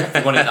 If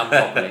you want it done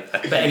properly.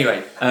 But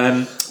anyway,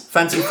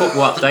 fantasy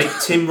football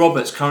update. Tim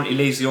Roberts currently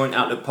leads the Orient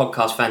Outlook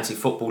Podcast Fantasy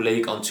Football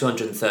League on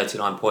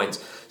 239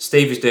 points.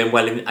 Steve is doing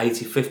well in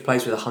 85th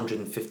place with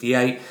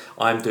 158.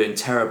 I'm doing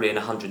terribly in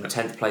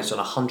 110th place on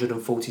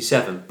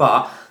 147.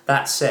 But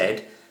that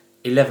said,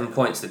 11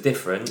 points the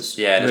difference.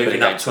 Yeah,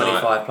 moving up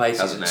 25 tonight,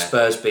 places, and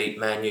Spurs beat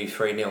Man U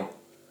 3-0.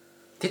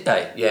 Did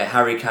they? Yeah,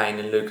 Harry Kane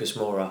and Lucas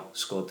Moura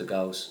scored the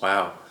goals.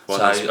 Wow. Well,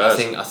 so I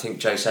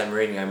think Jose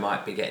Mourinho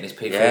might be getting his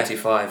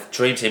P45. Yeah.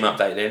 Dream Team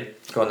update then.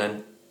 Go on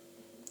then.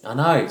 I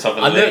know. Top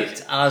of the league.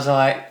 Looked and I was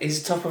like,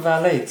 he's top of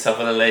our league. Top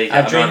of the league.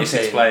 Our dream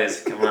 96 team.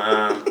 players. Come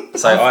on.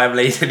 So I am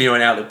leading the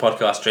Orient Outlook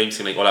Podcast Dream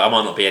Team League. Well, I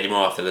might not be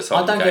anymore after the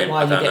top I don't game. get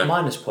why you get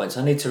minus points.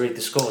 I need to read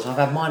the scores. I've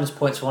had minus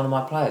points for one of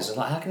my players. I was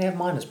like, how can you have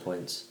minus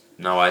points?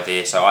 No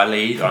idea. So I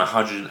lead on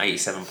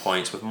 187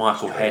 points with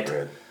Michael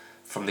Head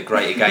from the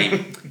Greater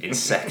Game in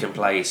second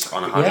place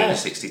on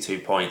 162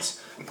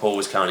 points. Paul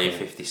was currently in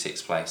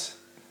 56th place.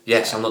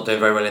 Yes, I'm not doing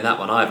very well in that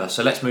one either.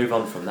 So let's move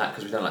on from that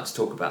because we don't like to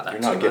talk about that.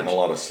 You're not getting a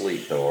lot of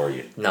sleep though, are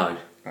you? No.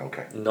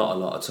 Okay. Not a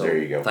lot at all. There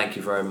you go. Thank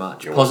you very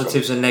much. You're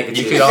Positives welcome. and negatives.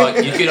 You could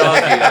argue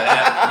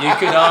that. You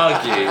could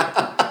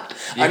argue.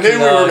 I knew we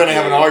were going to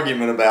have an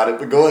argument about it,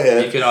 but go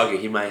ahead. You could argue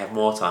he may have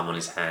more time on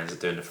his hands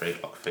doing the 3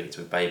 o'clock feeds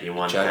with baby in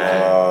one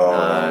hand.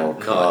 Oh,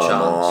 no, not a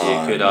chance.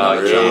 You could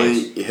argue.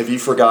 Really? Have you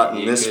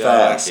forgotten this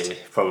fast?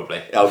 Probably.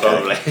 Okay.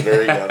 Probably.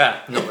 There you go.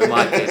 Not with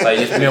my kids. So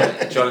you just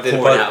milk. Do you want to do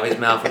pouring out of his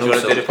mouth. Do you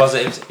want to do the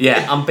positives?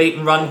 Yeah,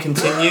 unbeaten run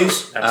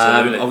continues.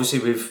 Absolutely. Obviously,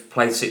 we've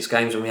played 6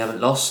 games and we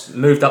haven't lost.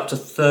 Moved up to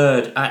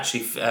third,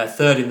 actually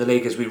third in the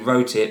league as we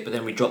wrote it, but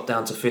then we dropped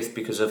down to 5th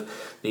because of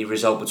the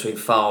result between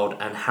Fylde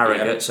and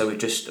Harrogate. Yeah. So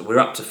we're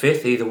up to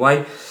 5th either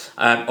way.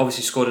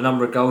 Obviously scored a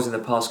number of goals in the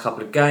past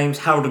couple of games.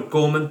 Harold and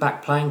Gorman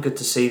back playing, good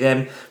to see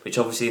them, which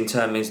obviously in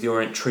turn means the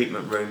Orient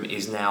treatment room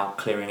is now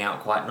clearing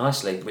out quite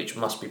nicely, which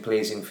must be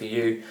pleasing for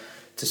you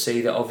to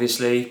see that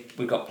obviously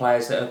we've got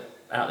players that are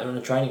out there on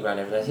the training ground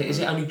every day. Is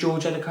it only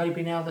George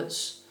Edekobe now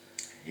that's...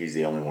 He's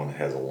the only one that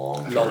has a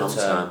long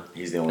term.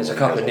 He's the only There's one a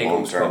couple that of has a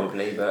long niggles term.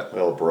 probably, but...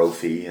 Well,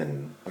 Brophy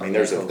and... I mean,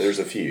 there's Nichols.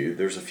 a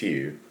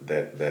few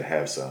that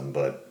have some,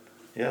 but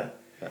yeah.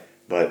 Yeah.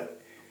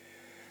 But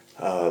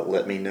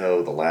let me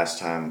know the last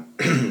time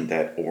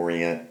that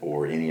Orient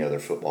or any other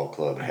football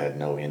club had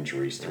no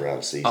injuries throughout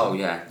a season. Oh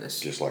yeah,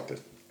 Just like to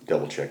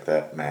double check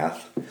that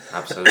math.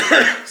 Absolutely.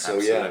 So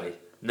Absolutely.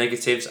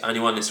 Negatives, only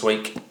one this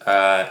week.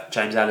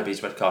 James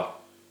Allaby's red card.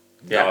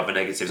 Yeah. No other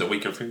negatives that we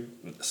can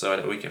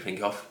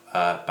think of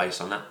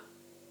based on that.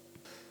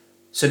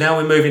 So now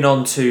we're moving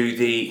on to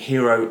the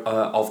hero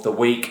of the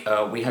week.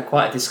 We had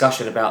quite a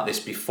discussion about this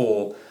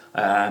before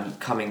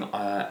coming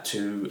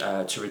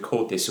to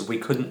record this, so we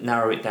couldn't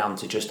narrow it down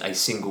to just a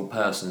single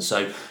person.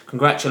 So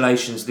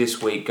congratulations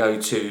this week go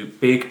to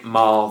Big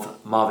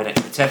Marvin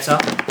Ekpateta,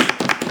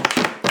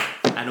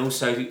 and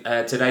also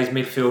today's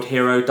midfield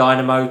hero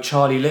Dynamo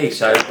Charlie Lee.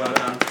 So well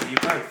done to you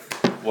both.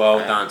 Well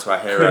done to our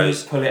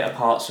heroes. Couldn't pull it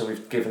apart, so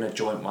we've given a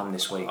joint one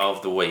this week.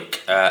 Of the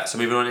week. So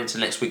moving on into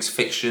next week's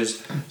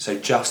fixtures. So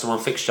just one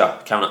fixture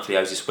coming up for the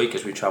O's this week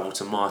as we travel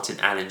to Martin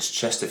Allen's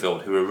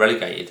Chesterfield, who were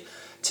relegated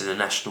to the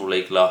National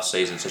League last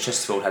season. So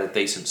Chesterfield had a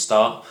decent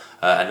start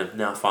and have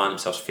now found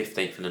themselves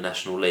 15th in the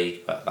National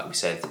League. But like we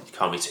said, you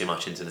can't be too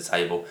much into the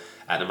table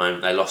at the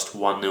moment. They lost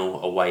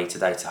 1-0 away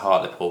today to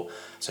Hartlepool.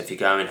 So if you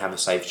go and have a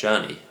safe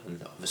journey,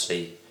 and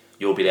obviously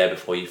you'll be there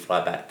before you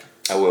fly back.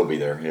 I will be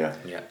there, yeah.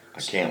 Yeah. I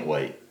can't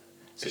wait.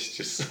 It's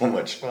just so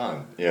much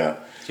fun. Yeah.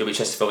 So you'll be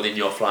Chesterfield and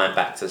you're flying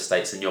back to the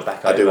States and you're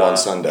back I over. do on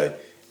Sunday.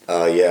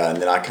 Yeah,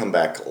 and then I come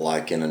back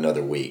like in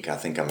another week. I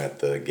think I'm at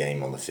the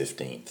game on the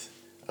 15th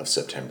of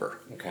September.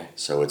 Okay.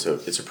 So it's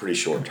a pretty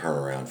short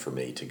turnaround for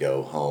me to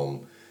go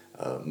home,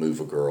 move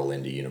a girl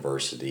into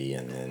university,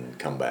 and then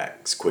come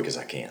back as quick as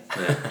I can.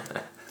 Yeah.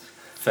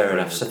 Fair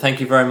enough. So thank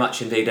you very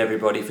much indeed,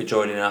 everybody, for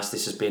joining us.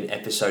 This has been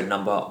episode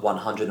number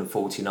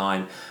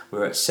 149.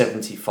 We're at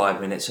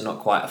 75 minutes, so not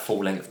quite a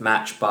full-length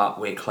match, but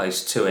we're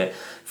close to it.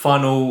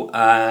 Final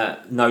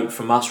note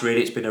from us,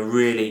 really, it's been a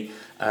really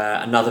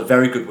another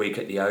very good week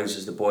at the O's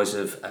as the boys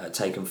have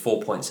taken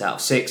 4 points out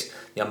of 6.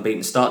 The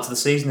unbeaten start to the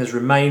season has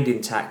remained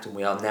intact, and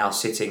we are now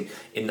sitting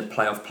in the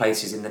playoff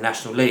places in the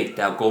National League.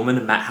 Dale Gorman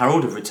and Matt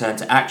Harold have returned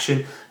to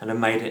action and have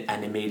made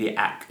an immediate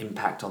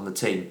impact on the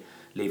team,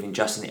 leaving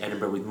Justin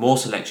Edinburgh with more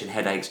selection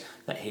headaches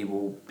that he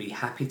will be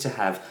happy to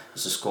have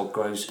as the squad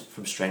grows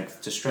from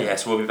strength to strength.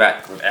 Yes, we'll be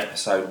back with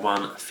episode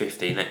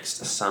 150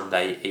 next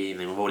Sunday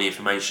evening with all the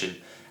information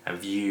and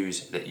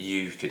views that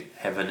you could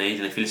ever need.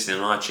 And if you're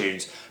listening on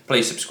iTunes,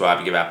 please subscribe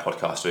and give our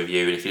podcast a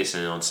review. And if you're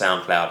listening on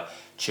SoundCloud,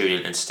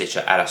 TuneIn and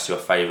Stitcher, add us to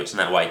your favourites, and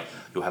that way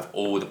you'll have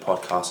all the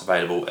podcasts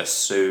available as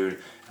soon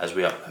as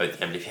we upload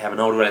them. And if you have an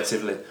older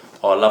relative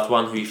or a loved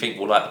one who you think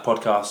will like the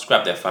podcast,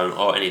 grab their phone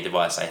or any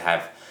device they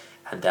have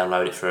and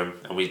download it for them.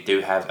 And we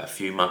do have a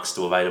few mugs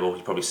still available.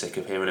 You're probably sick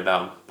of hearing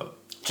about them, but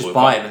just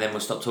buy them and then we'll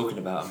stop talking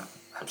about them.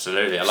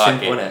 Absolutely, I like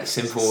Simple, it. Isn't it?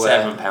 Simple.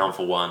 £7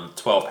 for one,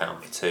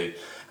 £12 for two,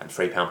 and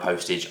 £3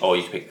 postage. Or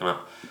you can pick them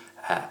up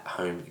at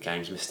home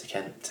games. Mr.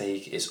 Kent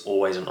Teague, it's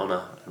always an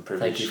honour and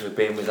privilege. Thank you for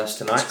being with us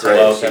tonight. It's great.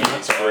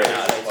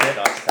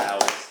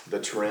 Podcast. The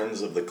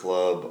trends of the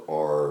club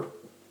are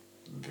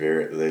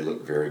they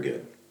look very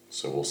good.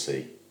 So we'll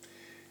see.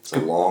 It's a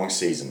long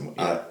season.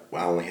 Yeah.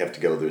 I only have to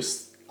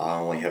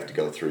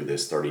go through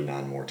this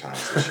 39 more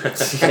times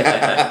this year.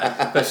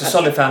 But it's a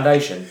solid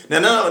foundation.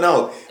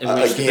 No. In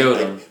which to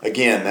build on.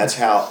 Again, that's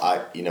how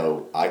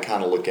I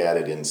kind of look at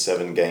it in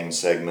 7-game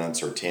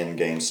segments or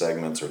 10-game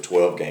segments or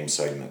 12-game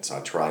segments.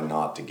 I try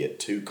not to get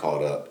too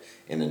caught up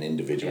in an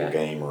individual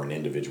game or an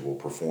individual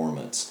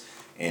performance.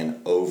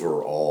 And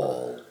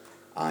overall,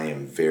 I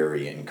am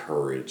very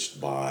encouraged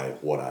by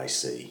what I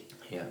see.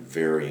 Yeah.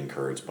 Very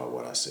encouraged by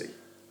what I see.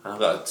 And I've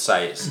got to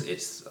say,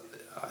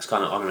 it's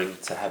kind of honouring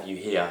to have you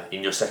here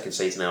in your second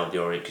season now of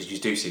the Orient, because you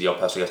do see the odd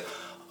person who goes,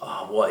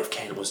 oh, what if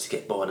Kent was to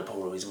get bored and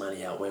pull all his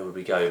money out, where would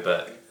we go?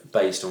 But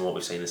based on what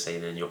we've seen this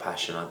season and your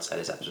passion, I'd say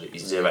there's absolutely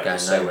 0%.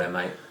 Going nowhere,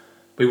 mate.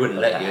 We wouldn't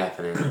let you.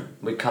 Happening.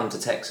 We'd come to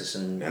Texas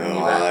and bring you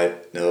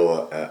back.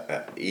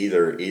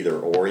 Either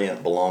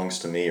Orient belongs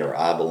to me or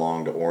I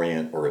belong to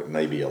Orient, or it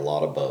may be a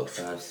lot of both.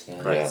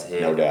 Great to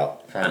hear. No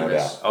doubt. And No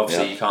doubt.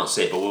 obviously you can't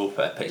see it, but we'll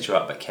put a picture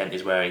up. But Kent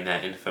is wearing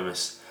that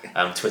infamous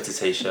Twitter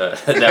T-shirt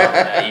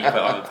that he put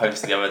on a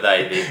post the other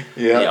day.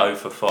 The O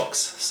for Fox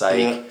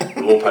sake.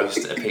 We'll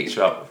post a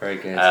picture up. Very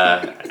good.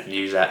 And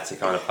use that to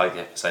kind of plug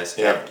the episode.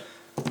 So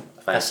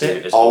Thank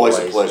you. As Always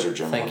a pleasure,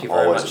 Jim. Thank you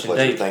very much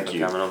indeed. Thank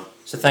you. Coming on.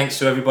 So thanks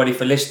to everybody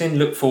for listening.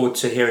 Look forward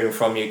to hearing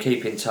from you.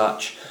 Keep in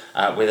touch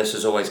with us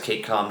as always.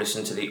 Keep calm.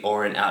 Listen to the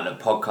Orient Outlook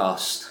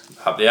podcast.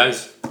 Up the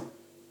O's.